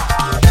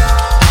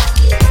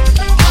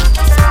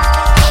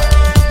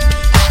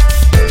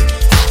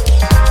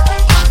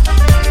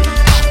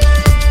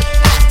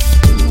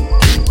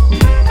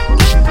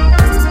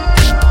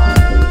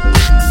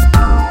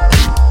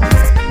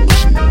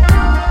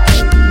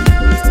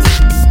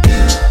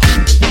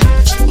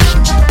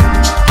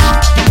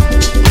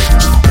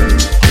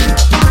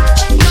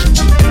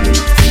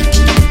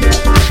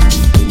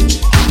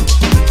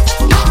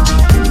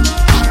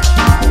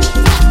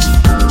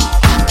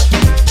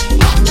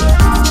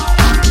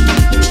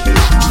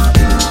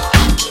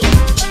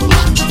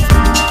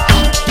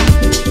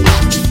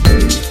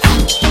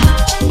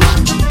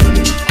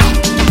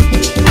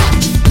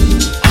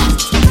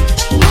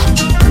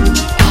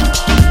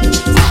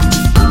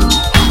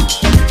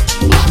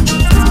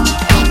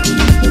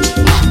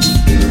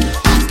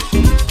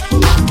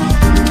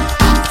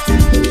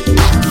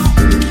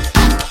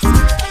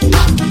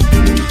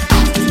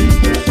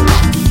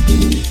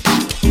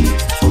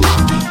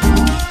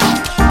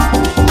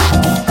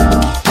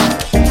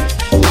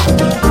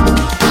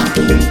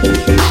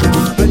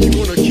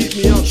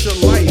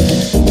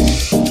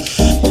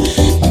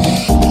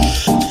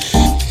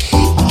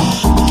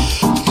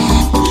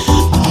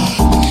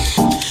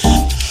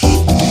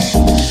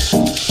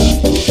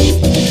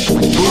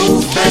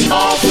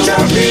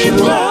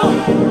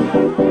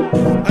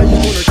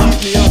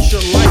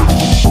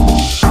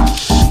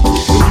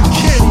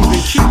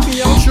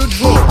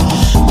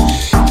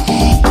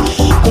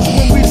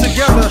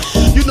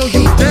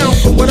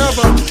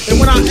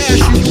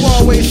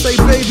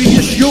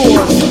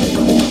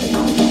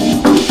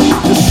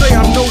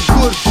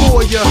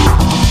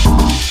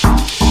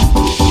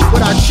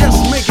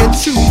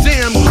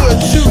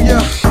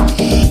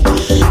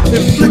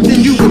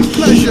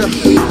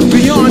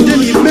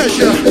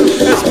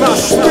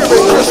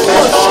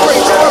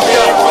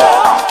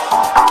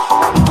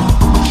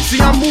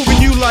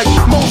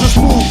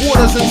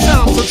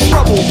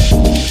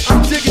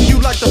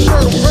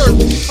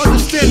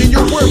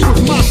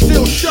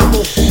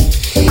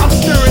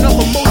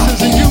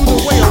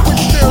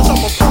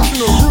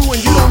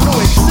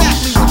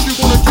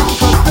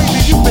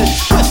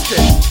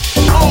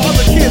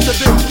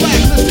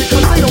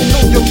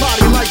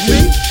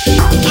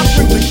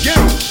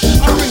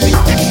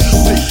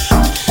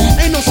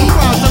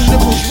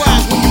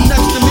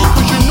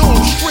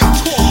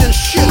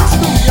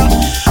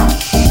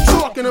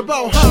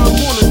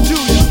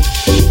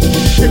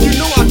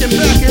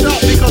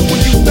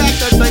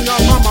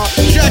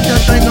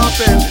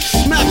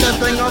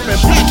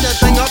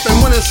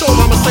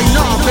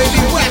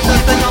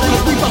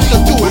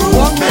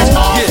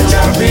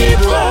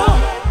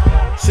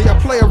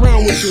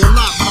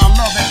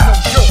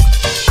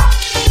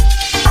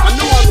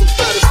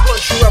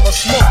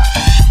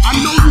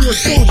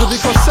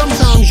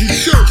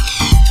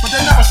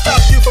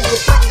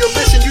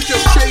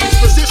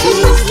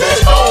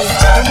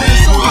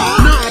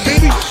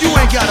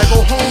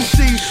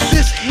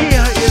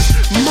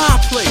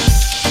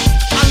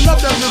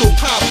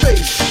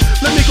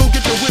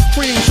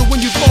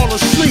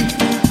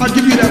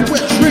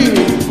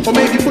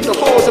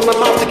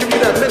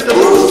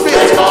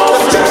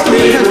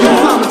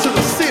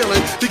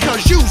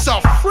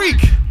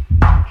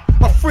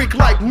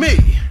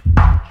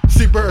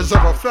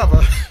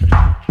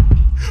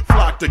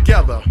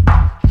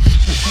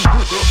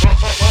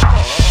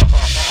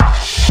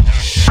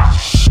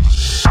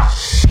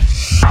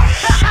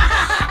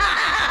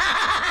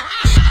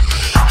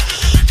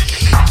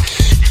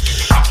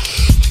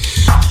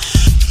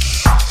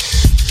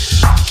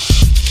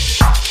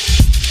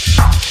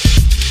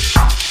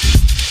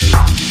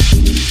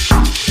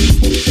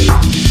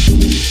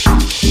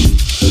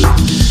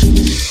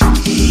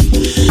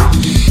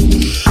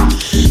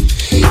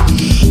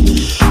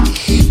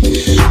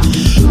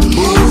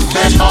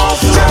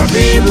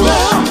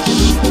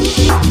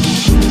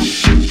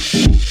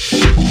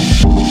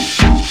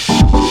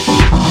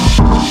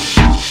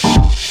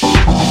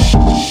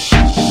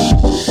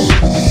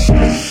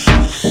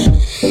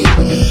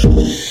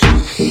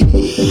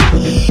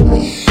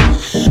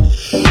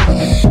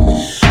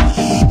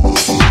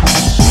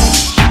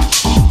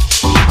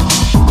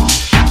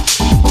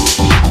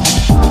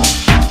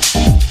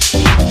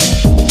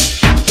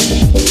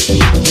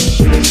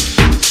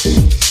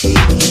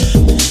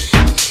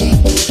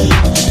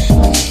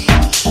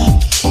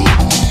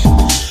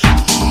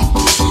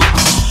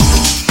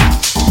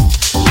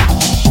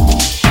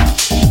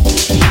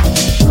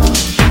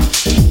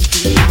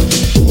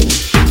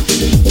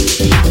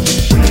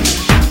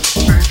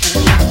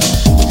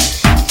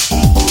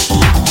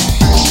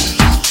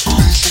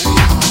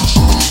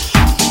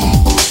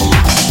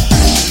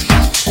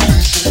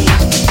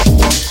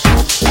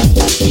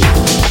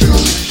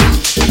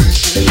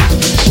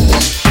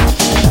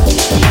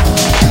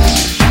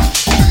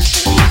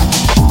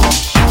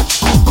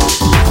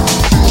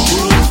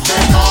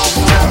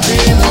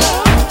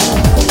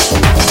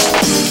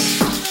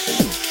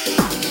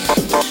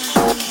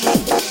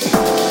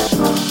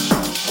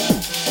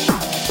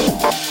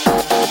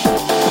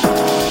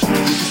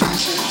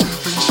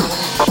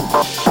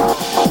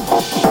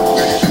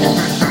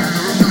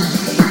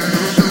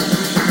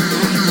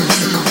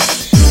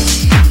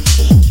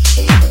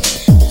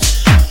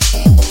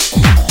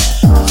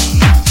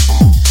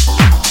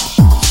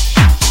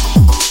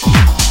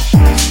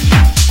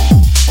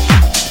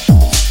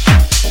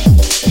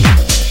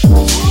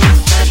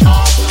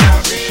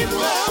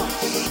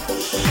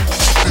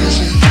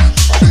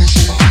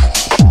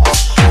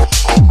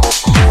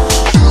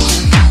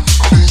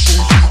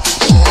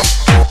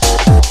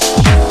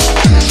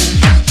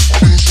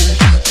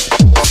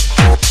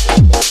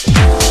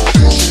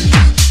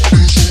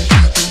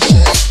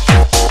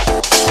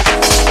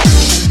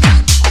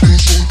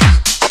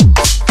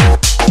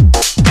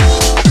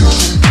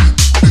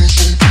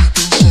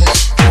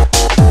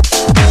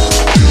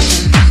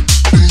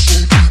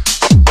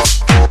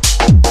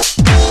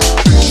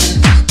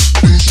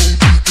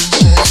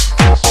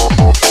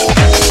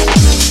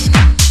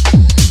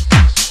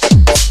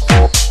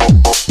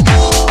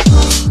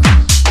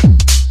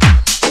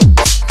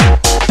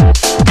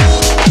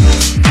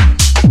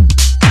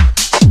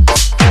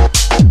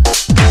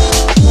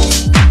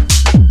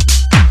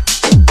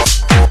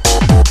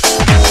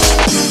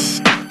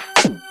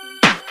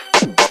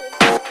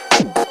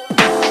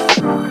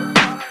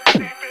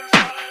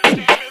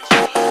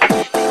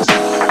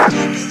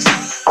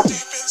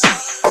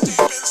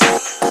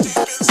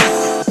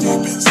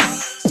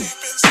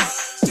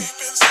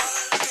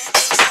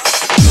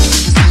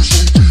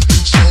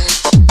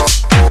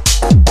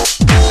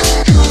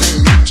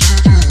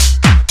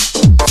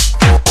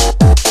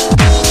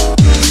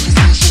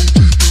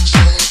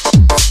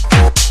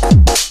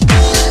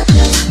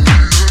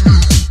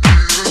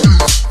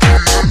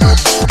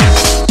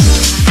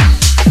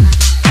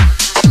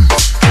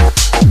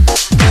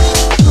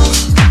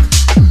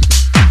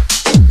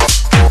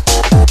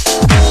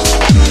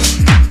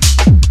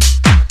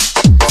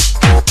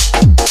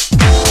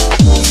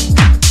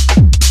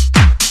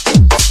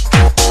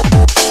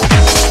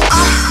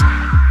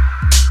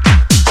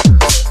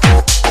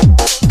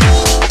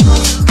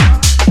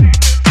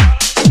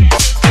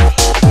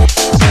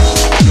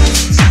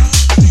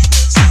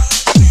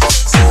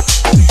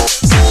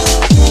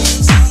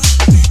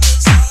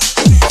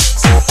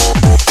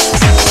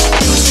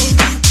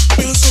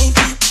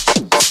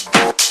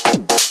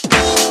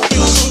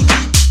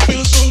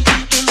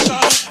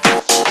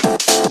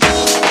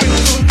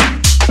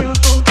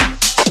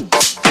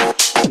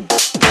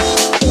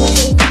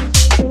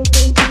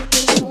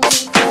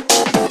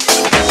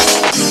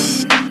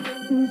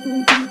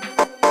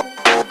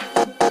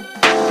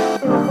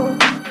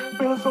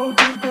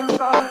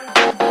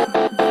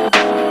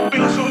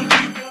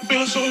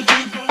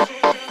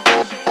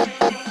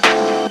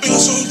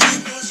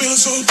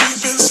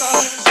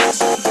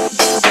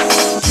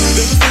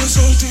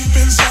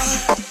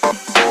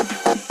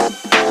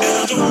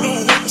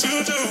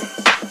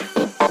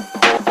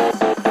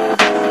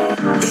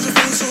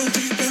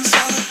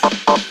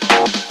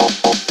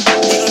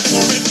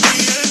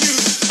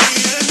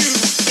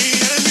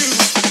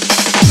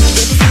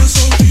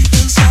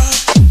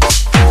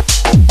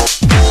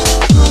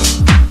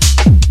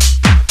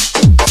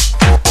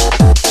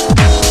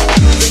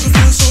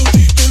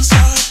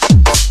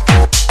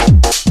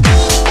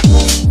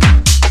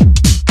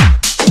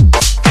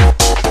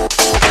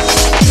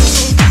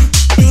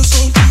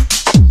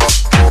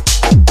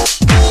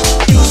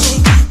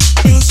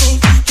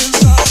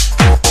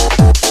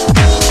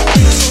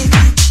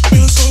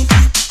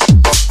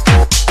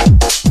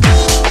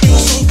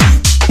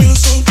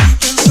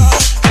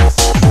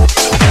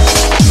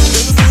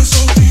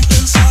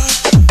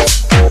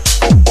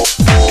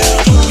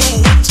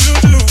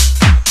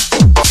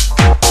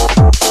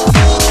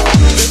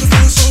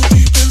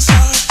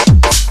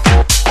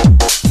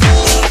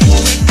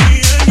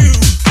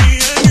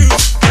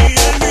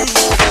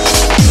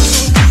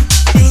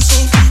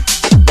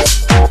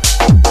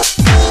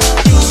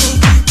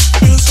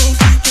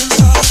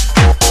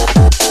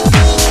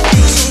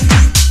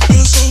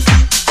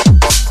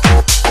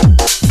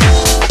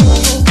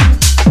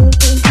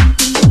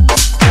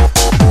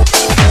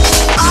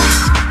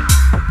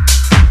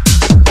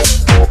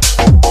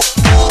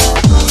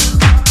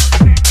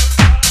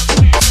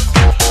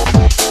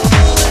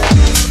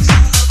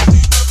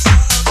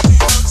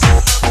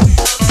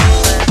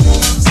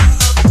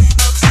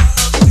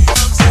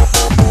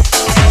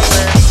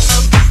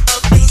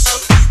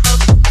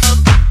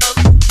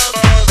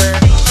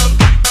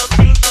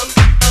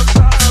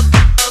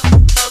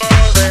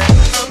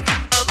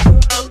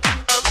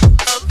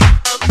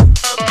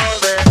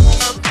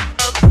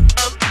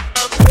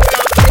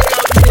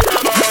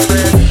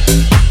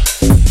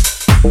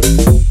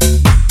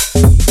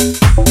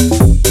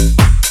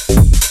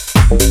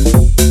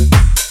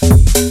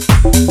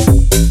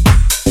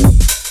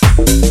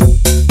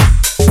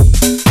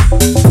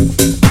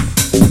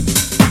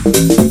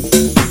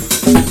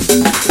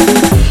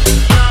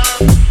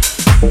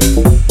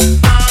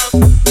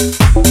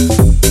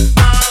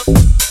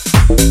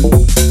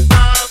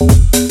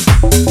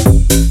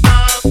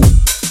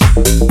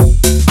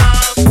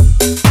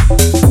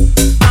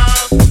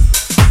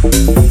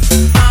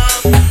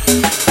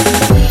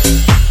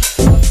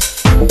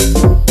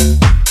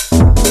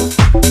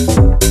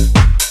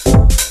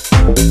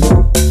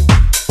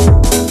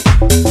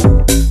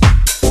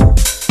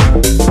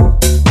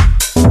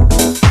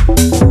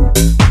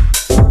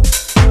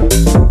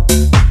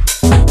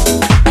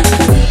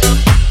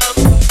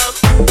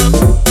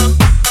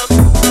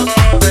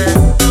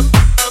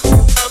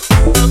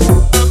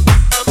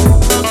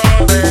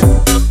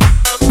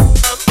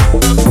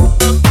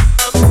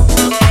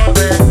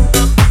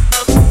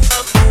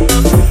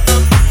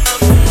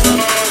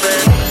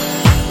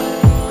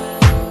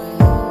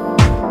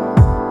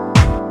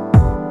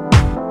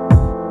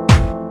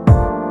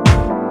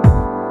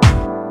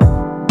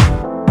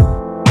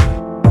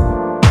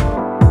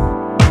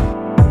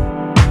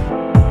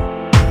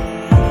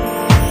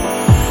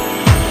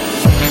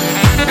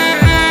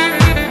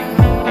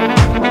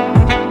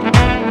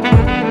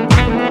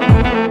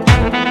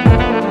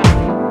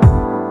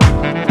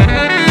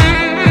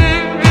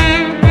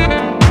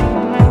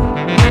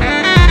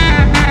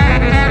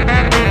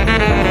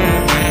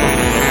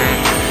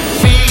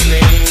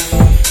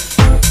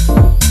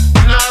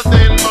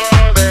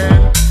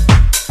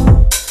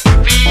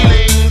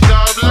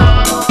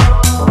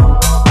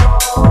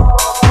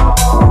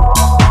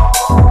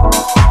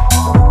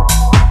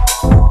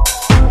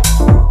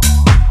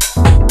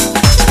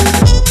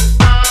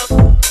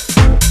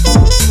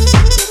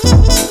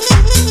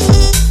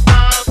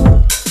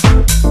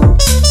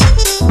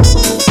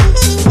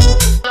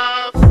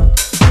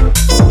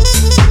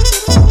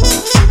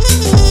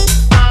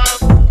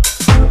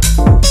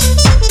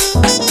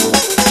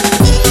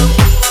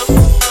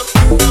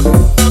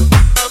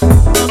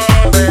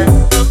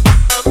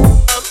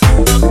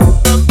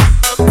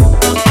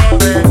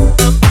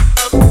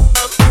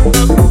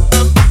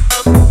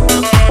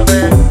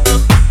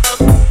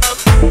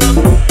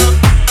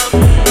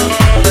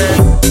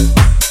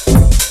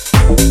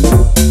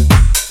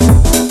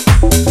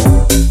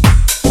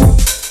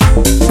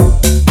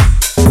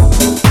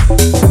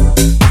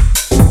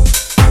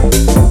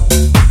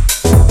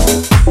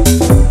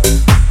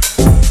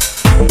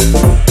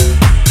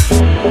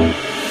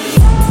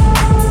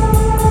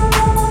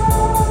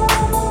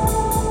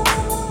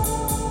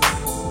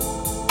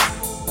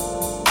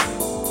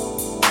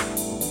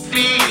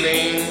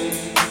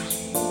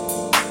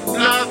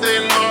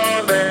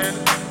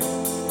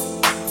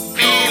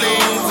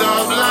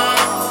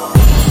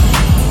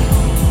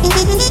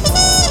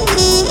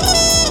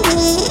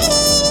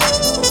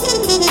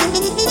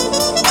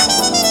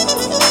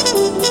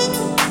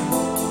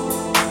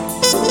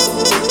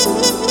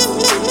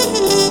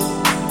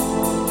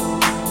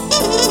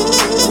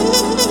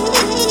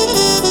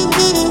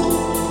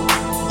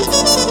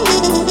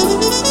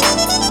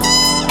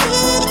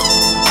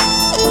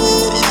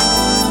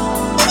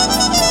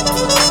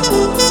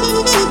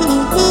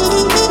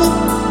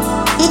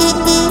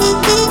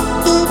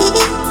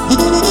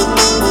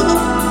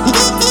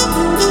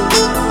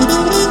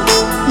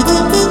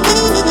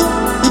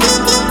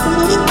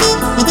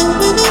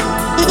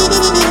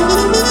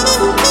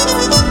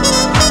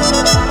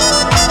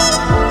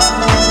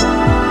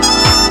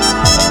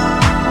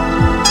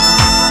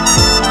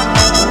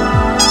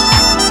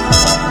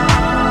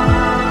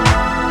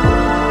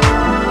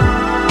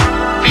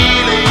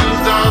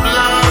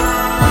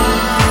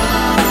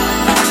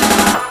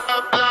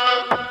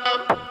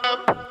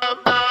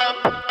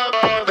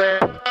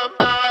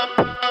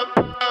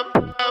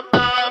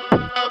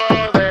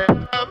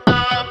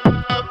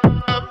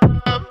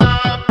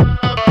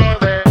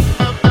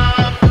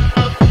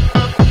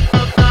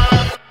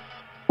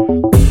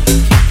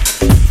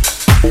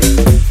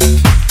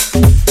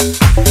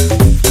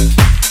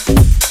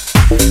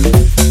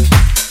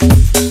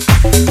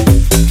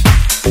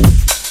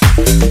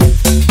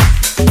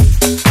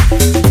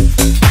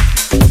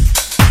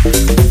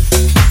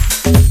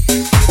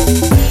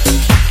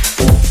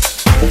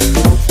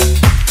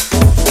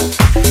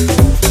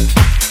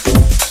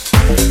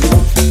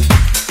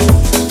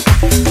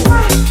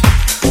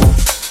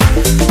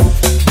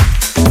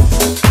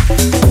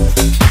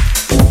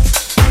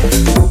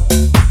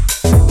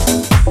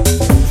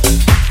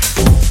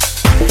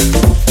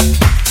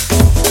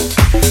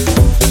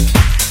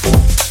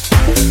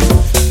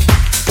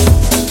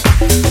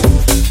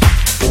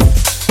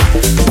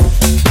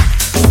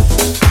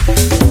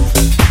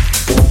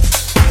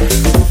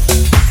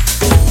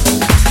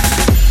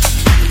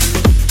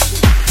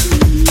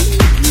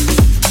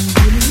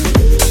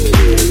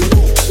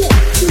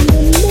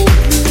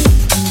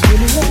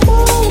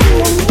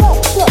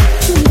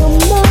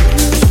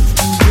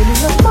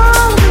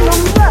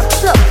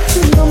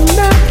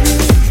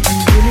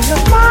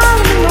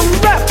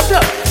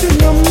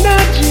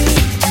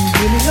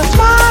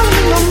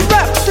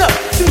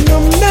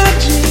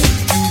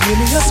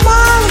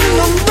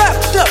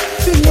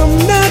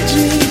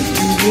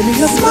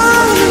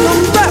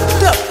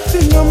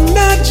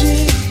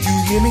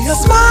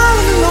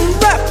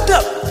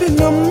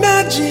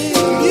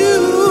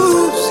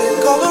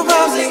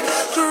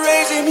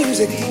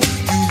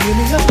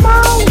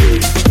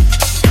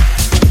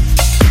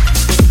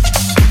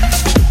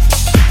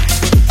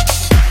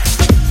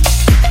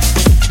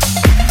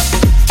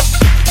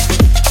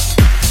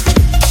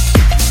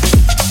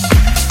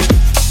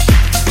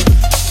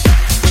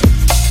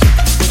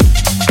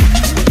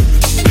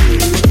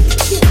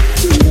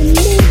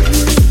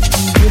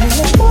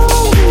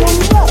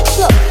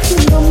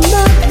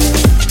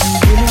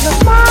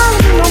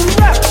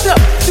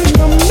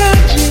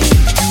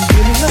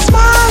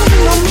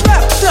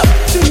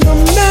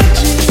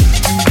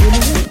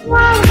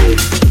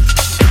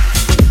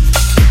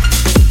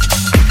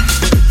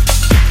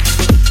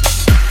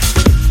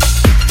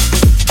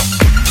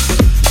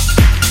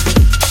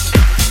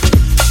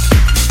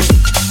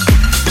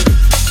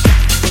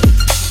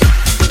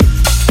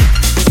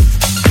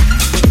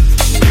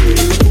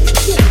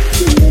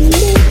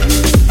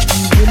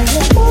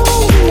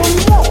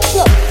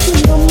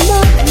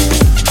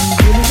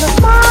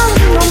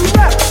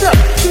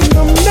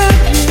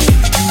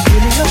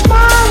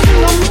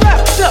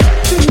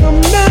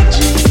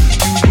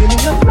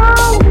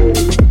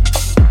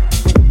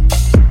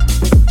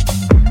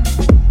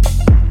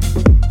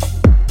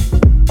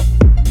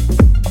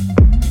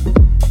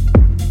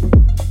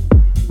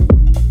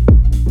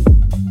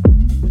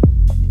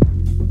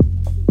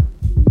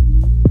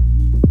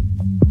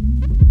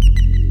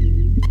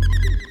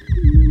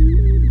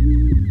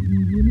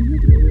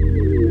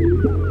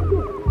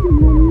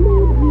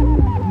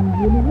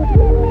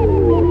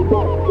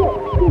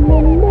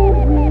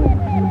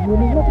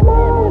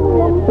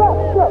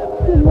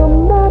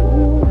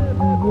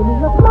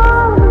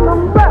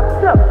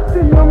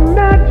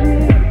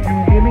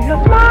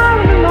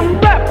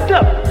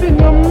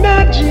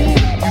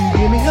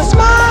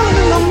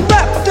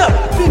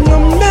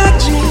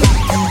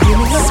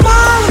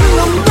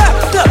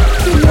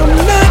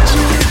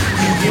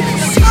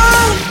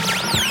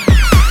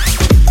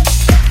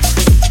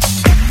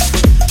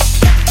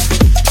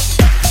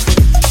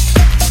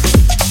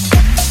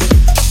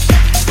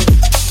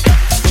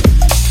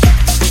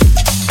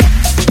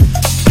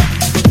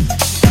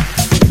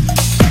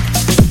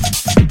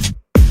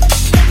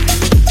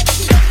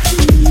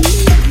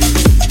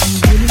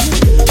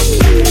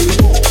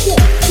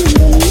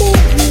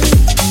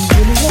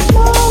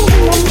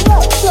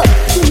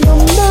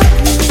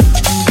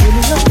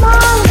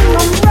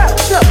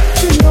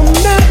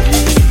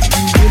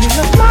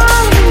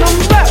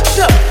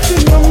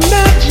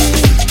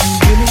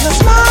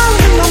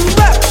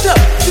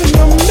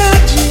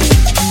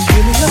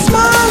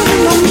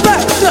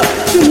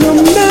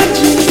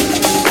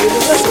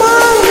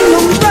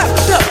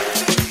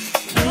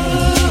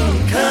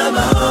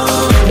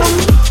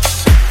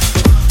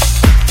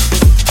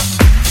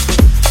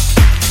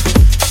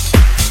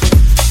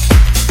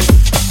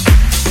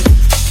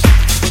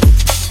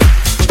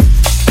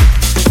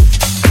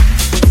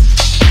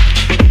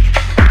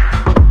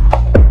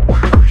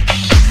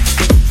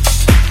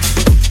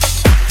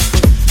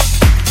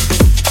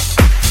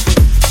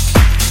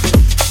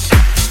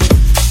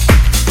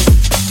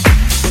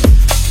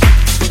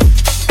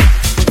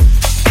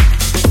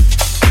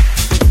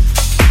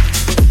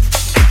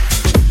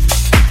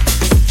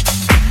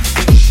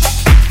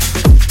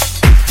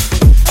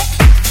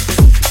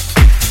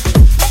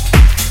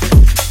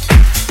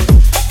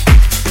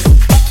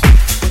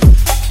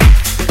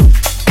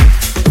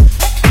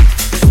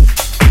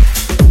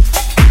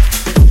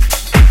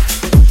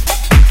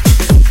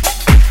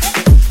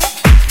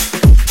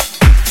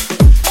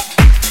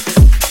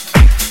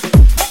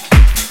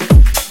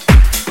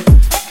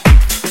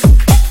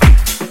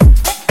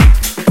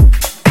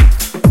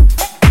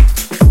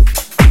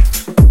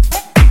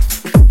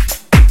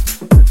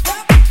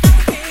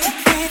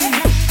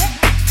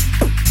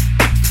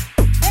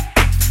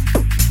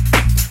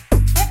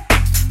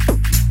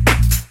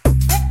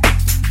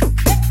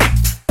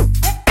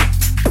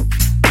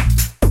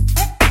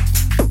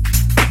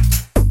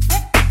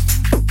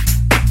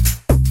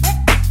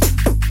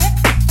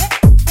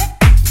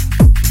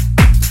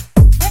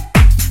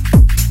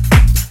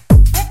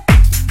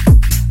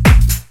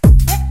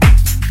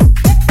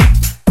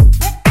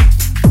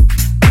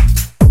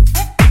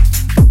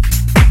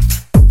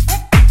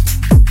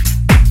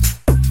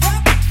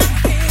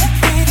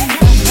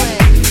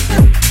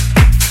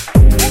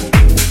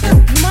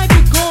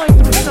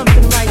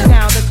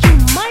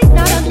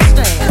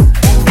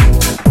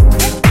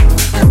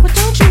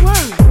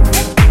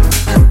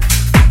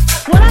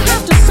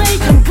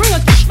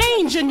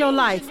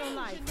 life.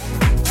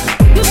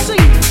 You see,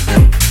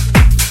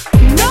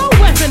 no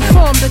weapon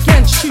formed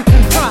against you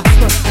can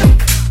prosper.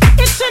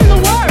 It's in the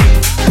word.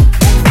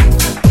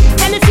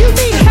 And if you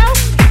need help,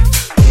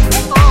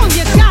 all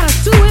you gotta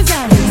do is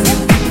ask.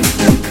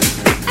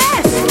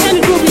 Ask and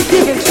it will be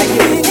given to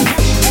you.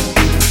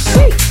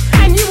 Seek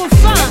and you will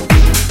find.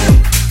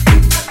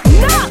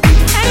 Knock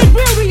and it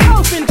will be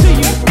open to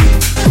you.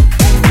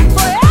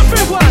 For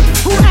everyone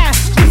who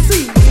asks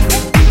receives,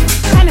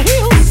 and he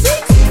who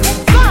seeks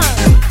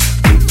finds.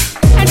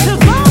 And to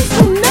those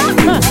who knock,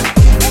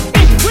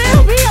 it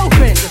will be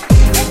opened.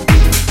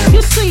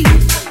 You see,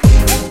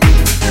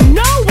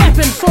 no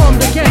weapon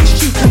formed against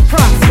you can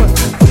prosper.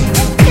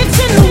 It's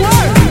in the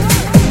word.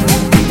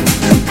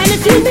 And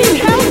if you need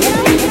help,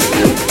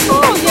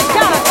 all you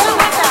gotta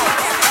do is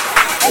ask.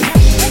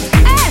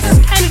 Ask and it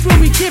will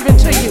be given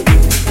to you.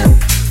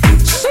 Seek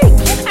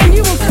and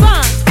you will find.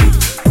 Knock and it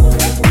will be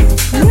open to you.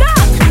 For everyone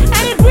who asks receives,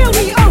 and he who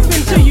seeks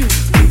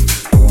finds.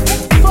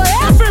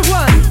 And to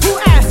those who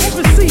knock,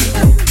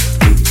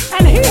 it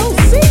will be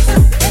open.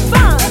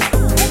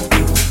 You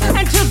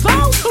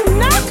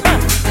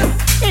see,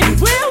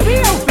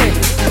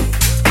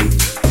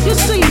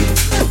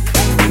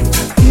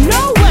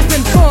 no weapon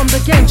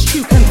formed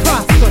against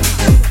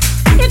you can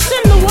prosper. It's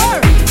in the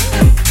word.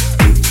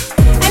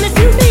 And if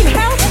you need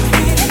help,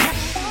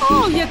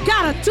 all you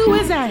gotta do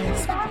is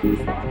ask.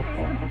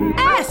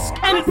 Ask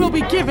and it will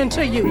be given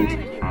to you.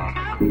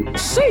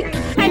 Seek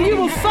and you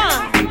will find.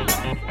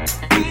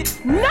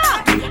 Knock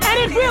and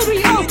it will be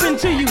open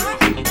to you.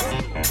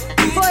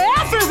 For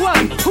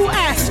everyone who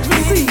asks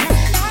receives,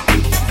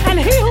 and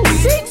he who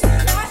seeks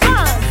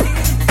finds.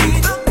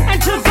 And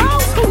to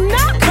those who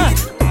knock,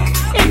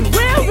 it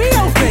will be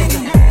opened.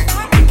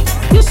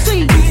 You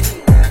see,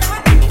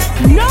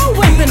 no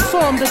weapon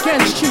formed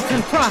against you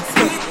can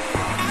prosper.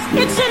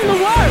 It's in the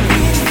word.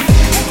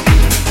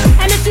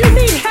 And if you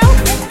need help,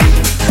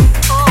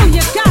 all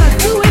you gotta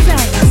do is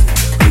ask.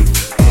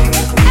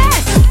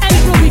 Ask and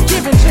it will be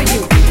given to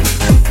you.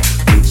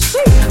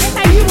 Seek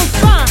and you will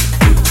find.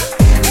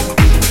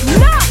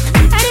 Knock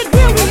and it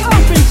will be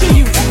open to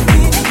you.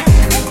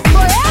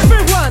 For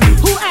everyone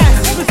who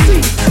asks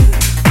receives,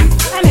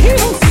 and he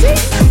who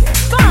seeks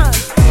finds.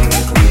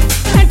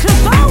 And to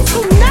those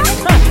who knock,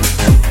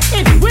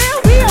 it will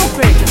be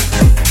open.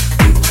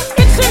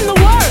 It's in the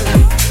word.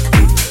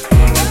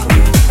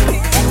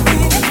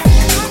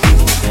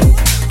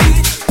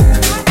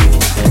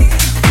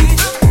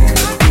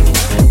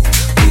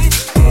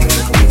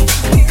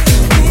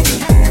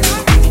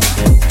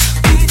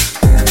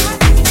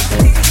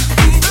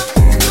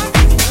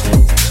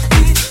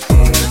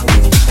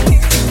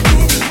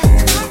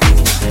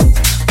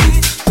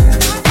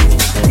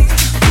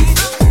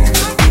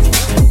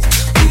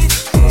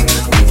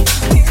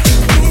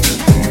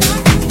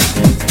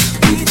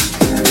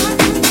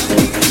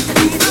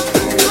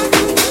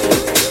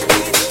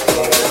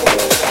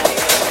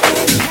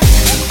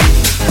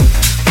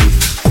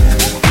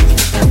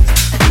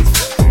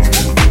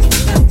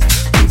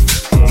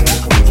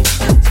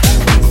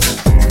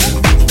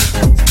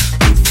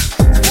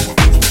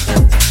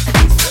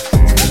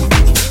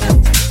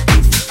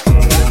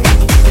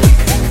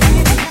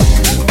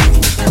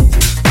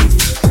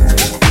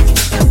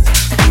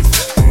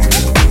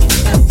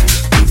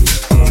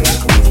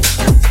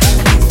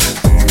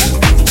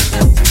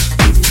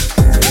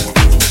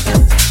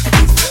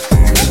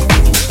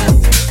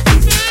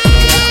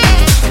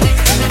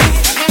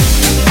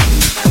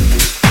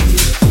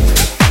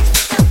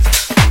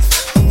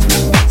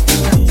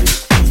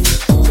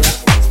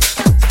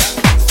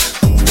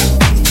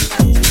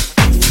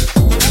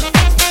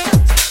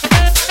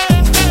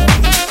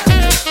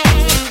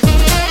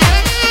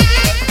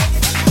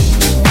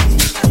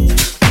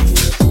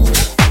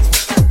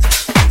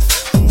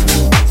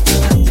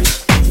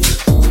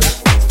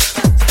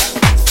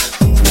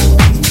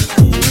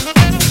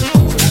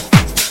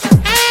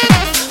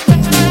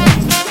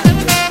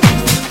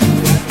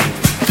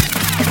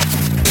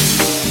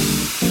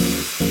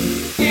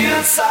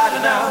 Inside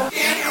and out.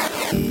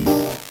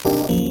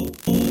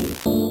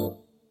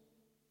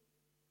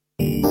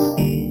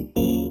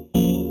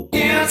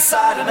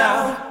 Inside and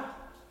out.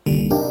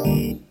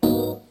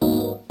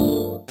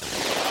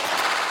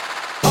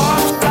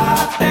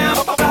 Upside down,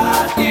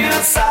 upside,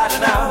 inside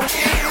and out.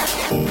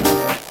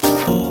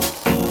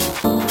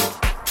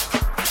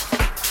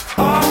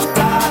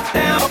 Upside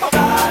down,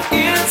 upside,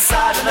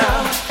 inside and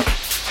out.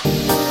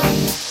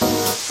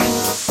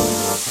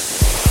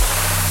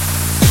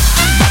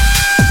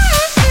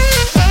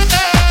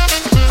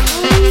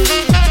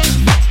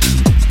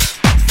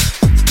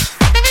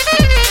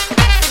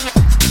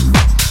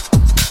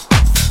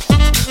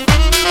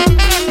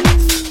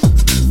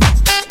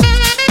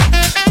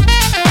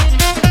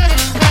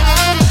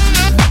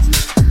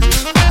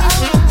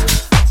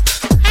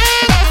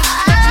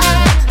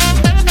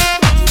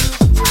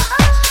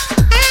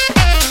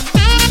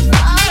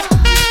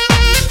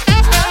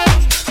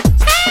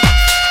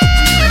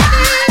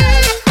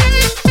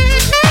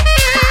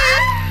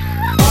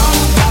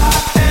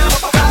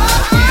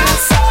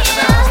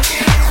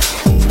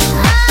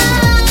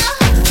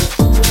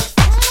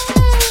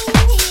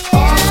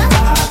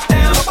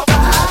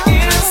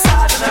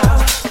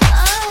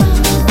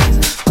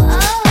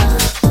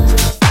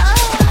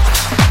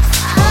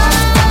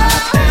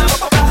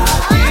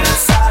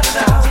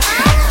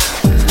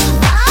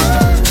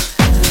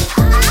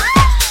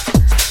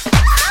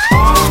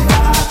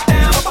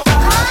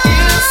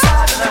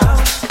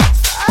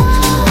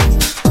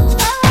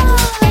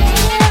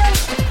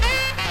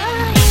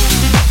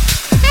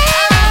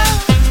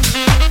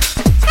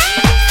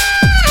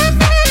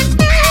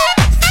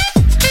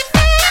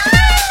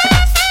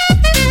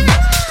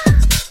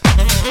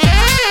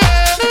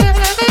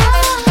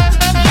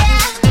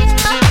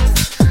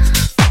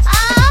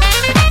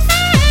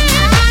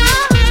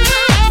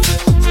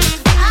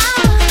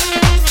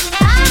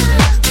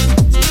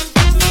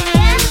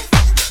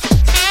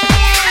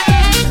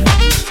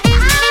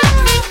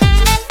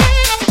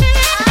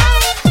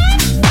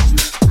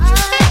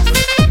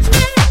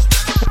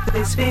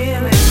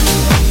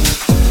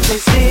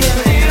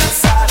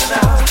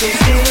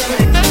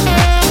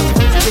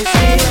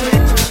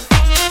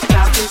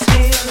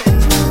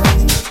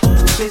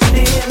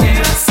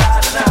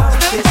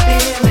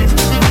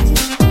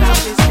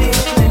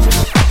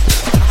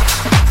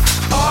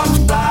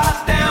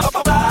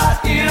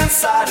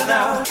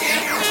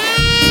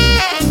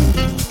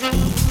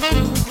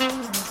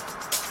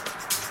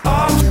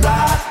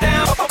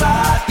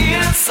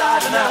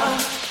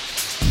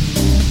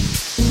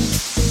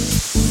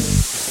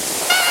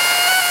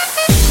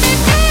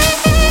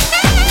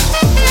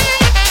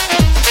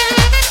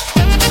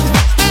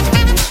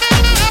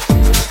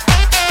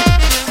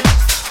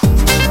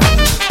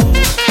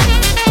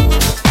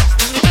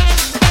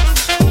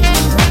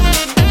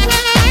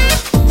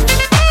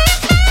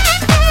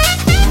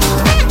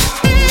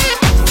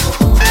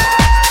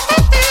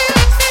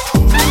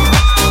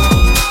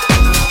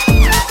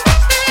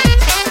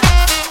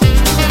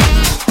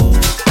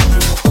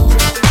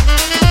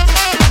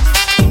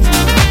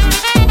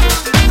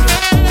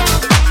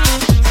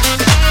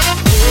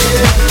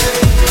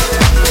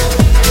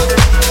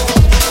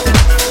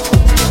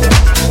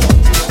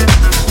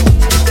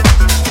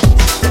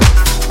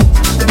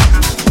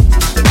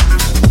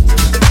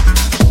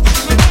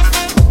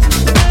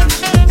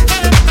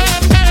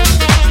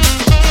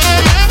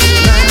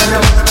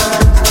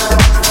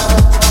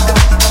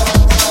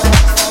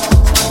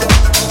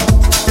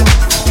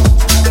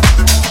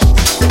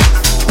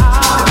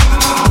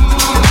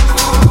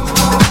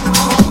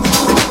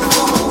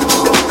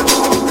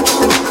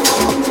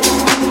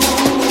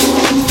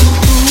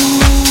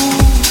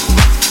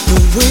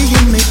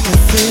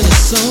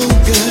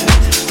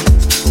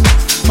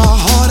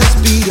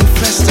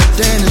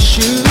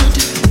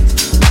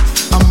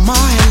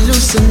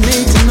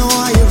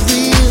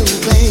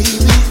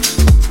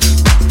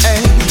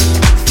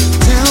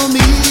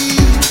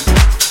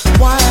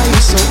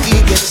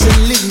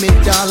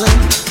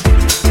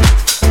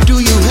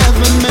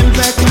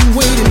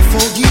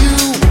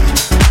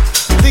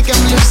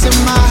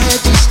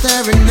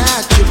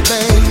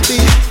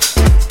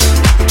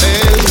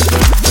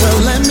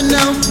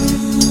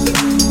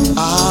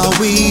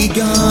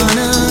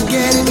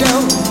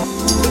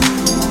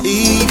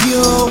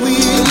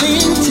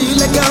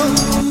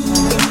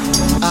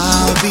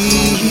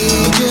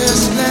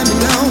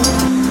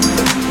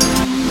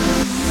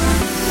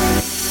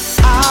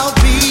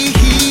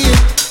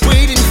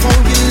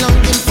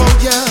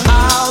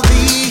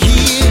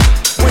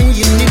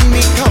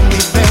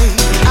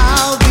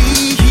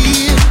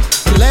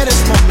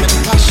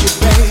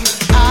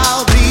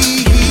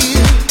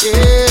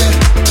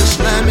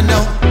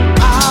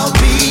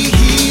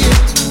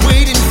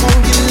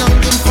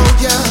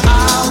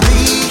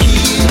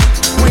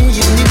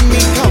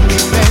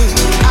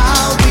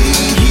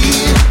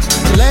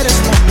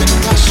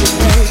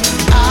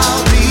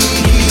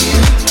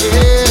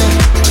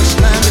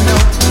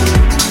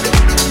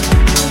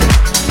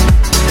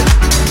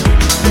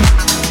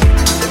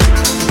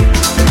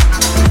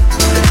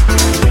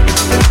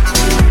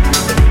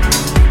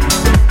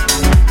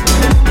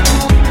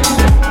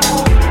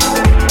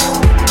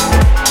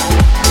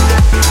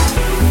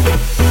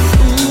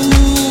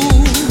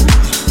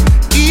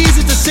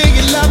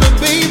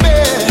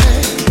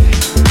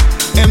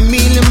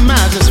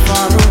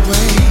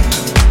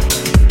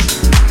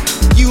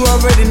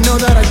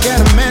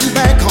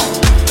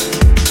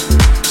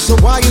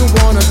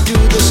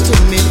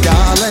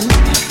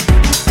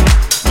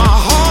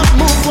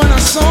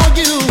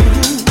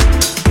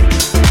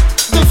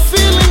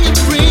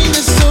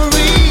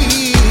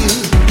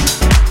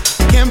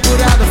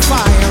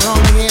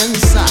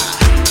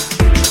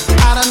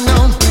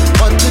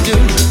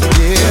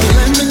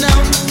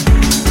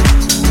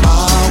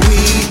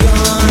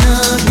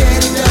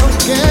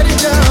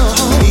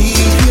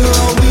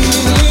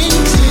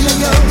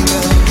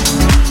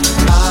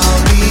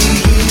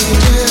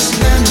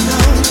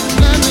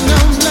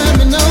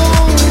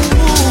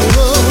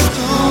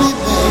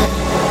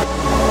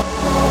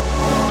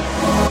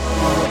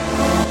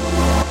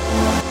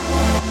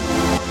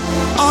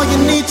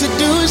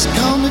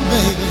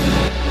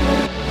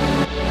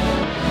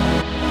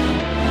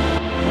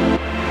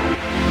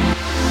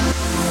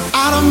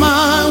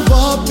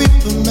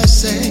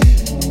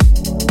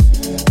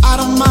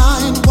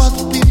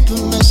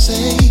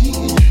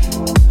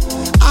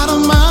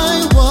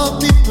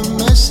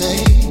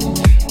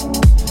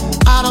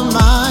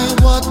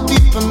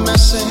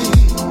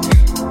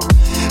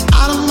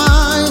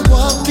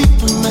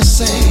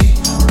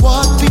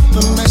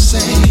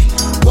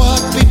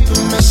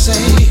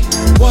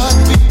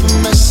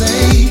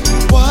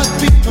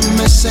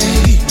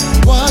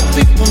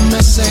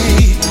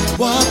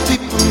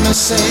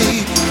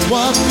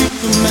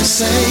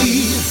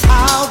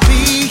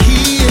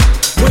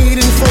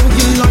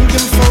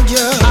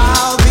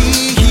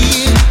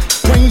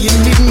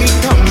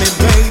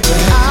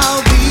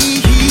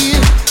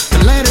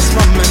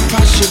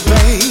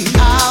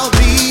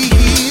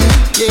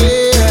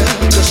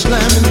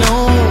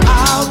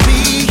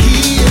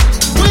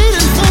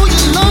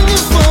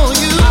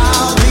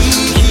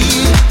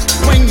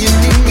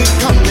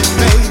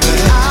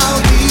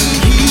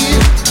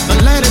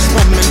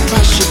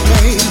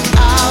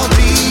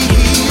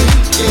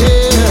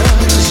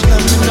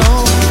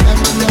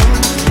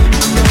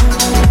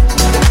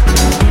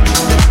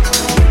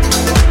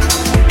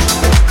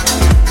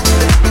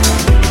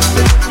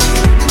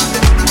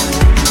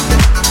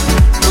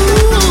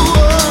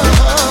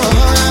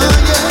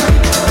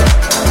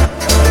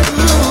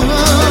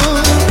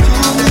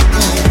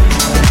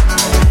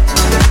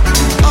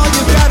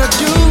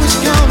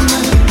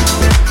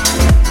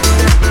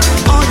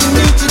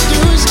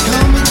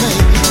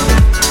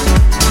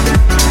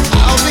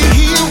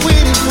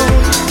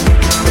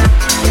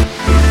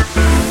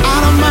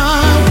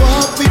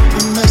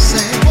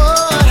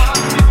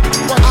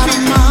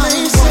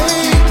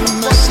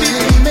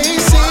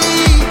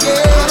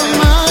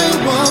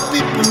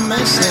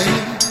 I say.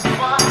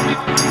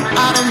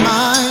 I don't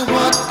mind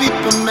what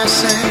people may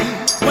say.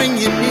 When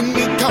you need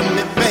me, call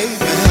me,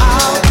 baby.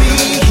 I'll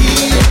be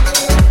here.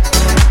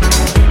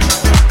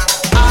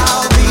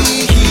 I'll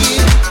be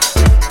here.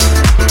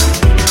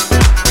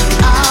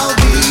 I'll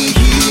be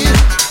here.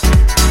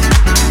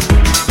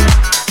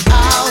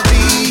 I'll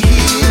be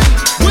here.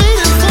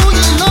 Waiting for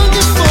you,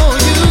 longing for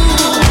you.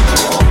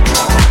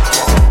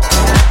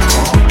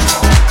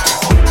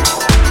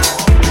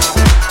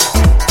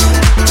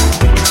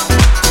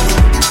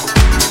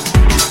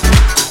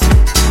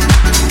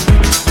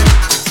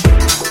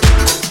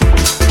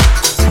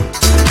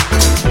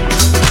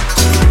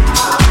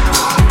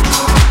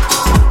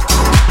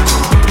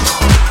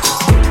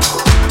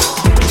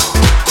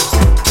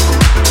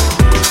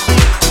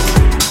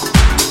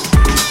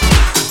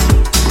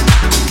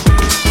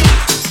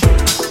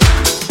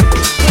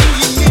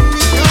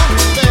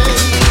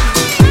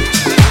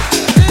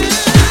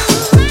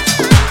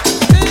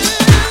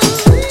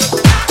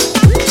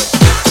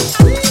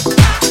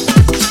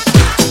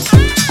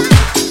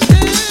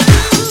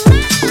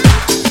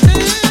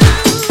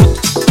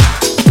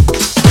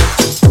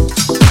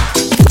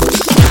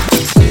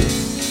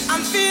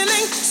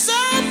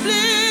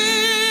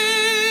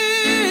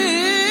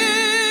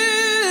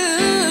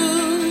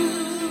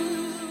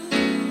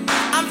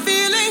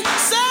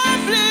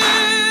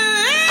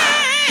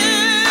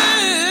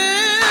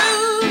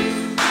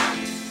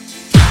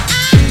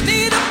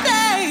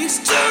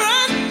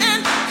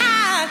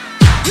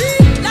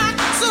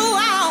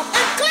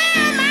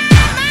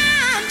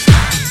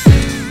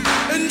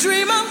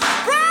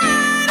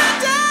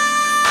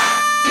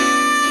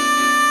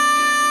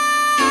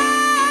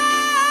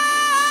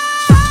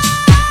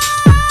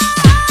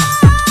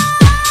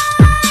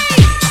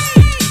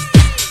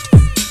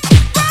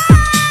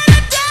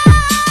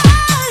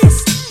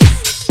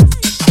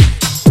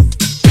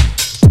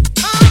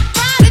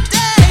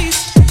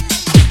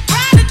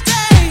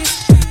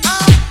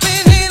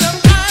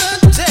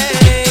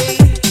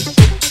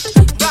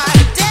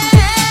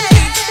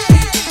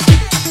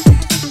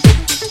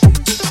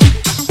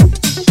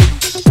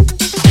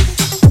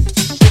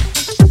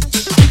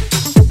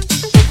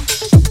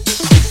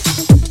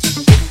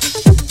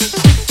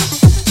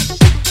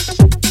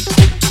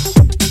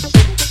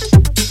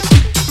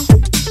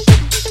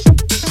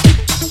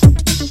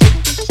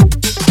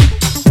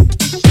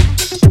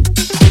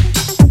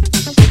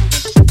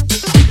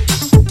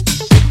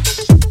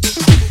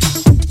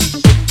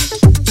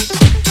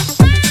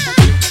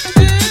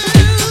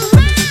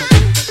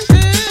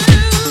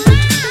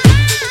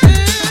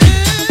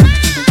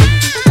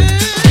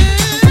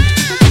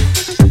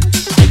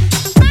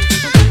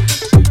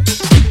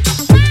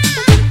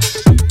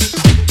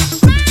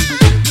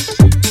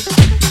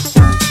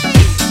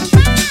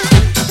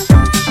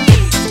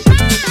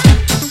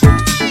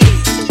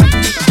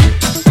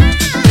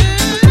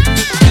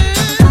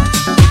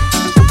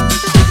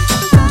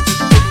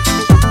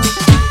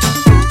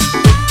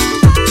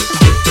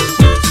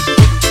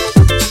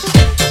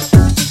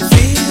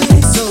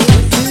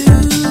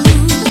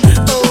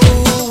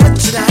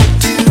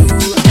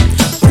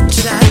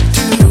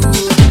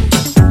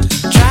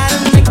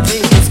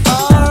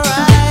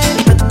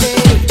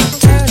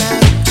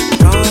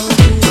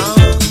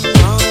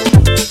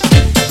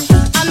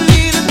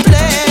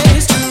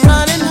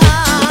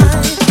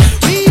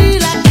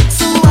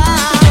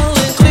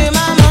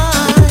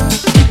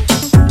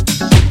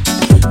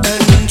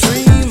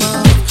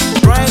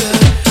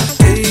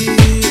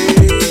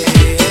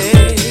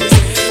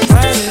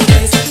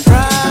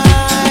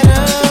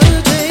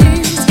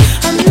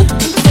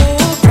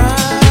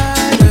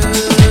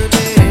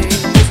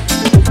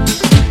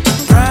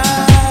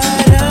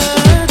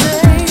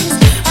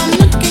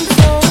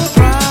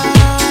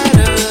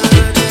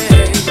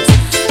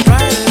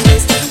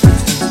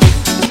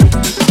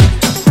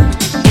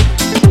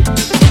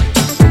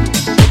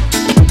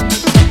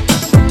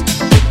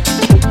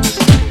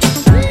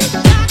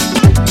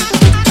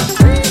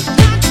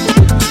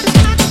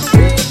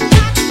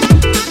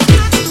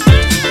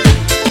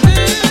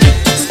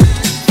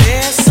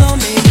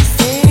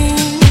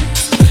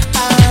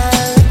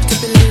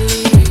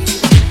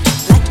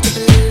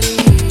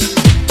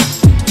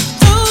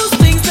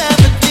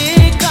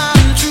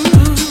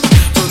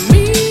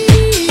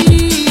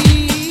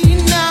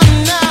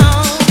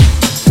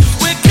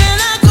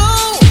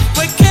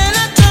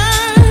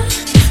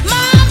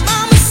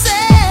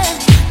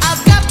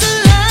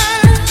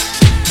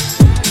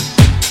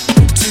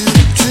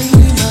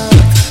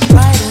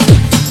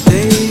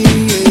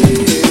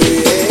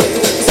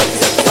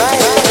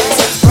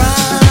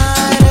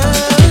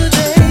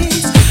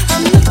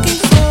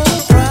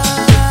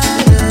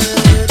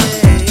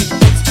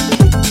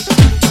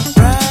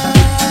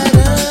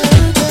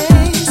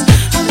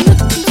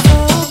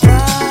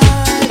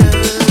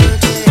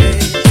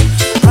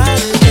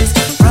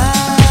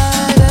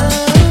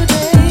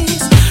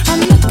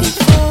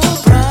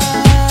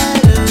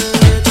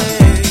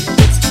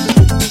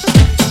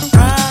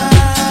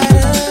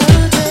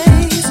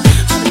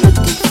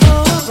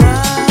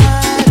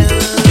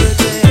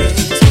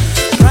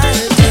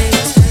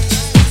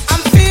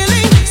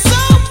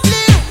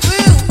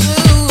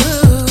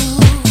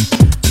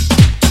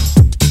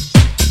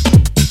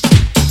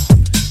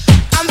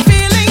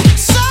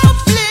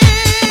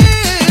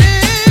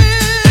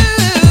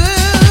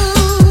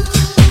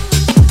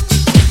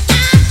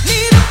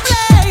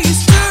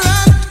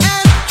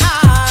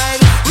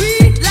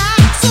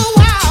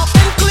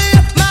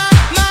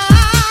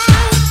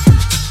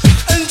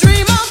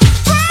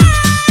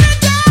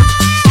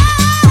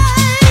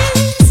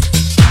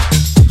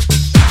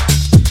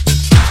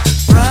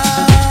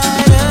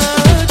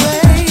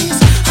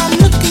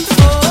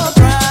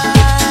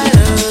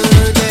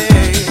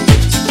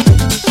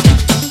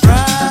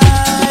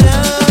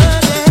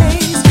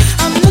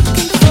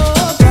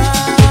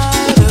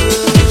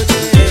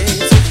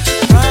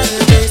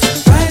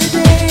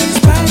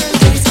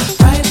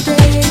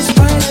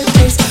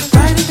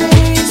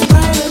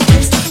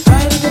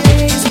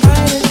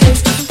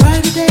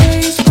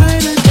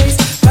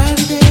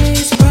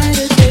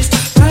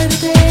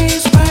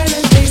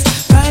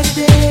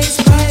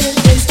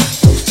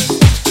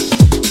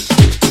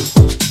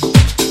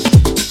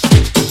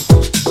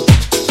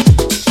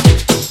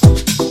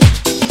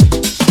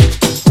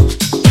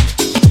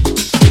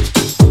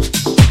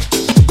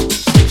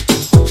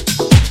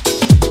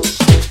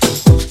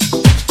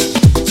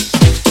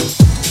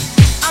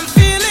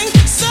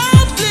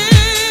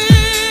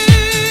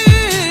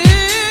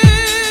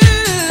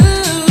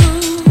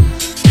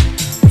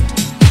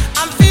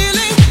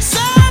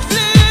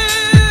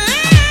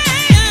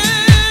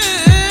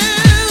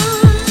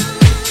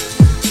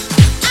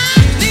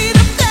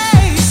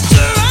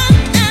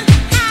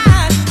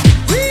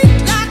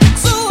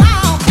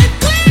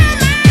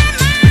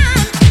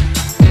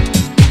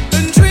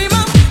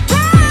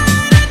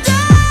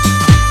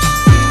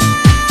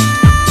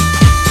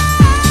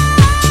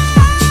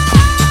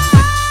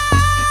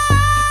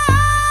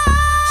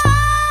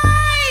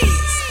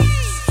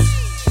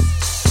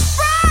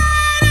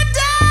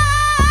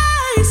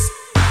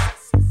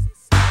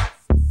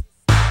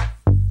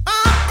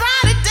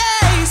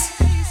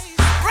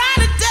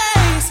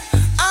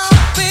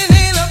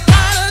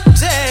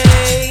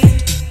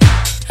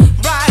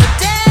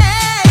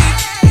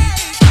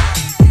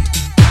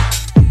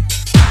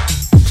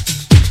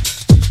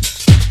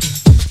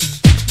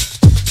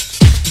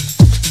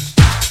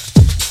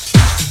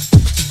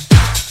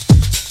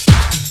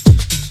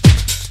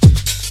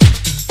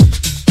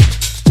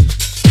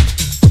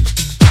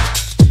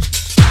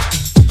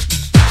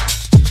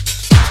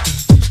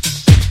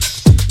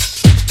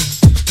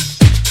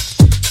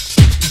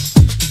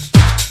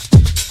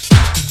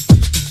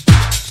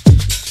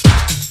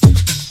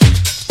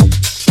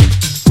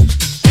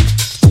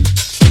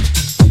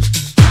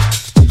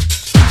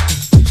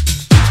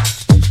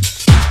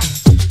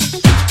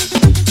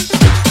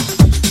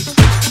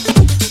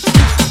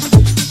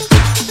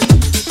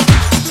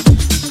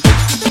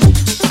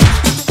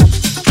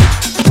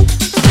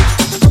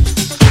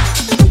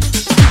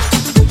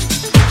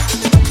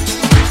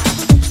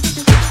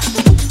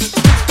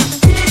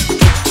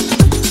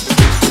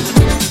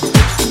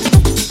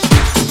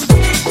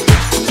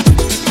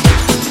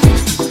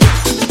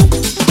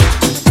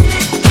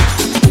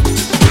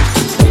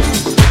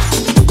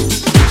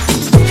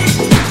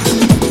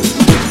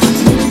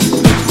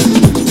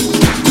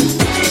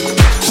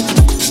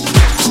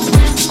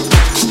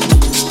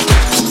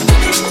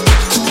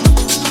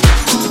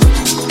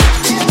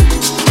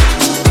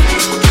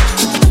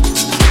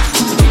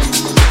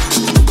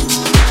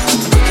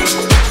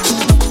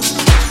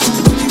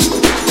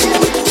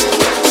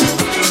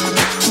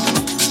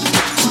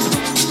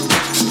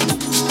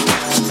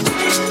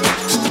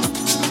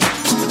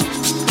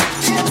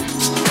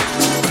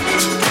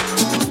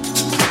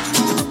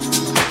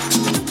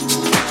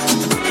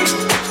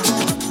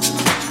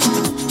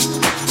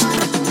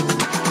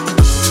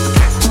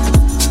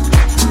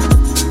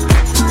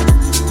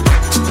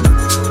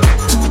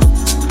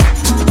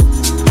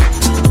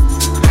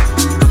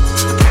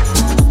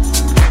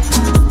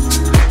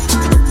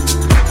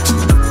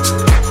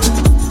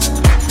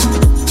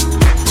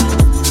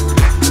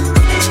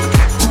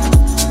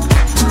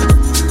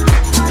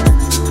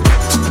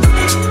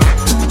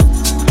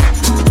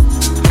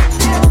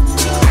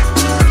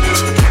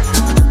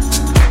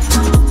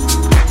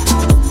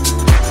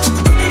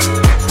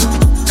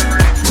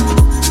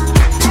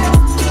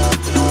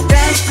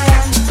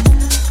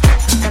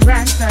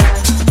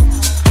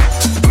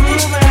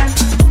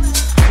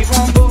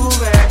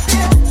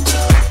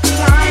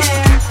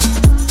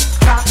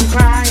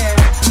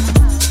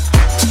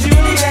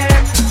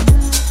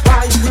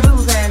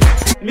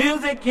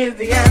 Music is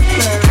the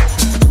answer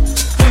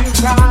to your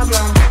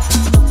problem.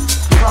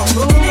 Keep on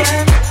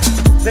moving,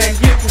 then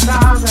you can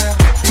solve them.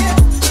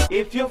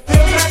 If you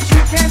feel that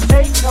you can't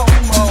take no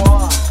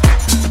more,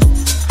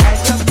 and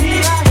your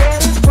feet are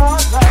headed for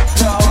the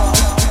door,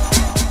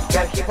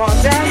 gotta keep on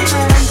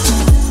dancing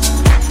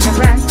and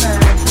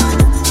dancing,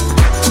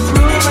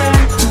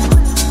 grooving,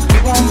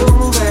 keep on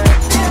moving,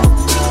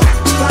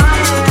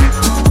 crying,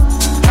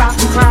 stop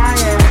the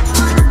crying,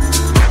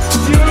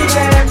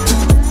 choosing.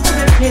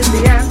 Music is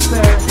the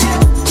answer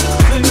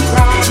to your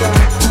problem.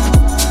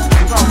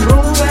 Keep on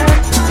moving,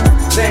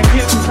 then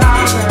you can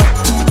solve them.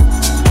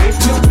 If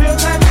you feel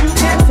that you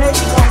can't take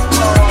no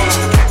more,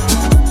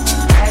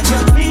 and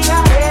your feet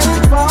are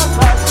headed for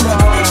the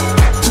door,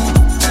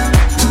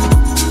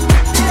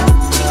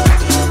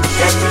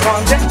 just keep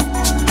on dancing.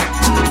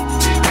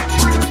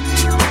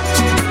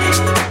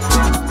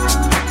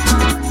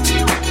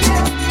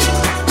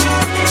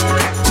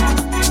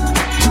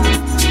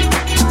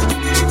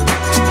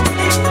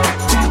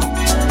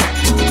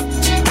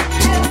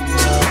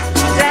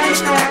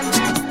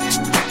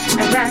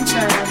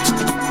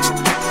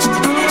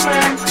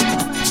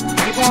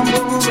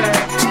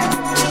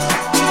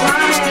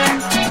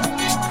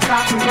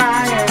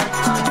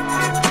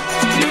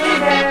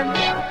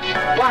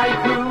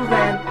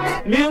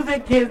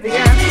 Music is the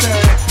answer.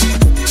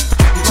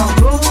 Keep on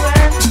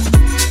moving.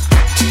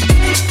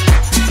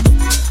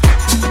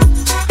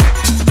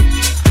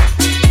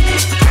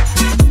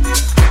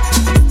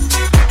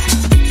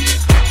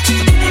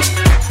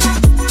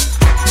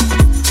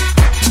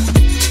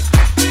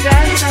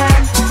 Dancing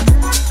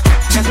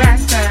and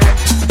dancing,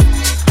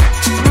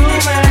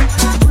 grooving.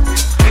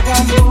 Keep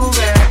on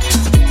moving.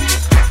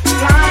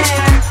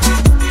 Flying,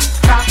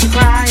 stop the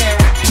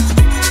crying.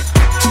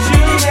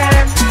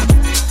 Shooting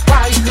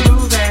while you're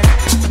grooving.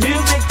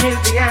 Music is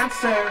the answer.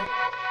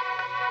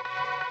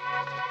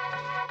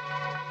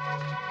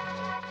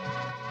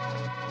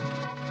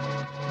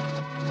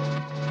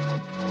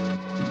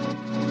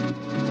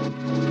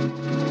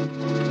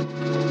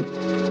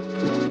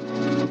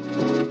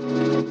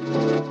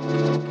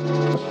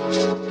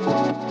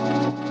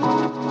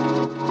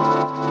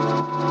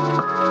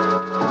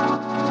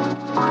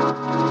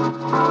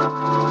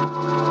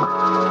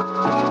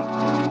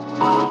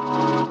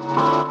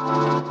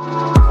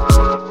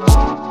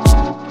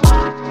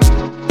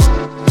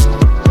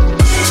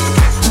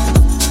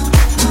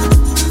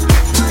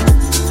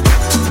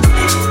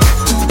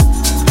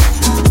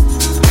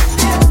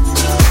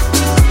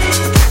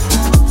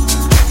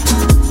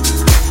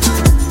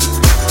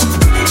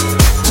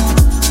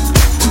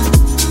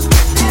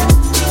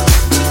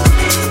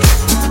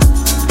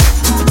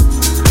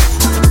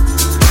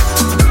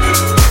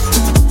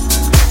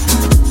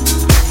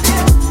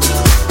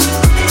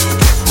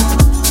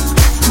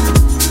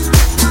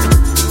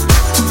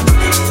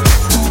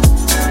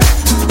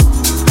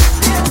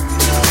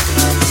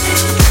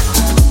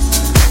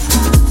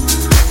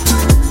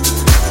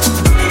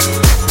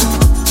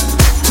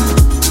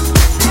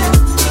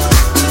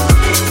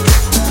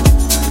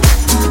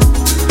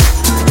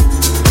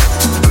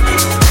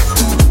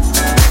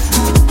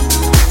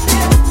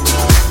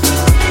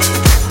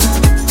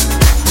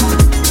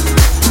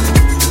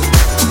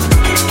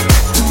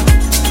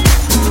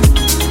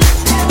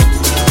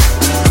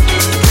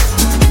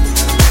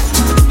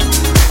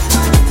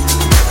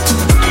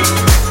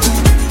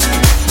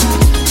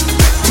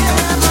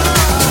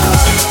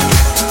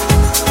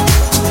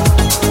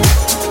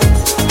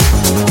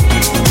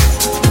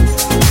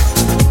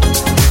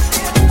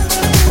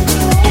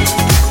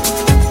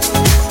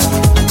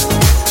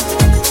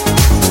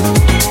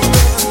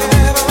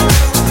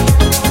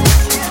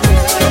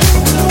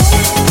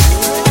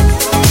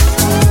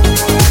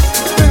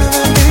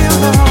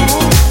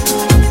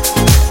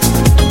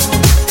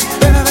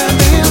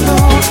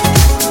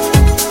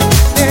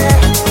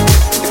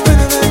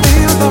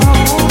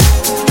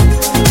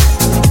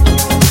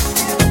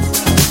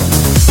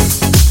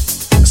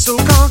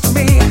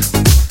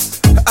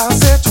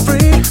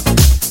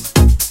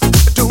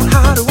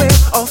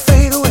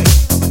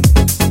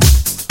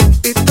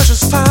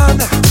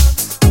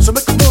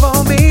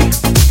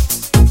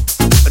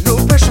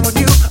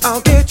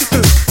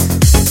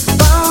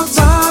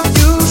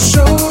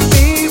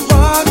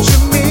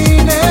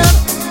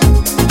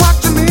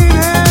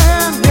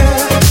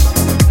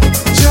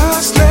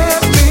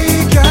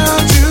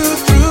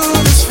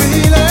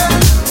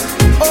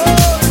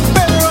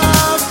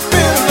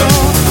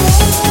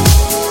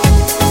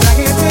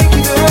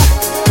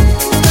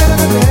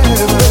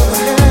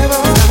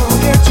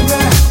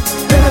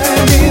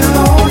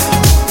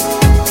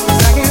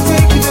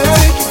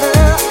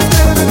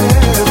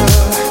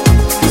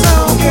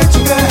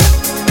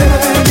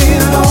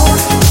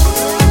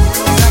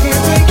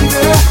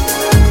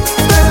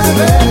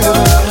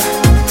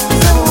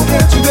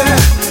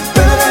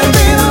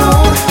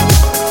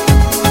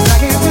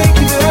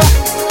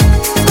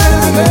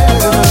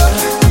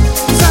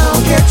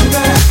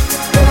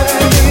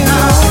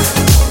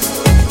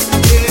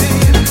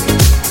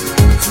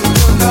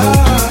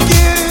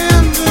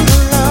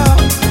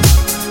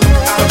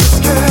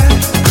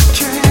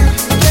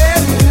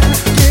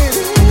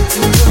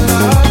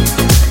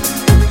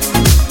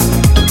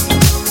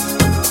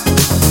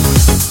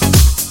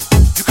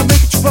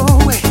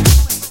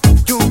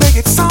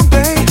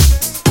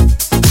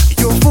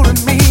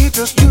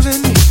 just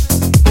using me.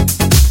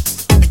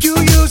 You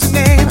use a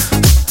name,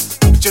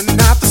 but you're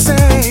not the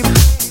same.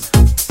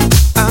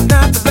 I'm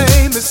not to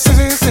blame, it's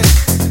easy.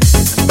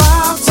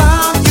 About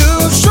time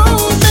you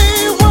showed me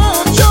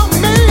what you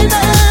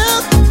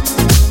meaning.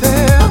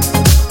 Yeah.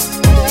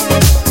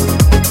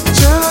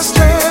 Just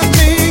let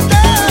me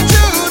get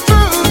you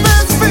through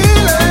this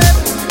feeling.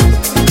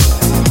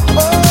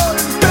 Oh,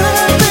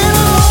 better be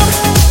alone,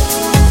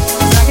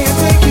 'cause I can't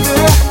take you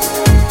there.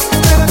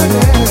 Better than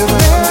ever.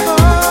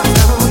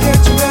 I won't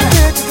get you there.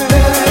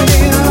 Better be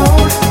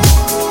alone,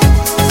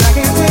 'cause I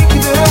can't take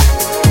you there.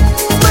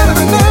 Better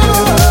than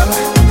ever.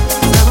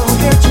 I won't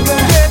get you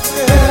there.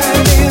 Better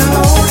be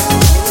alone,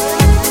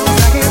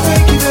 'cause I can't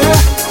take you there.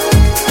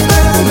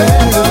 Better than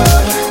ever.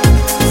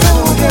 I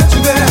won't get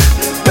you there.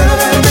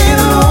 Better be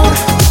alone,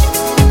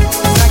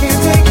 'cause I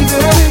can't take you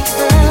there.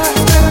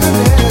 Better than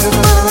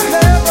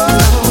ever.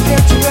 I won't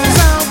get you there.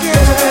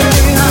 Better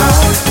be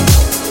alone.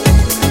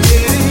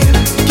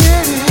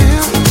 Get in,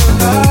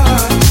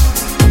 love,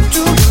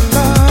 do your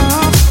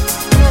love.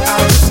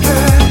 I just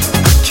can't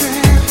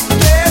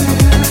get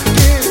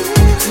in,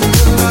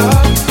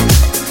 love,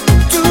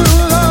 do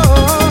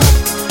love.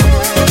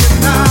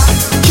 Can I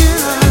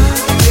get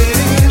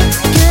in,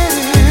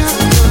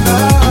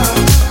 love,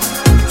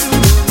 do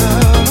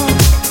love.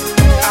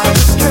 I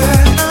just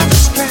can't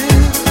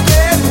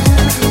get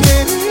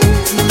in,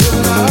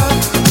 love.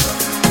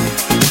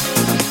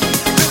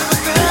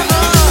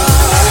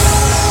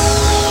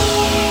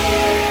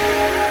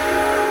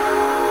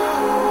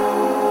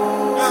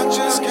 I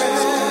just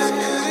can't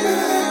get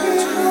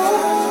into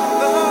love.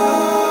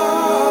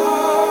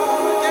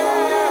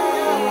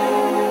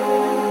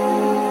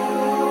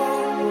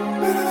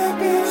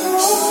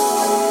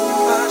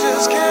 I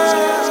just can't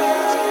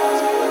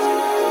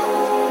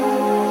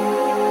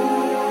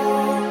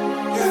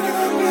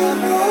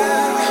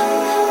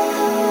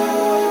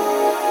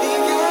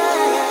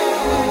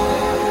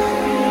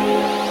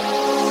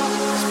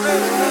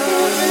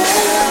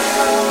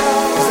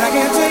Cause I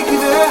can't take you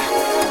there.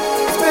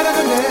 It's better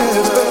than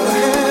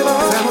this.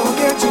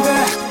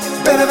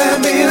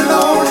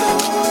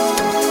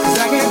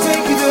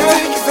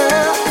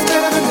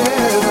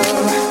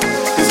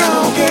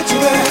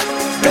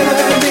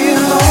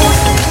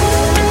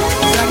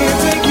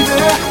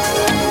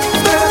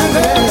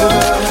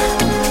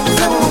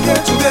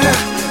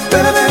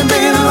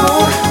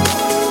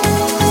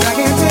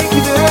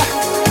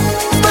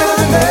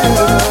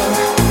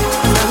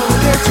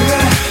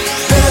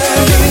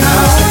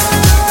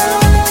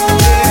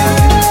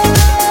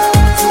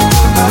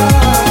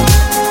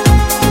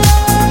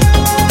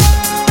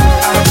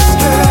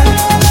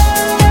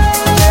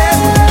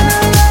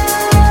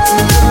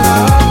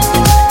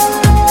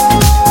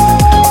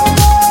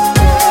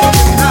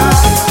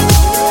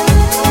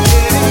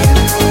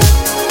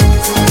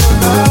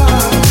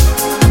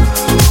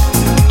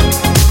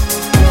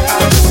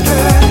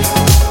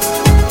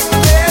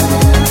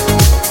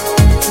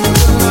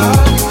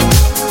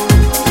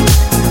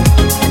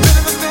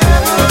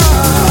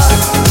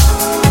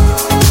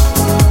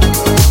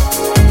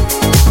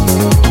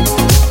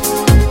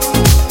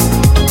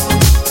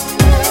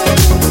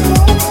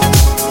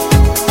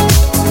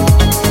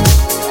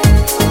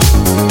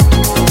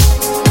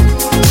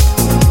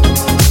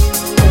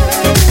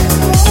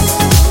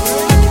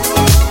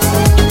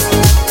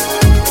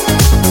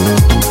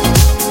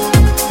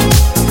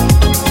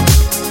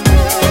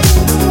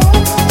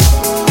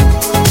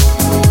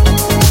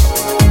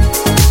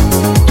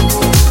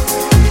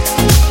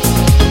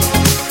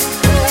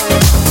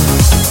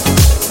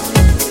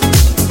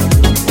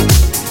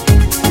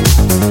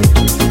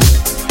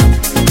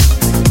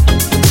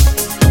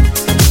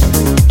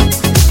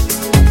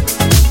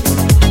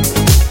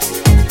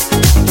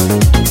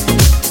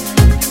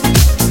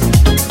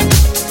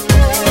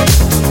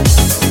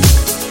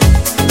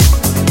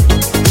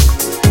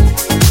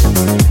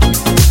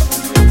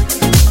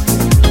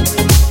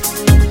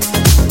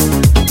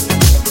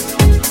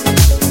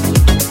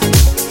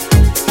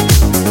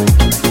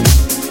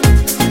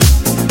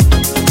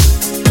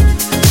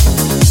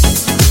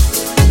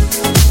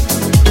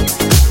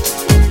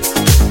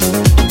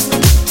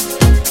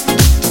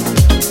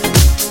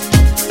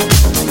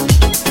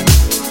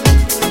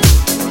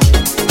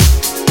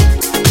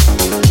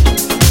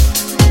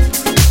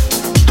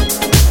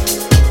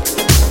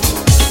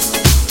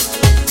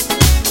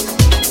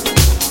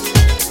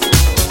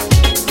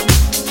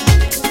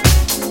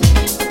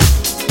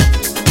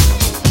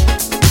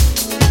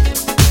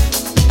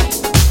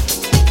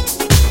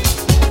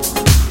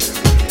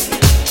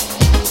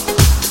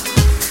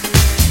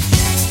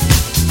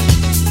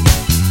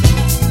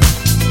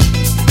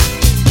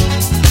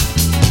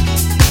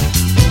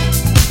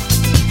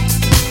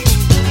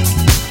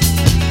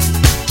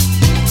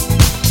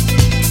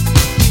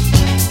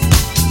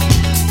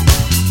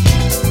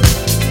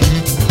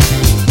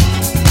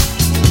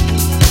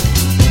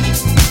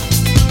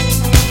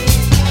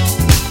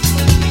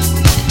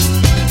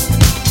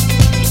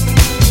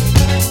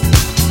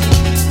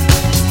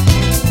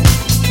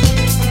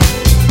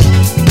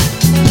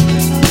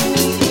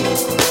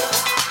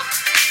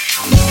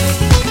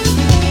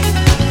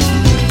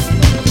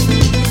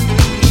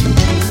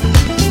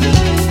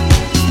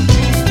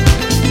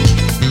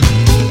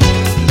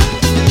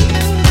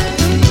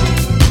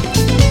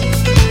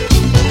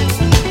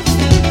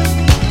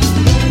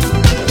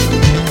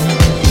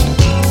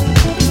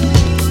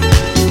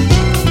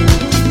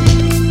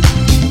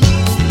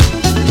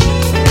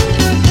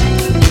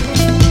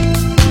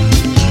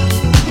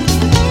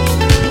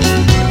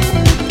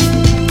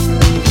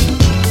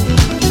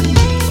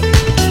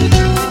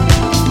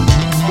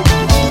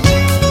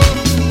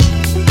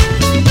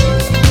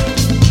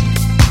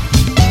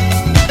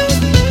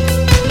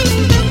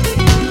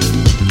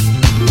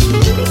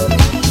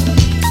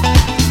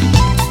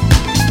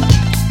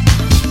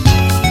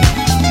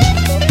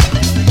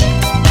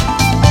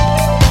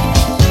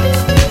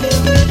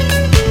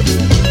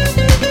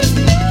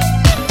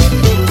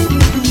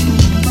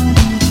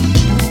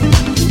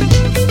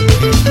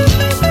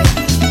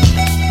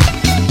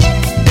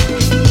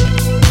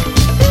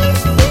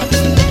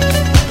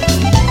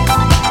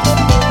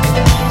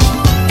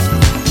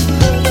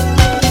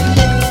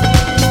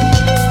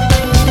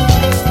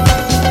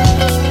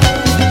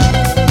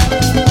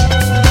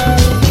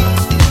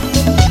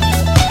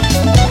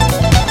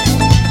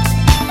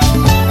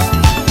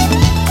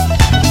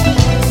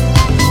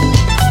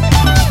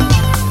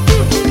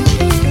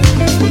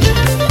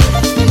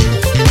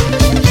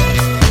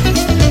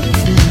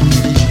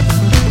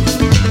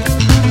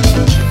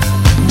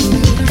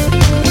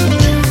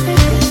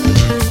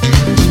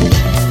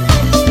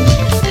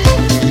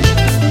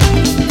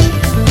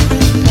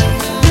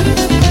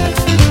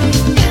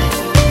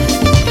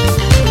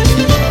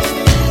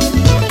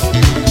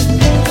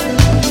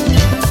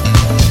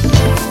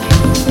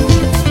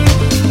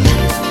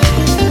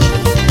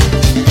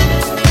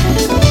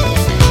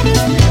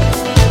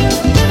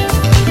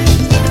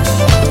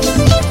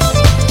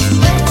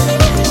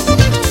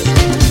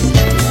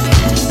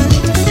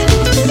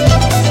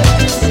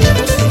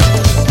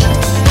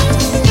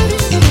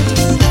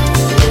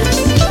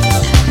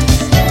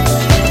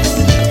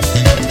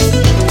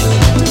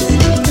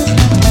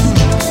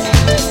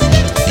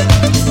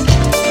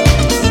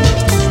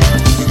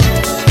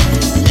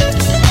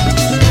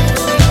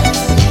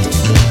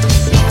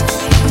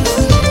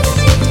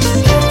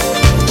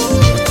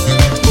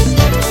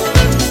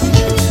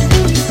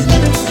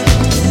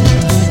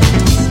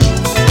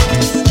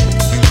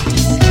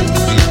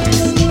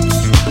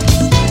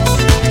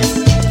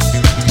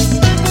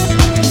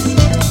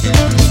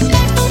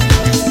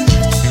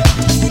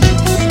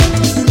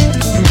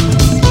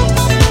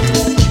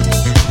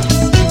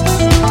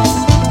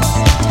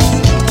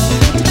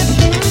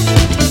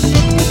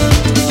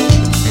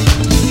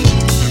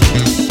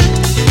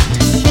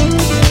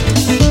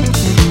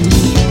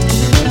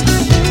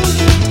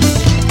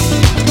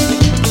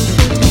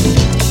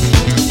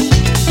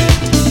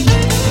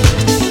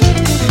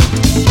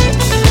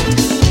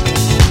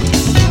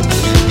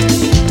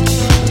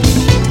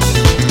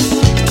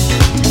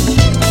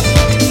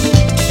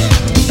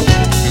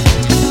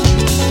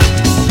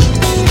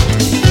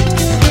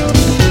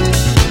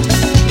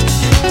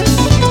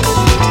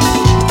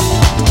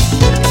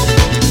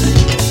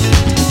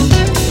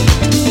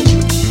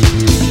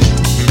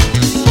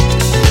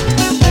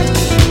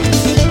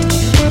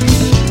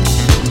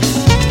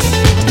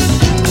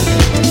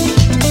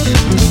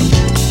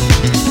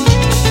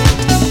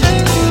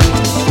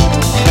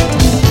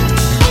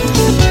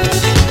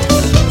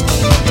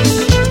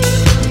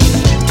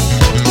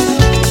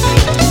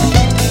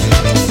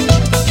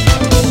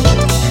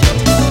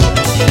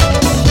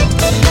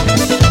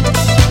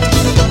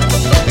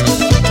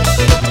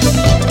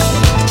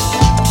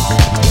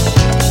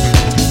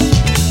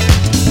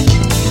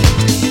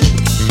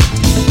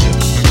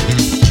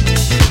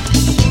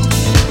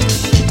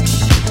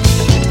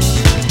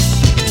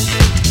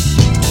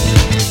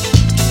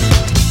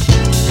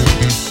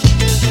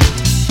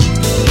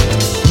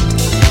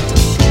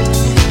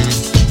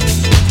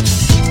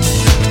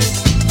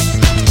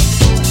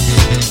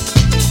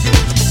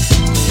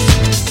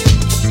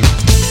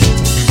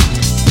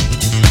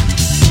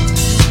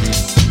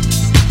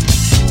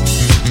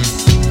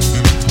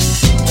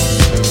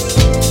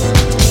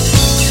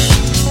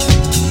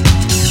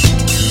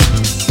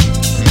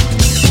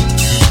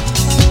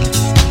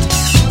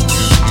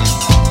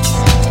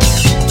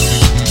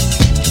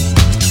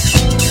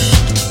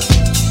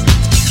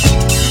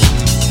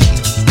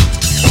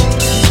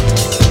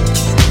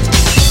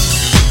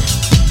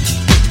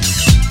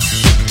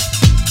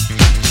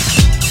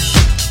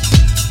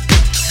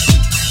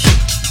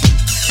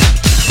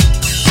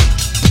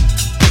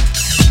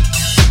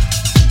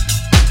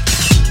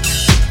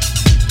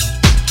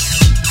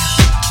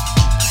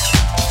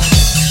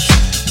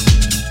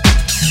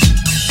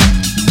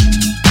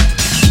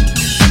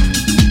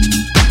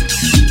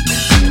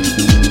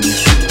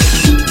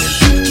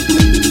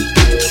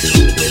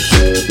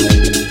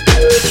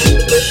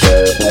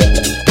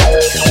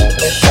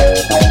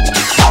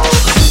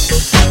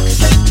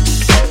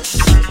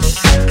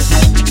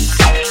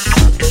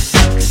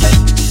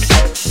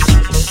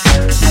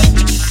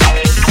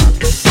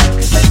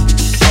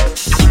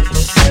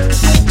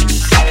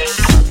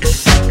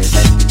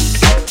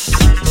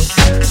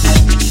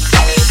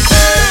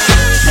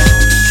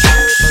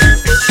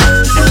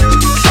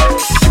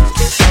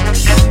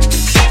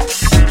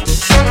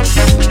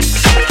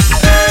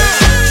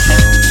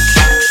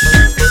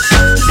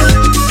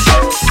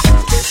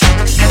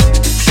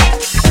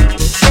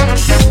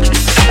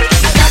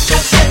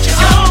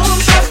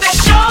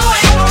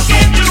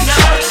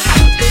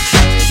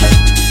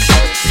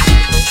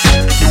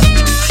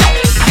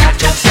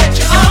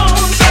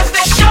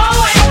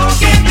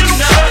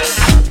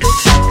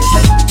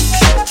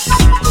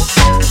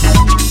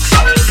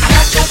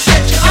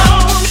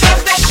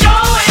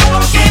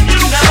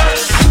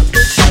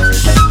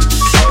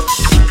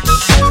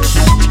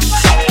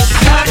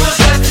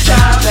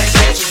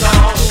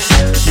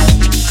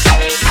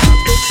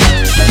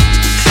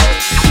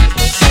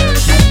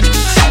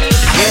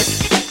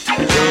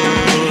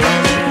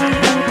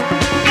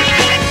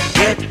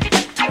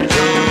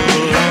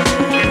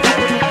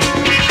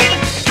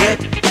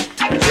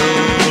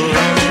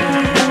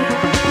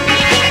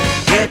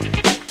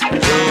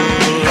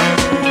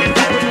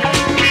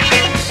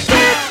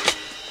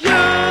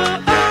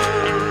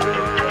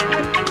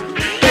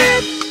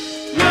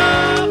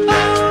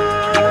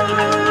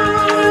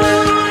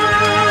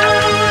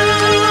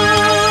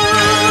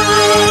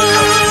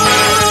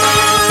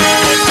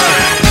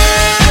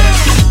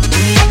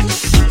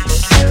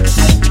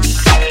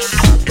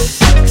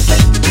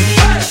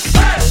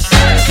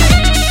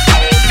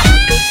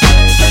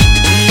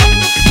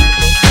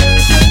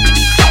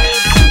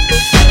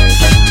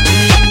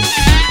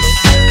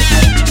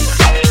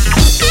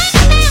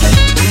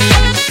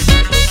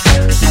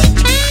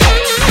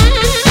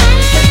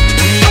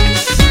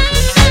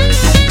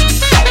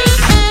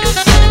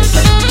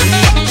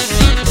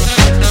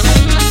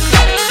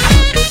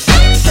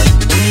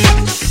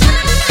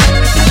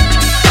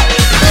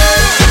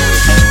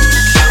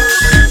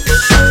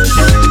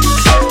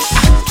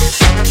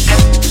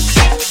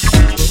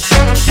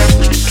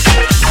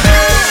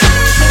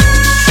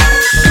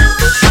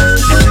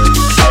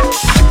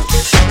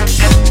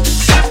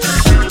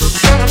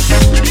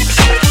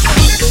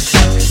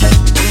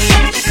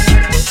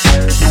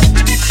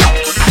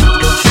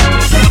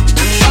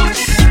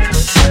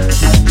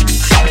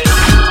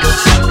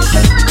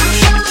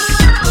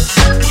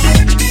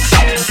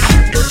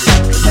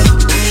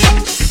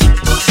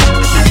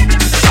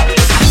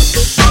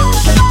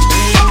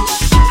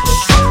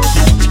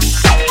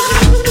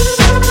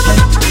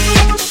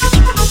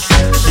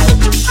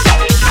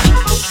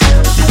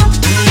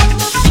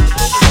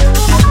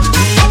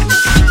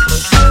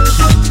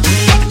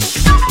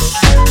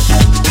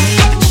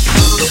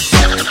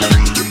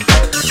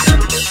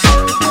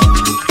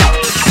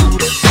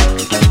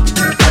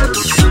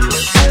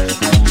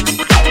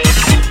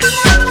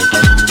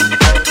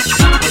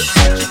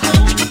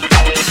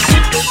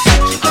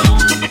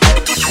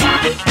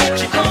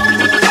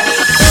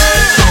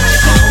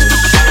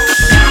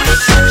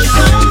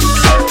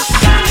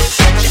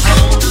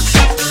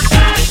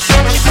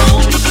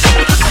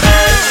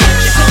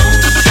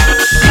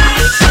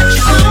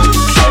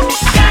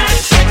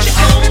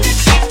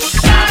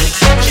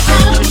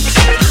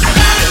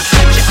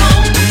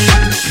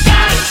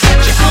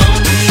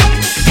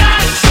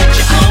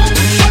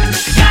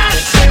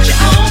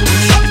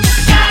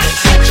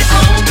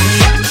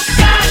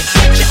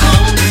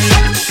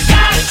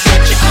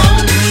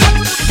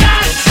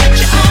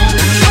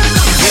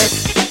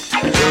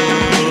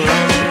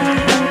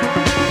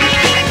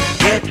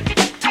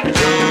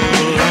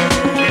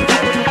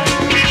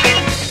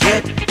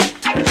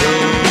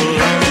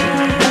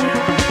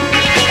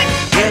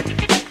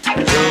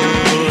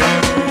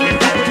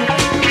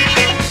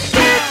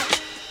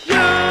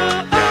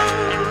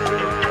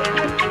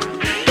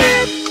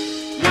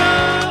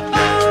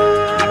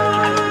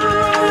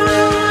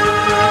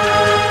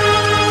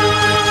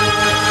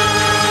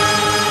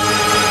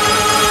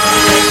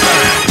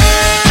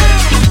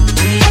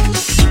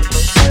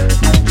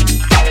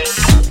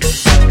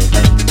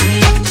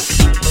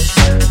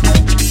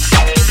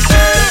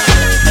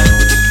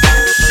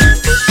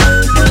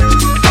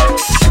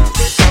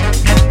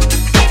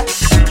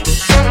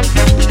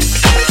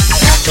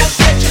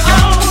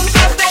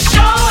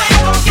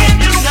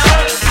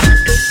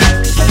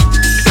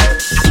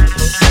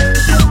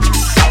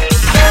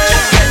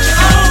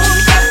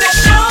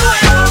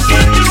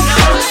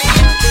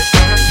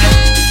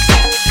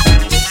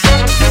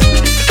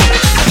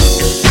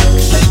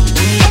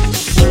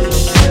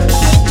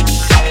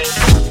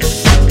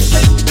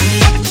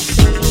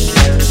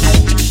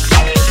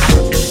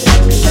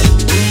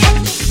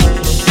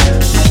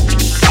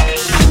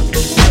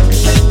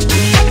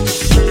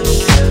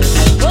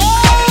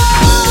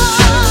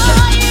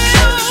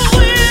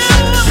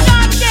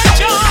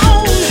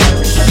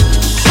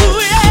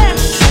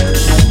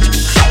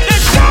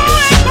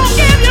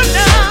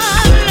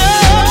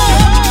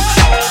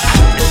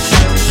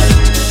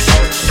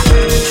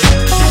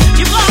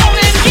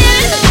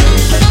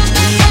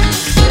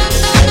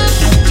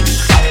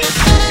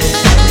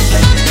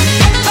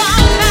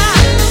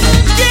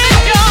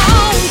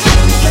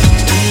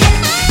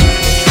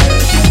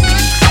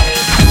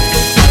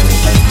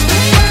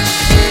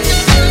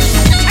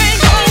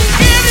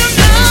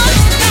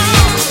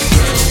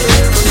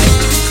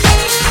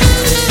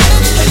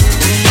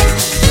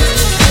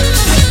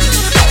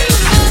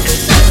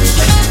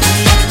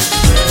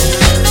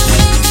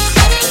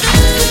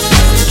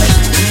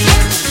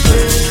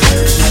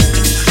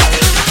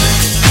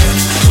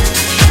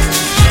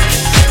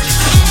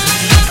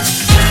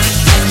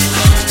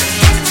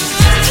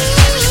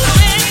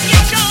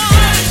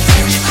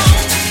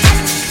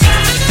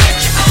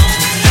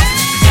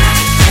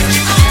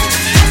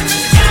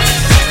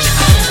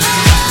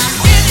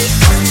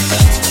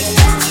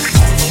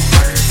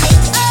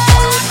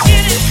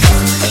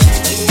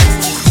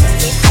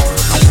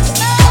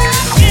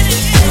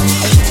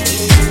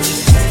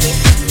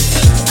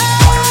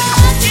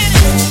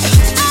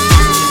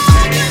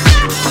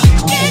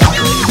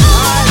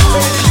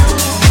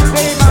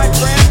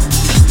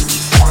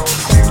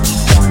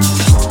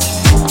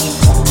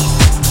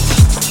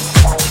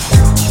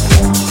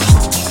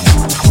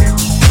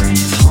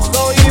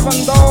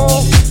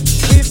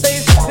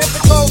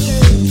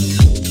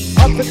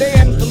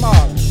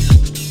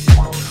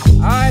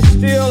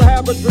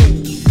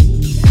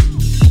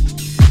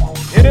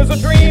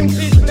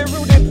 dream deeply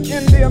rooted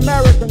in the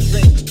American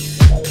dream.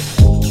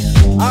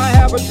 I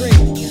have a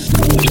dream.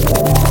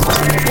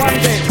 One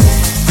day,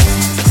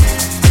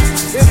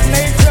 this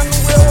nation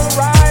will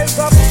rise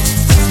up,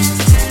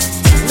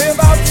 live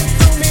out the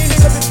true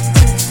meaning of its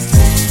creed.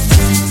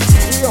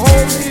 We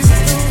hold these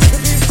truths to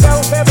be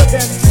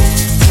self-evident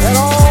that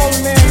all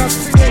men are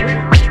created.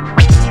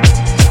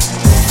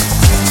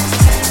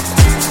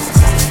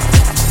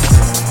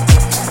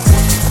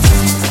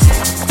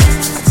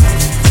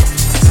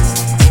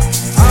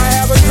 I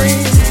have a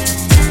dream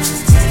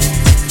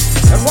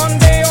that one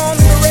day on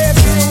the red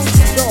hills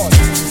of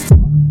Georgia,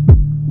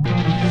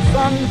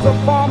 sons of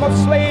former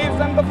slaves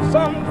and the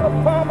sons of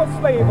former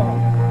slave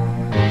owners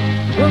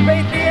will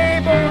they be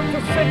able to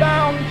sit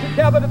down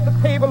together at the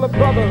table of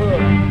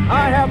brotherhood.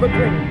 I have a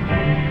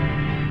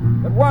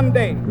dream that one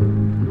day,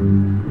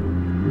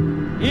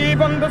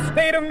 even the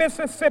state of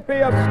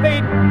Mississippi, a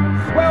state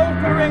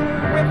sweltering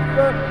with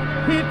the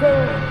heat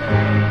of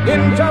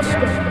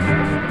injustice,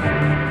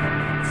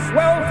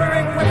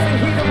 sweltering with the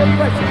heat of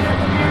oppression,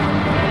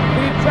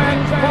 be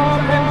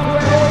transformed into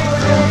an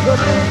oasis of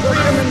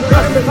freedom and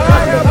justice. I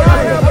have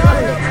a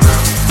dream.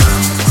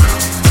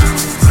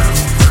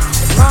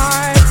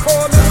 My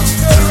poor little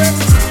children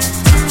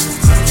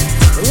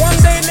will one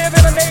day live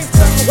in a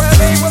nation where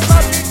they will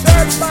not be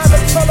judged by the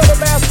color of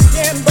their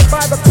skin, but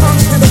by the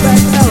content of their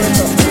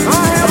character.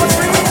 I have a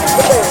dream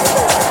today.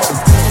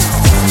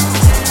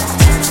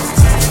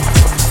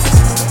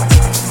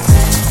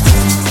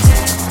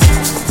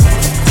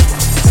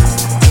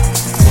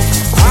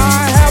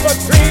 I have a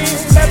dream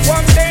that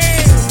one day,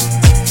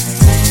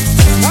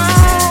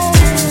 down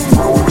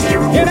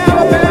in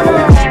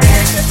Alabama,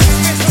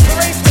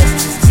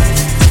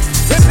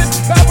 with its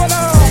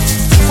governor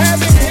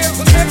having his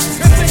lips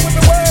dripping with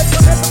the words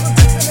of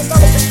imposition and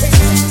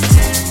nullification.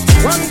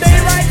 One day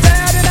right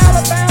there in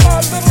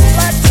Alabama, little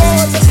black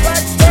boys and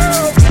black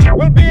girls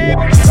will be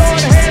able to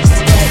join hands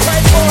with little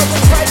white boys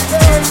and white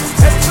girls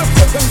as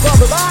sisters and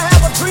brothers. I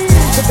have a dream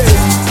today.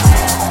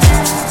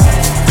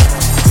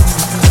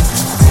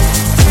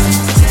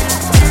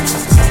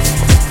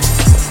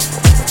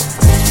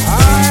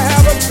 I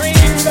have a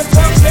dream that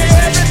one day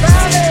every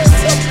valley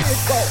shall be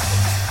exalted.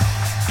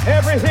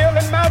 Every hill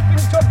and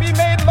mountain shall be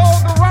made low,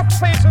 the rough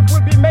places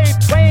will be made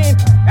plain,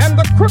 and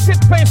the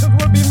crooked places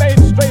will be made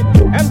straight,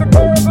 and the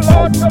glory of the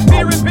Lord shall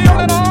be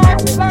revealed, and all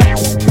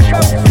flesh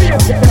shall see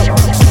it together.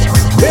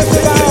 This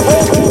is our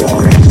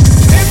hope.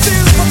 This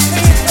is the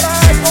faith that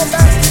I go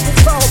back to the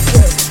South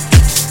with.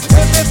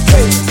 With this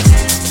faith,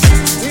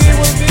 we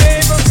will be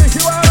able to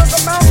hew out of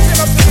the mountain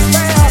of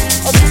despair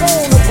a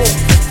stone of hope.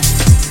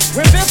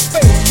 With this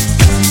faith,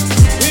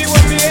 we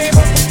will be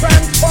able to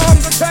transform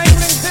the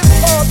dangling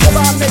discords of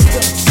our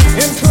nation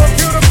into a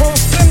beautiful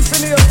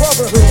symphony of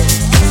brotherhood.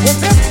 With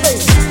this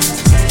faith,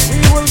 we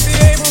will be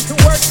able to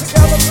work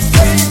together, to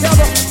play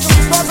together, to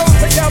struggle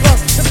together,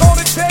 to go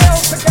to jail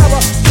together,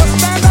 to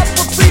stand up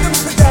for freedom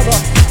together,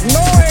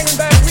 knowing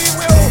that we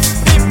will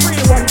be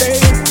free one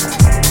day.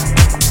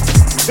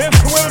 This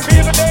will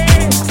be the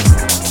day.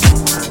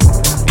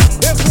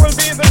 This will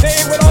be the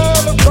day when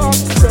all of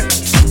God's children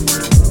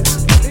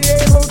be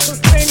able to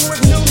sing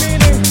with new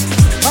meaning.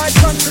 My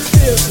country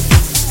is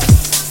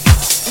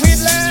sweet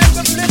land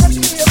of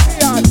liberty of thee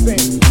I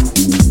sing.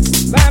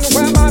 Land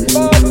where my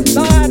fathers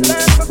died,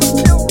 land of the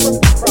pilgrims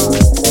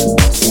cried.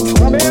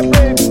 From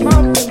every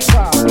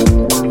mountainside,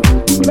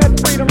 let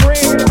freedom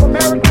ring. If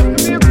America to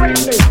be a great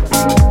nation,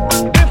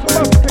 this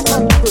must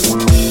become true.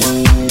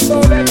 So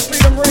let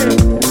freedom ring.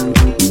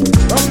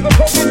 From the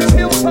Boogie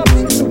hilltops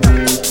of the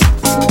country,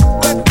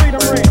 let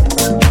freedom ring.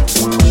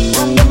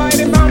 From the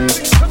mighty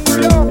mountains of New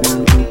York,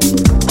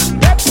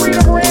 let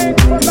freedom ring.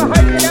 From the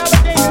hiking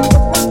Alleghenies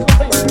of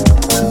Pennsylvania,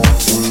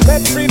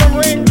 let freedom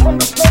ring. From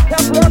the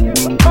snow-capped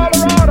Rockies of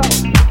Colorado,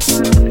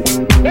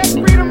 let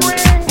freedom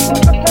ring. From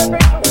the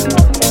Fairbanks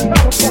of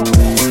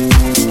California.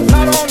 But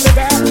not only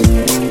that,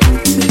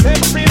 let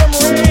freedom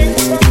ring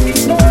from the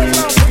Snowy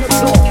Mountain of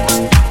Georgia.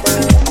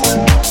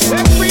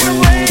 Let freedom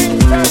ring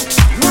from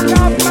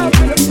Lookout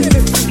Mountain of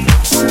Tennessee.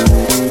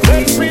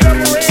 Let freedom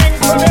ring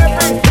from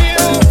every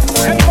hill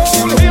and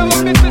molehill of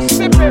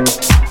Mississippi,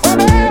 from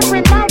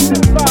every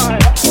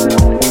mountainside.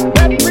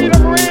 Let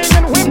freedom ring,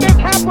 and when this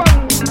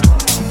happens,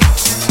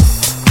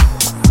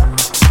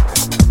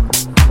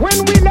 when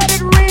we let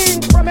it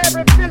ring from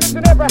every village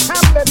and every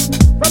hamlet,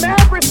 from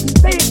every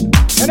state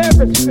and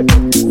every city,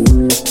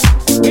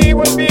 we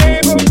will be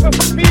able to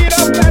speed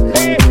up that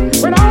day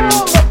when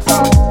all of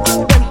God's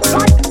children,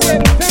 black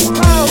men,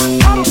 Gentiles,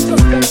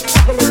 Protestants, and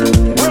Catholics,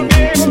 will be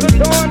able to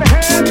join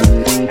hands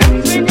and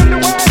sing in the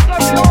words of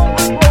the old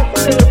Negro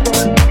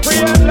spiritual.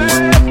 Free at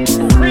last,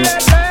 free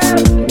at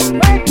last,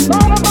 thank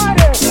God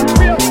Almighty,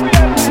 we are free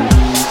at last.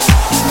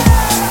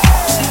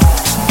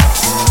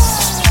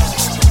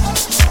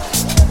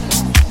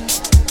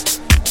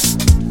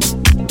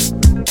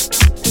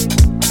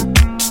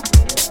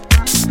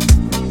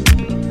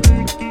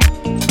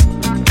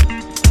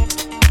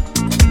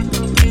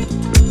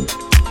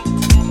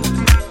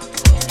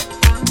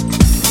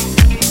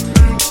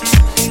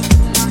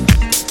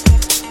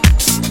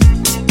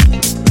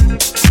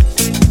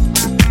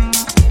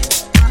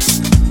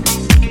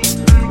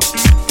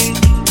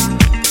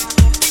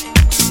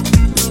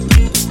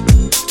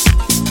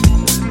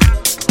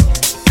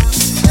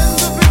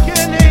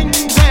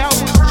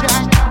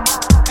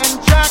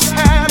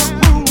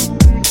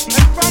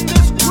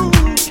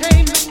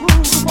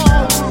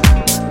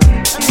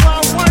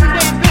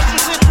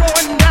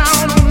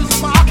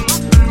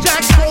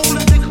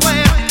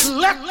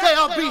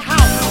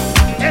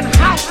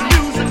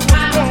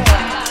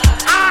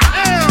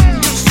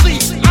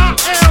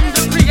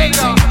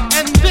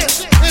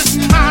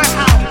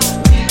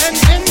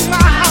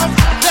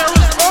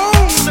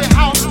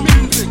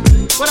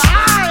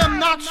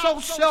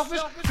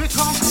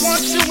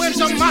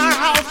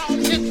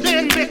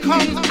 here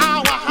comes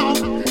our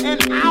house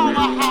and our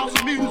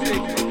house music.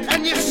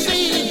 And you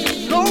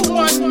see, no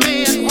one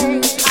man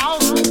owns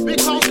house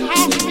because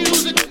house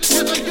music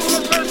is a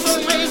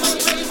universal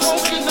language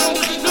spoken,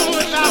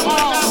 understood by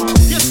all.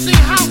 You see,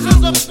 house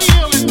is a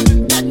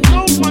feeling that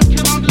no one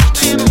can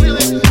understand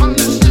really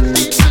unless you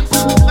deep into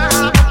the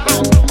vibe of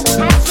house.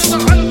 House is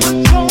an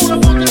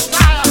uncontrollable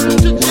desire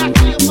to jack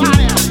your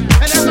body.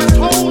 And as I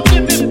told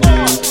you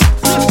before,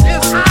 this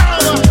is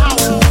our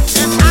house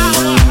and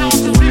our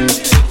house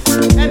music.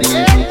 And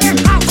every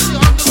house you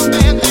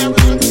understand there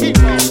is a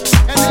people.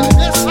 And in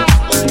this house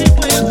the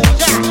people is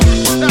Jack.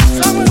 Now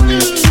some of you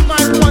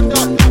might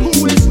wonder who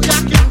is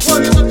Jack and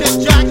what is it that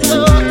Jack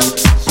does.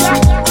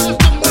 Jack is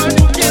the one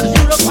who gives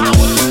you the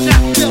power to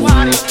jack your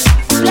body.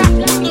 Jack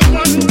is the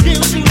one who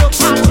gives you the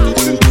power to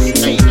do the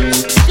statement.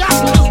 Jack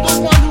is the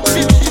one who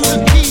gives you the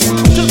key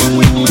to the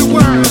wiggly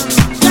word.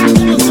 Jack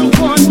is the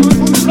one who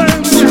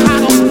learns you how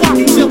to walk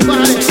your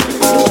body.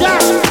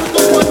 Jack is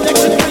the one that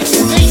can bring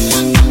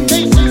nations and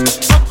nations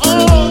of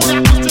all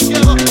jackers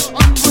together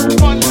under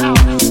one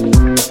house.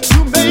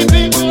 You may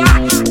be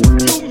black,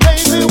 you may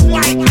be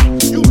white,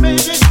 you may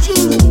be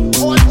Jew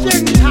or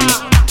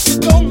Gentile. It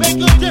don't make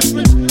a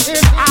difference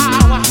in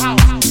our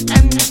house.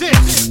 And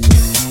this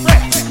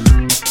breath.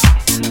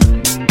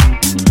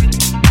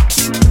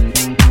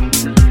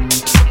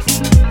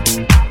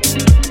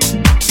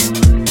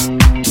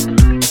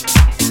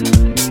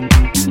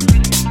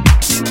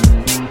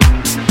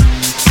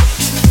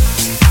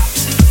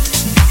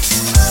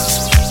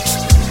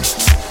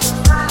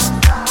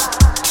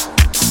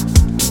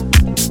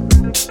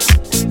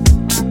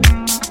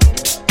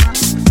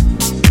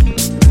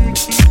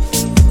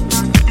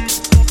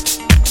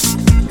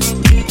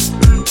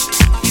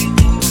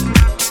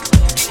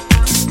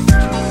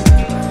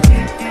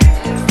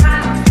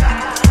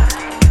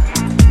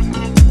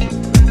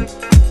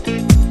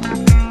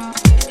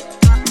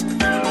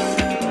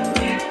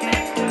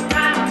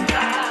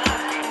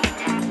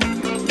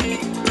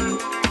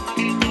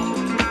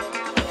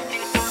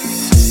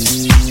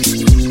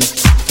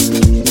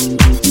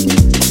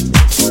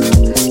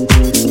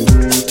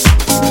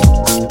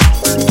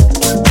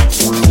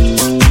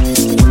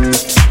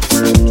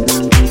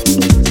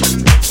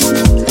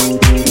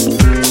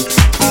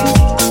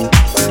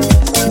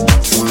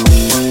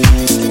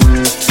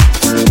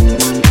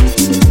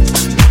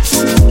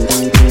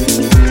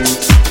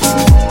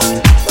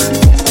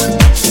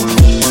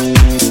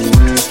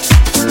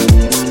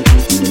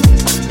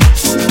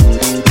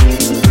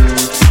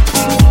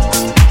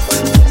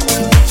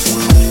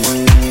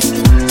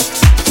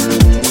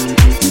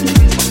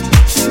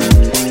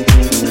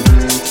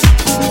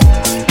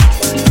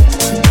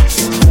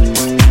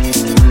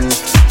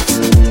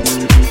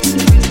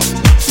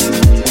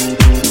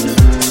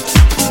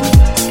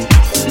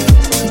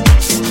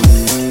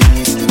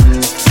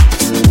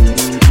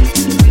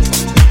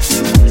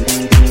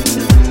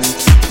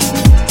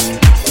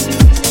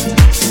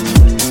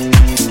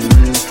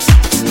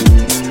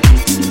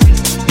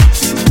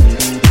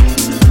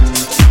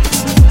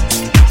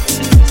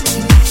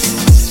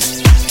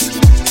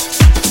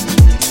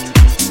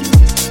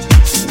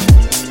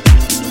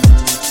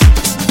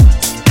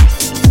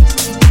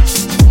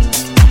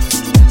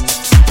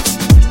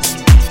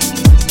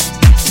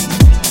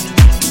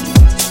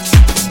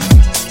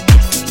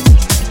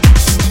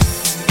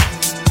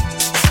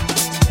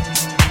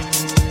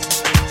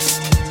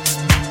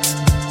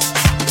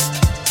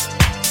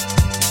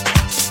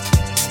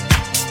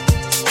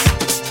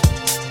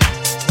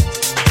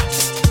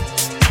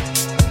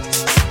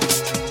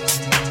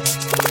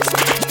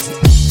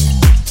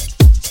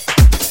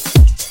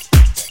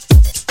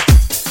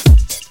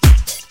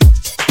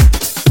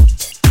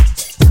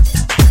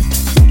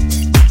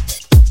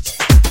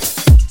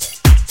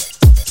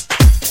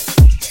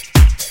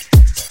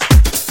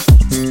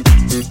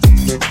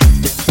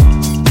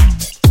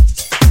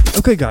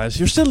 Okay guys,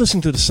 you're still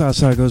listening to the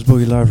Southside Goes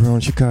Boogie live here on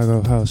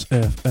Chicago House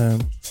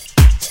FM.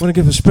 I want to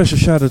give a special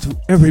shout out to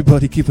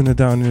everybody keeping it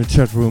down in the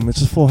chat room.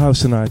 It's a full house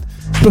tonight.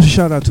 Special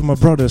shout out to my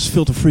brothers,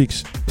 Filter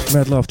Freaks.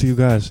 Mad love to you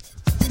guys.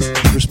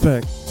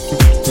 Respect.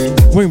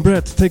 Wayne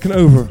Brett taking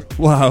over.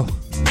 Wow,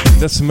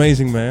 that's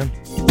amazing, man.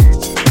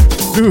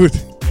 Dude,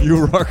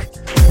 you rock.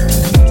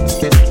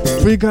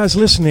 For you guys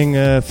listening,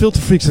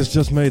 Filter Freaks has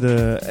just made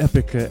an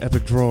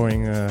epic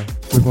drawing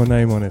with my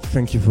name on it.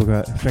 Thank you for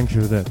that. Thank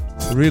you for that.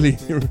 Really,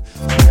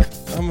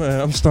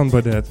 I'm stunned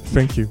by that.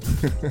 Thank you.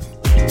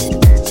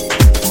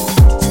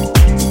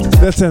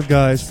 That's it,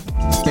 guys.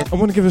 I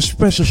want to give a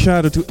special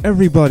shout out to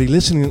everybody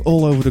listening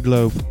all over the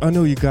globe. I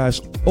know you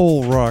guys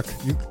all rock.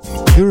 You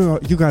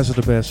guys are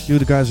the best. You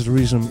the guys are the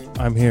reason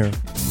I'm here.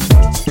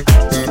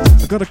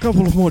 I got a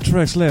couple of more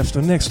tracks left.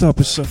 And next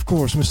up is, of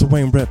course, Mr.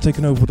 Wayne Brett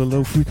taking over the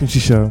Low Frequency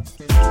Show.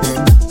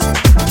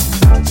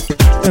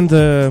 And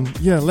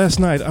yeah, last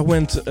night I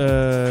went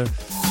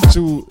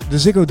to the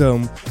Ziggo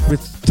Dome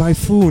with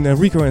Typhoon and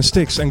Rico and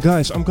Styx. And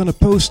guys, I'm gonna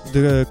post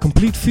the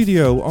complete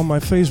video on my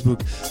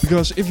Facebook,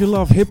 because if you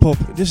love hip-hop,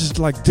 this is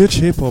like Dutch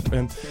hip-hop,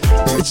 and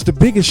it's the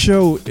biggest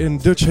show in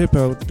Dutch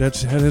hip-hop that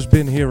has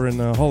been here in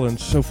Holland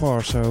so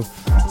far. So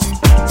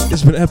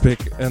it's been epic,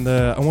 and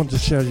I want to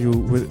share you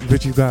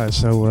with you guys.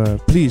 So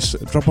please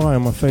drop by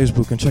on my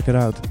Facebook and check it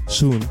out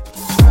soon.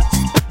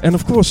 And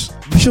of course,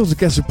 be sure to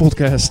catch the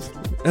podcast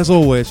as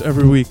always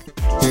every week.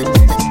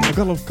 I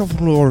got a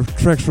couple more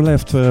tracks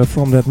left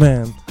from that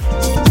man,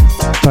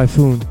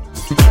 Typhoon.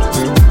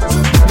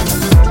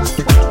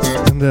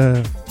 And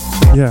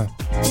yeah,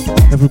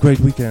 have a great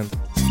weekend.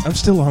 I'm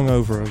still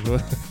hungover,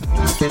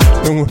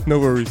 but no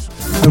worries.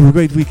 Have a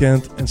great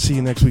weekend and see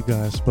you next week,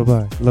 guys. Bye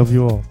bye. Love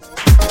you all.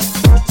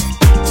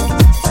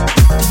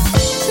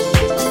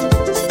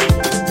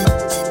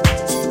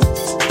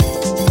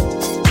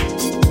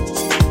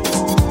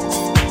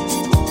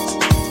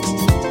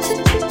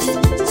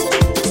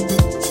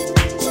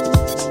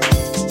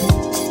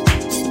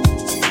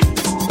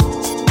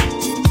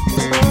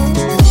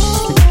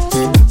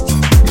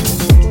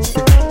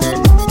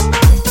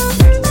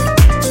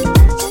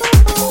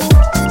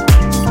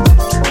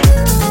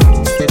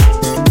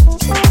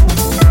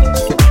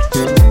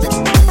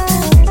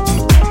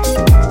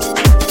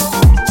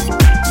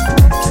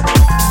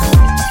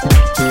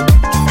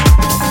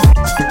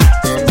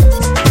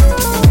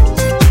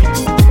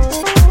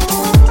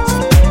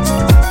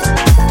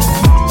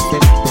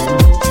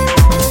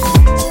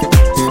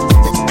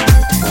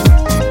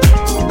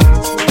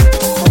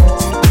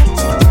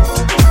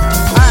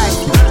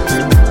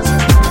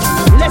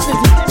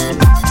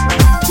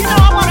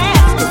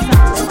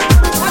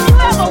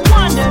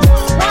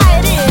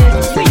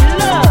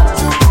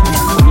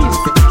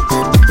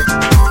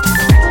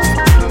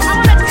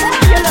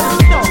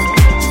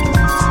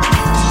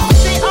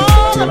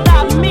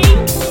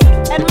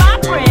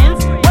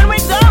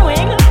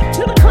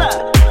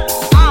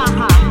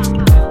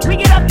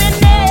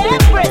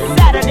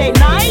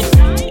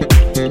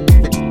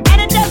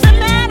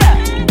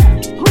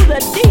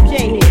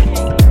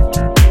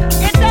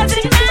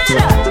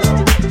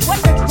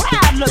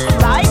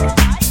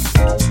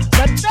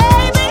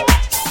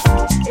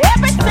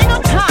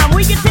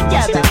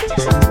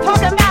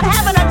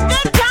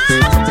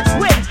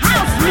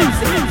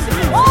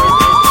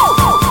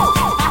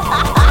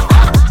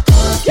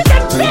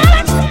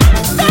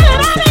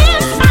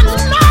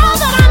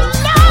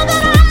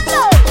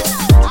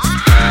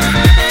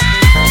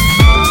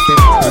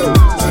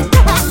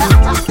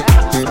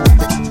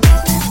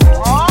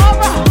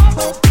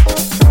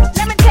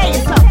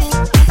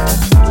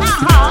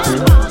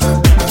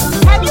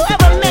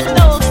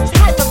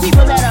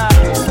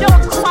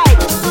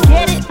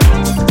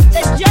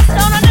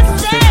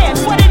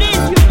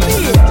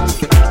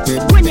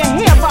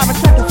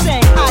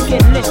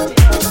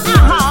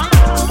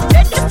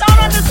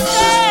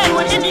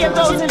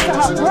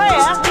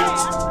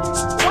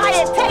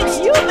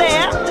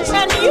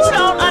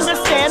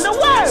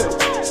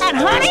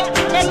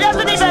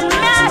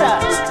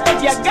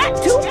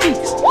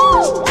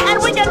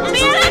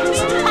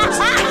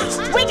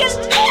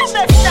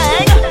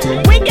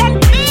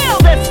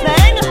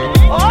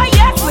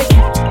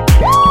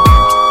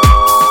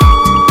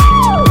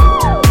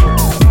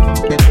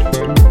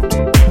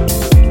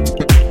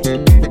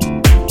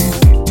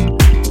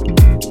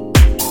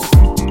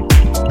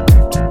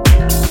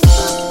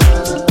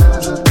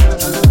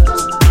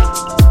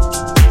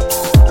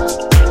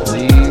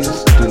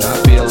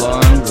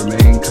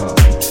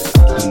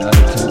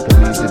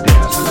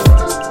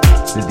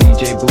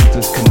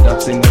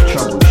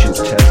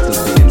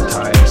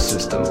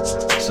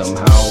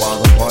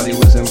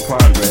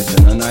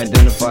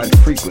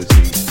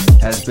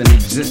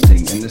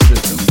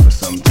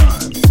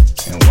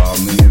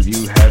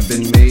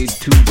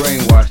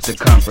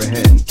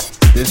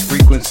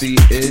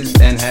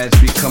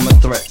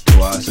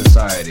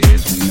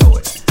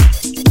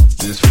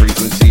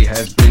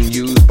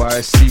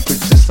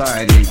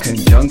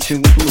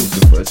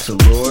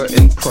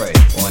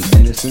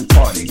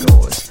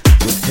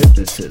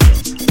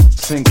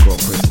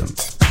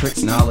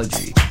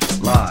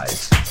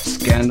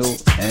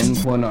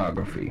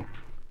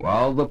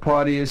 While the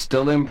party is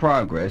still in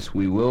progress,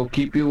 we will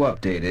keep you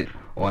updated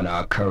on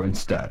our current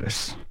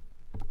status.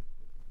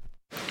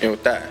 En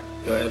wat daar?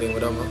 Ja, ik denk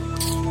wat dan, man.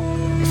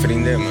 Mijn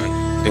vriendin, man.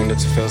 Ik denk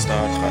dat ze veel te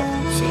hard gaat.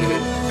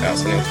 Serieus? Ja,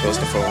 ze neemt veel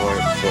te veel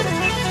woorden voor hem.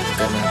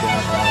 Heb je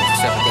nog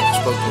gezegd dat ik heb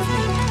gesproken of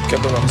niet? Ik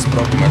heb er wel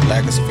gesproken, maar het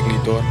lijkt alsof ik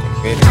niet doorkom.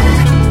 Ik weet het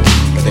niet.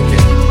 Wat denk je?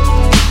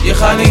 Je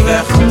gaat niet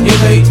weg, je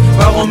weet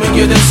waarom ik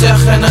je dit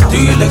zeg. En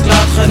natuurlijk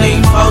laat geen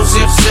een vrouw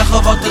zich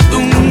zeggen wat te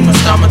doen. Maar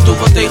sta me toe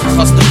wat tegen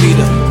gasten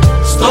bieden.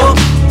 Stop,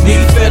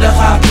 niet verder,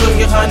 ga terug,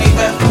 je gaat niet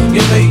weg.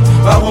 Je weet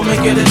waarom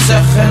ik je dit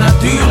zeg. En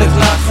natuurlijk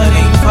laat geen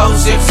een vrouw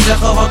zich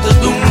zeggen wat te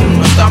doen.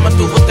 Maar sta me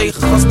toe wat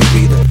tegen gasten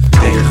bieden.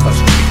 Tegen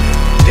gasten bieden,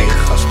 tegen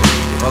gasten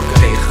bieden. Welke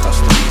tegen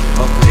gasten bieden,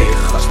 welke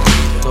tegen gasten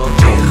bieden.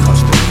 Tegen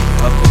gasten bieden,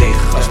 welke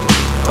tegen gasten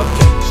bieden.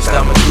 Oké, sta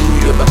me toe,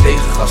 je wat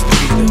tegen gasten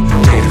bieden.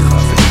 Tegen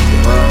gasten bieden,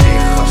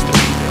 tegen gasten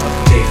bieden,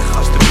 tegen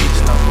gasten bieden.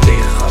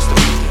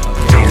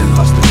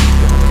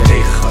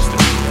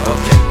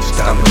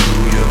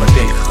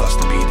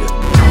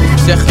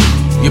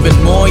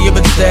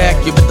 stack.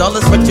 Je bent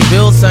alles wat je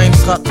wilt zijn,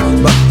 schat.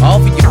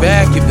 Behalve je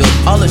werk, je wilt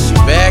alles.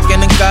 Je werk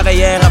en een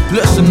carrière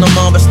plus een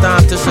normaal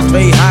bestaan tussen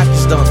twee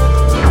haakjes dan.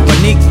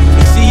 Paniek,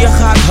 ik zie je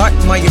gaat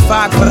hard, maar je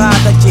vaak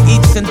verraadt dat je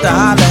iets in te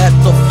halen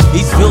hebt. Of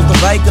iets wilt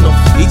bewijken of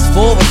iets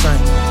voor wil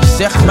zijn. Je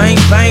zegt mijn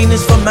pijn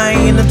is van mij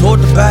en het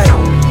hoort erbij.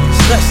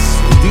 Stress,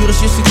 hoe duur is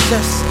je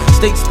succes?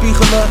 Steeds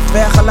spiegelen,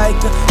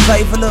 vergelijken,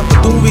 twijfelen.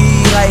 Wat doen we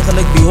hier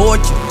eigenlijk? Wie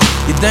hoort je?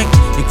 Je denkt,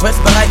 je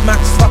kwetsbaarheid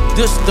maakt zwak.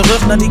 Dus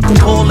terug naar die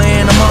controle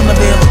in een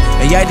mannenwereld.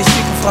 En jij de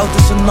supervrouw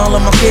tussen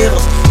allemaal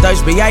kerels.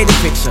 Thuis ben jij de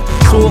fixer,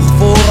 zorgen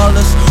voor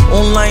alles.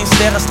 Online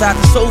sterren staat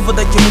er zoveel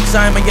dat je moet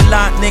zijn. Maar je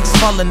laat niks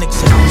vallen, ik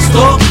zeg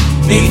stop,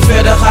 niet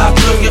verder, ga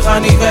terug, je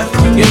gaat niet weg.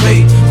 Je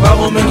weet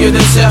waarom ik je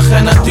dit zeg.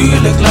 En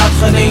natuurlijk laat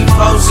geen één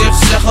vrouw zich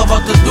zeggen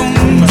wat te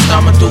doen. Maar sta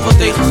me toe wat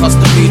tegen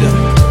gasten bieden.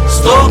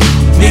 Stop,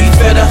 niet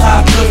verder,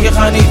 ga terug, je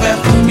gaat niet weg.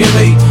 Je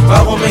weet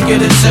waarom ik je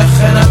dit zeg.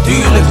 En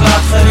natuurlijk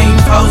laat geen één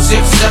vrouw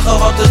zich zeggen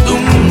wat te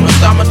doen. Maar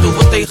sta me toe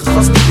wat tegen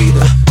gasten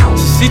bieden.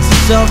 Ze ziet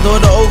zichzelf door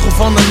de ogen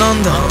van een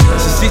ander.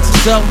 Ze ziet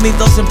zichzelf niet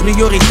als een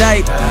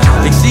prioriteit.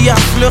 Ik zie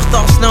haar vluchten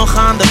als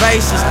snelgaande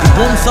wijzers. Die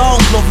bom zal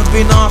ontploffen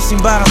binnen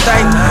afzienbare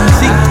tijd.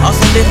 Zie, als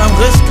een lichaam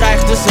rust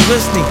krijgt, dus ze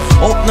rust niet.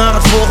 Op naar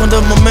het volgende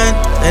moment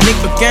en ik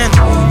beken.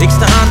 Ik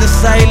sta aan de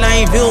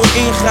zijlijn, wil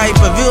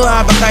ingrijpen, wil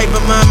haar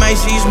begrijpen. Maar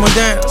meisje is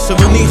modern, ze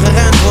wil niet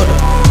gerend worden.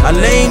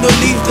 Alleen door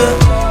liefde,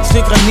 ze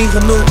krijgt niet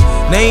genoeg.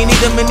 Nee,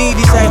 niet de manier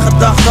die zij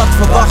gedacht had,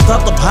 verwacht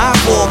had op haar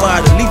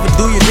voorwaarden. Liever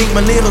doe je ding,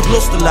 maar leer het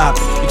los te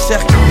laten. Ik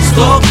zeg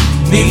stop,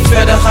 niet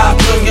verder, ga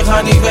terug, je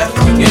gaat niet weg.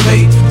 Je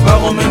weet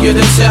waarom ik je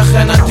dit zeg.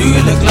 En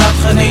natuurlijk laat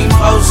geen één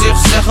vrouw zich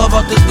zeggen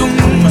wat te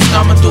doen. Maar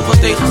sta me toe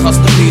wat tegen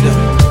gasten bieden.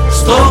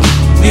 Stop,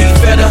 niet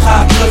verder,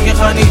 ga terug, je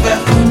gaat niet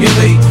weg. Je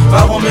weet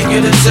waarom ik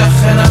je dit zeg.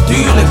 En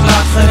natuurlijk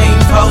laat geen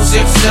één vrouw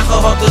zich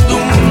zeggen wat te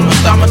doen. Maar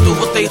sta me toe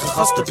wat tegen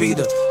gasten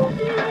bieden.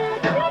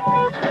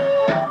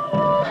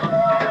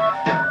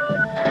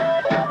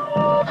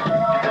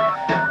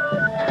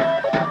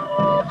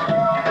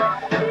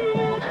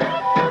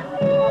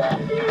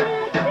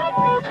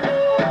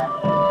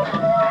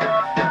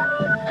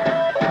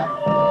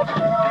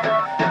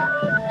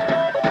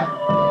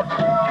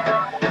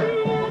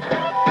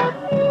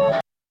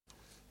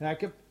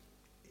 Ik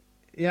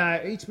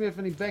heb iets meer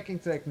van die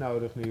backing track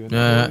nodig nu.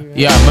 Ja,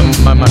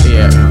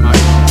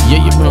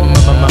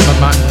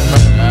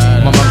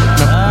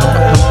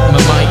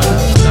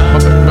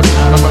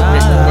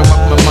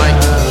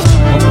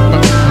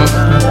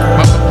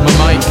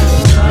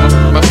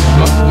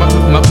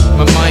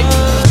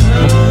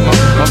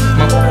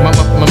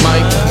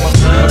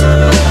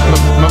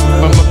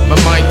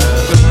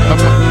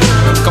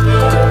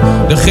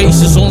 de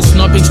geest is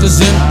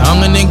ontsnappingsgezind,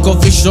 hangen in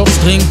coffeeshops,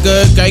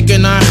 drinken,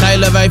 kijken naar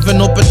geile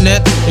wijven op het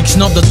net. Ik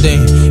snap dat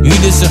ding,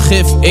 ieder is een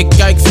gif. Ik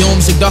kijk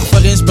films, ik dacht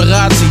voor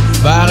inspiratie.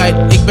 Waarheid,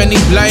 ik ben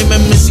niet blij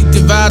met mijn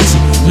situatie.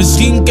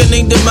 Misschien ken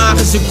ik de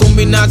magische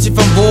combinatie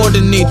van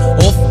woorden niet,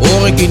 of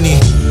hoor ik het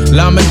niet.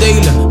 Laat me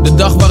delen, de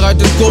dag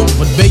waaruit het komt,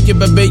 wordt beetje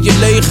bij beetje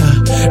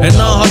leger. En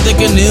dan had ik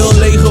een heel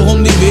leger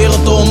om die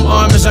wereld te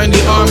omarmen, zijn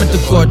die armen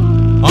tekort.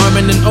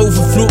 Armen in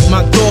overvloed,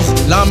 maar toch,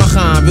 laat me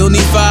gaan, wil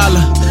niet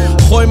falen.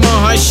 Gooi mijn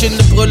hasje in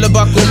de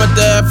prullenbak om het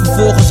er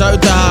vervolgens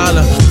uit te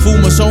halen. Voel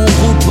me zo'n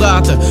goed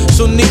praten,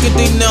 zo'n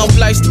nicotine op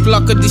lijst te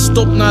plakken. Die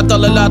stopt na het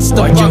allerlaatste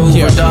pakje. Wat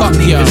je overdag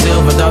niet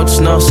verzilverd houdt,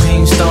 s'nachts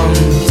geen stand.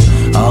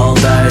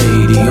 Altijd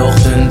die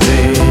ochtend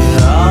weer,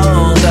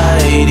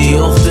 altijd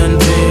die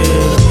ochtend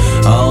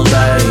weer.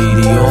 Altijd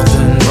die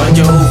ochtend, want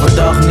je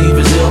overdag niet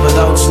verzilverd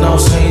houdt,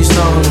 s'nachts geen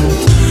stand.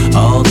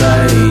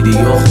 Altijd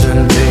die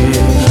ochtend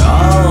weer,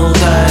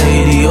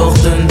 altijd die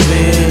ochtend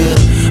weer.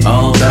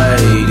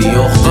 Altijd die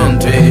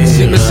ochtend weer.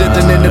 Zie me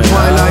zitten in de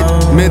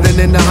twilight, midden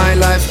in de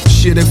highlife.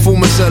 Shit, ik voel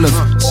mezelf.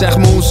 Zeg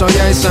me, hoe zou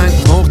jij zijn?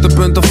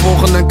 Hoogtepunten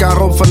volgen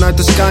elkaar op vanuit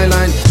de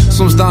skyline.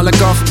 Soms daal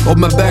ik af, op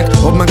mijn bek,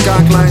 op mijn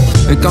kaaklijn.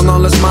 Ik kan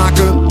alles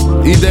maken,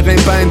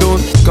 iedereen pijn doen.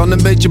 Kan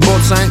een beetje bot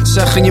zijn,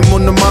 zeggen je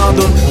moet normaal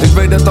doen. Ik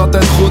weet het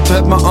altijd goed,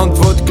 heb mijn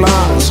antwoord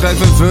klaar.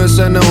 Schrijf een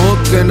verse en een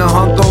hoek in de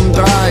hand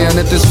omdraaien. En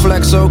het is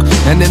flex ook,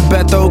 en in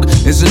bed ook,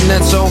 is het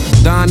net zo.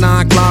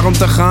 Daarna klaar om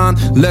te gaan,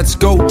 let's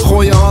go.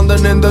 Gooi je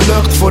handen in de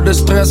lucht voor de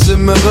stress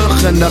in mijn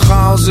rug. En de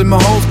chaos in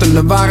mijn hoofd en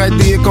de waarheid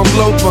die ik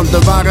ontloop. Want de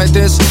waarheid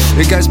is,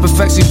 ik eis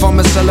perfectie van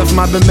mezelf.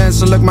 Maar ben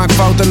menselijk, maak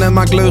fouten en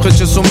maak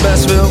leugentjes om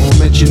best wil.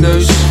 Met je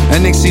neus,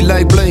 en ik zie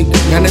lijkbleek.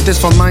 En het is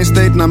van mijn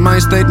state naar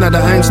mijn state naar de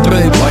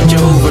eindstreep. Wat je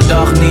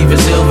overdag niet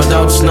verzilverd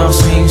houdt,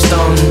 s'nachts geen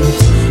stand.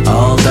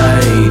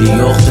 Altijd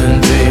die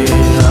ochtend weer,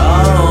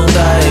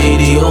 altijd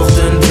die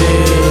ochtend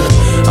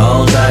weer.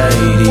 Altijd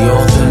die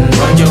ochtend,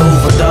 want je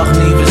overdag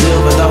niet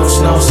verzilverd houdt,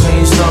 s'nachts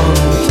geen stand.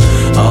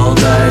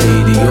 Altijd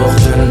die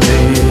ochtend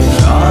weer,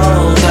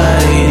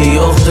 altijd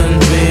die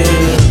ochtend weer.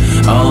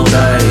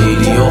 Altijd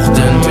die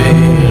ochtend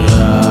weer,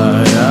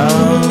 ja.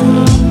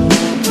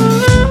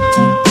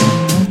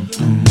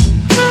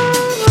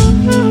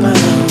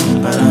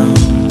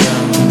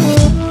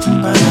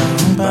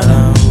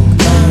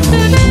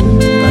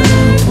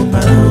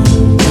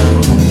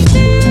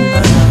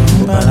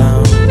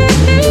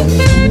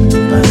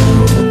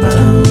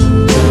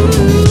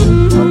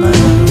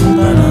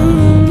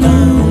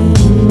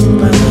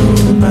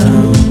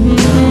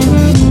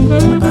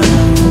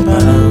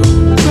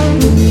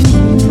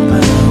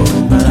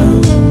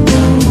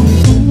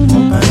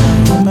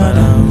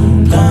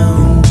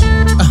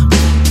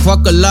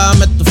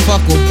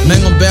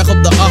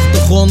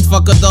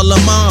 pak het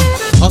allemaal.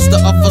 Als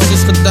de afwas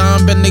is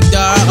gedaan ben ik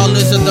daar, al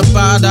is het een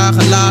paar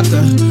dagen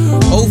later.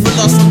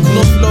 Overlast van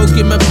knoflook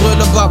in mijn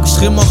prullenbak.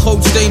 Schimmel,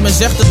 gootsteen, men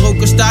zegt het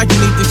roken staat je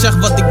niet. Ik zeg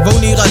wat, ik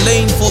woon hier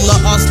alleen, volle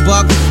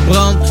asbak.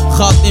 Brand,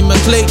 gat in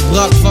mijn kleed,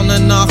 brak van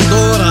een nacht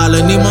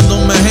doorhalen, niemand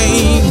om me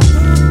heen.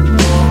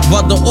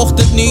 Wat de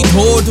ochtend niet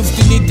hoort,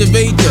 hoeft u niet te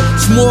weten.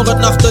 Smoor het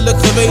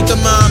nachtelijk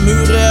geweten, maar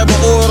muren hebben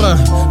oren.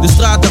 De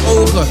straten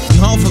ogen, een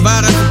halve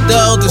waarheid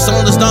verteld is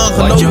anders dan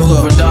gelogen. Want je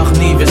overdag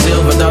niet weer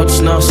zilver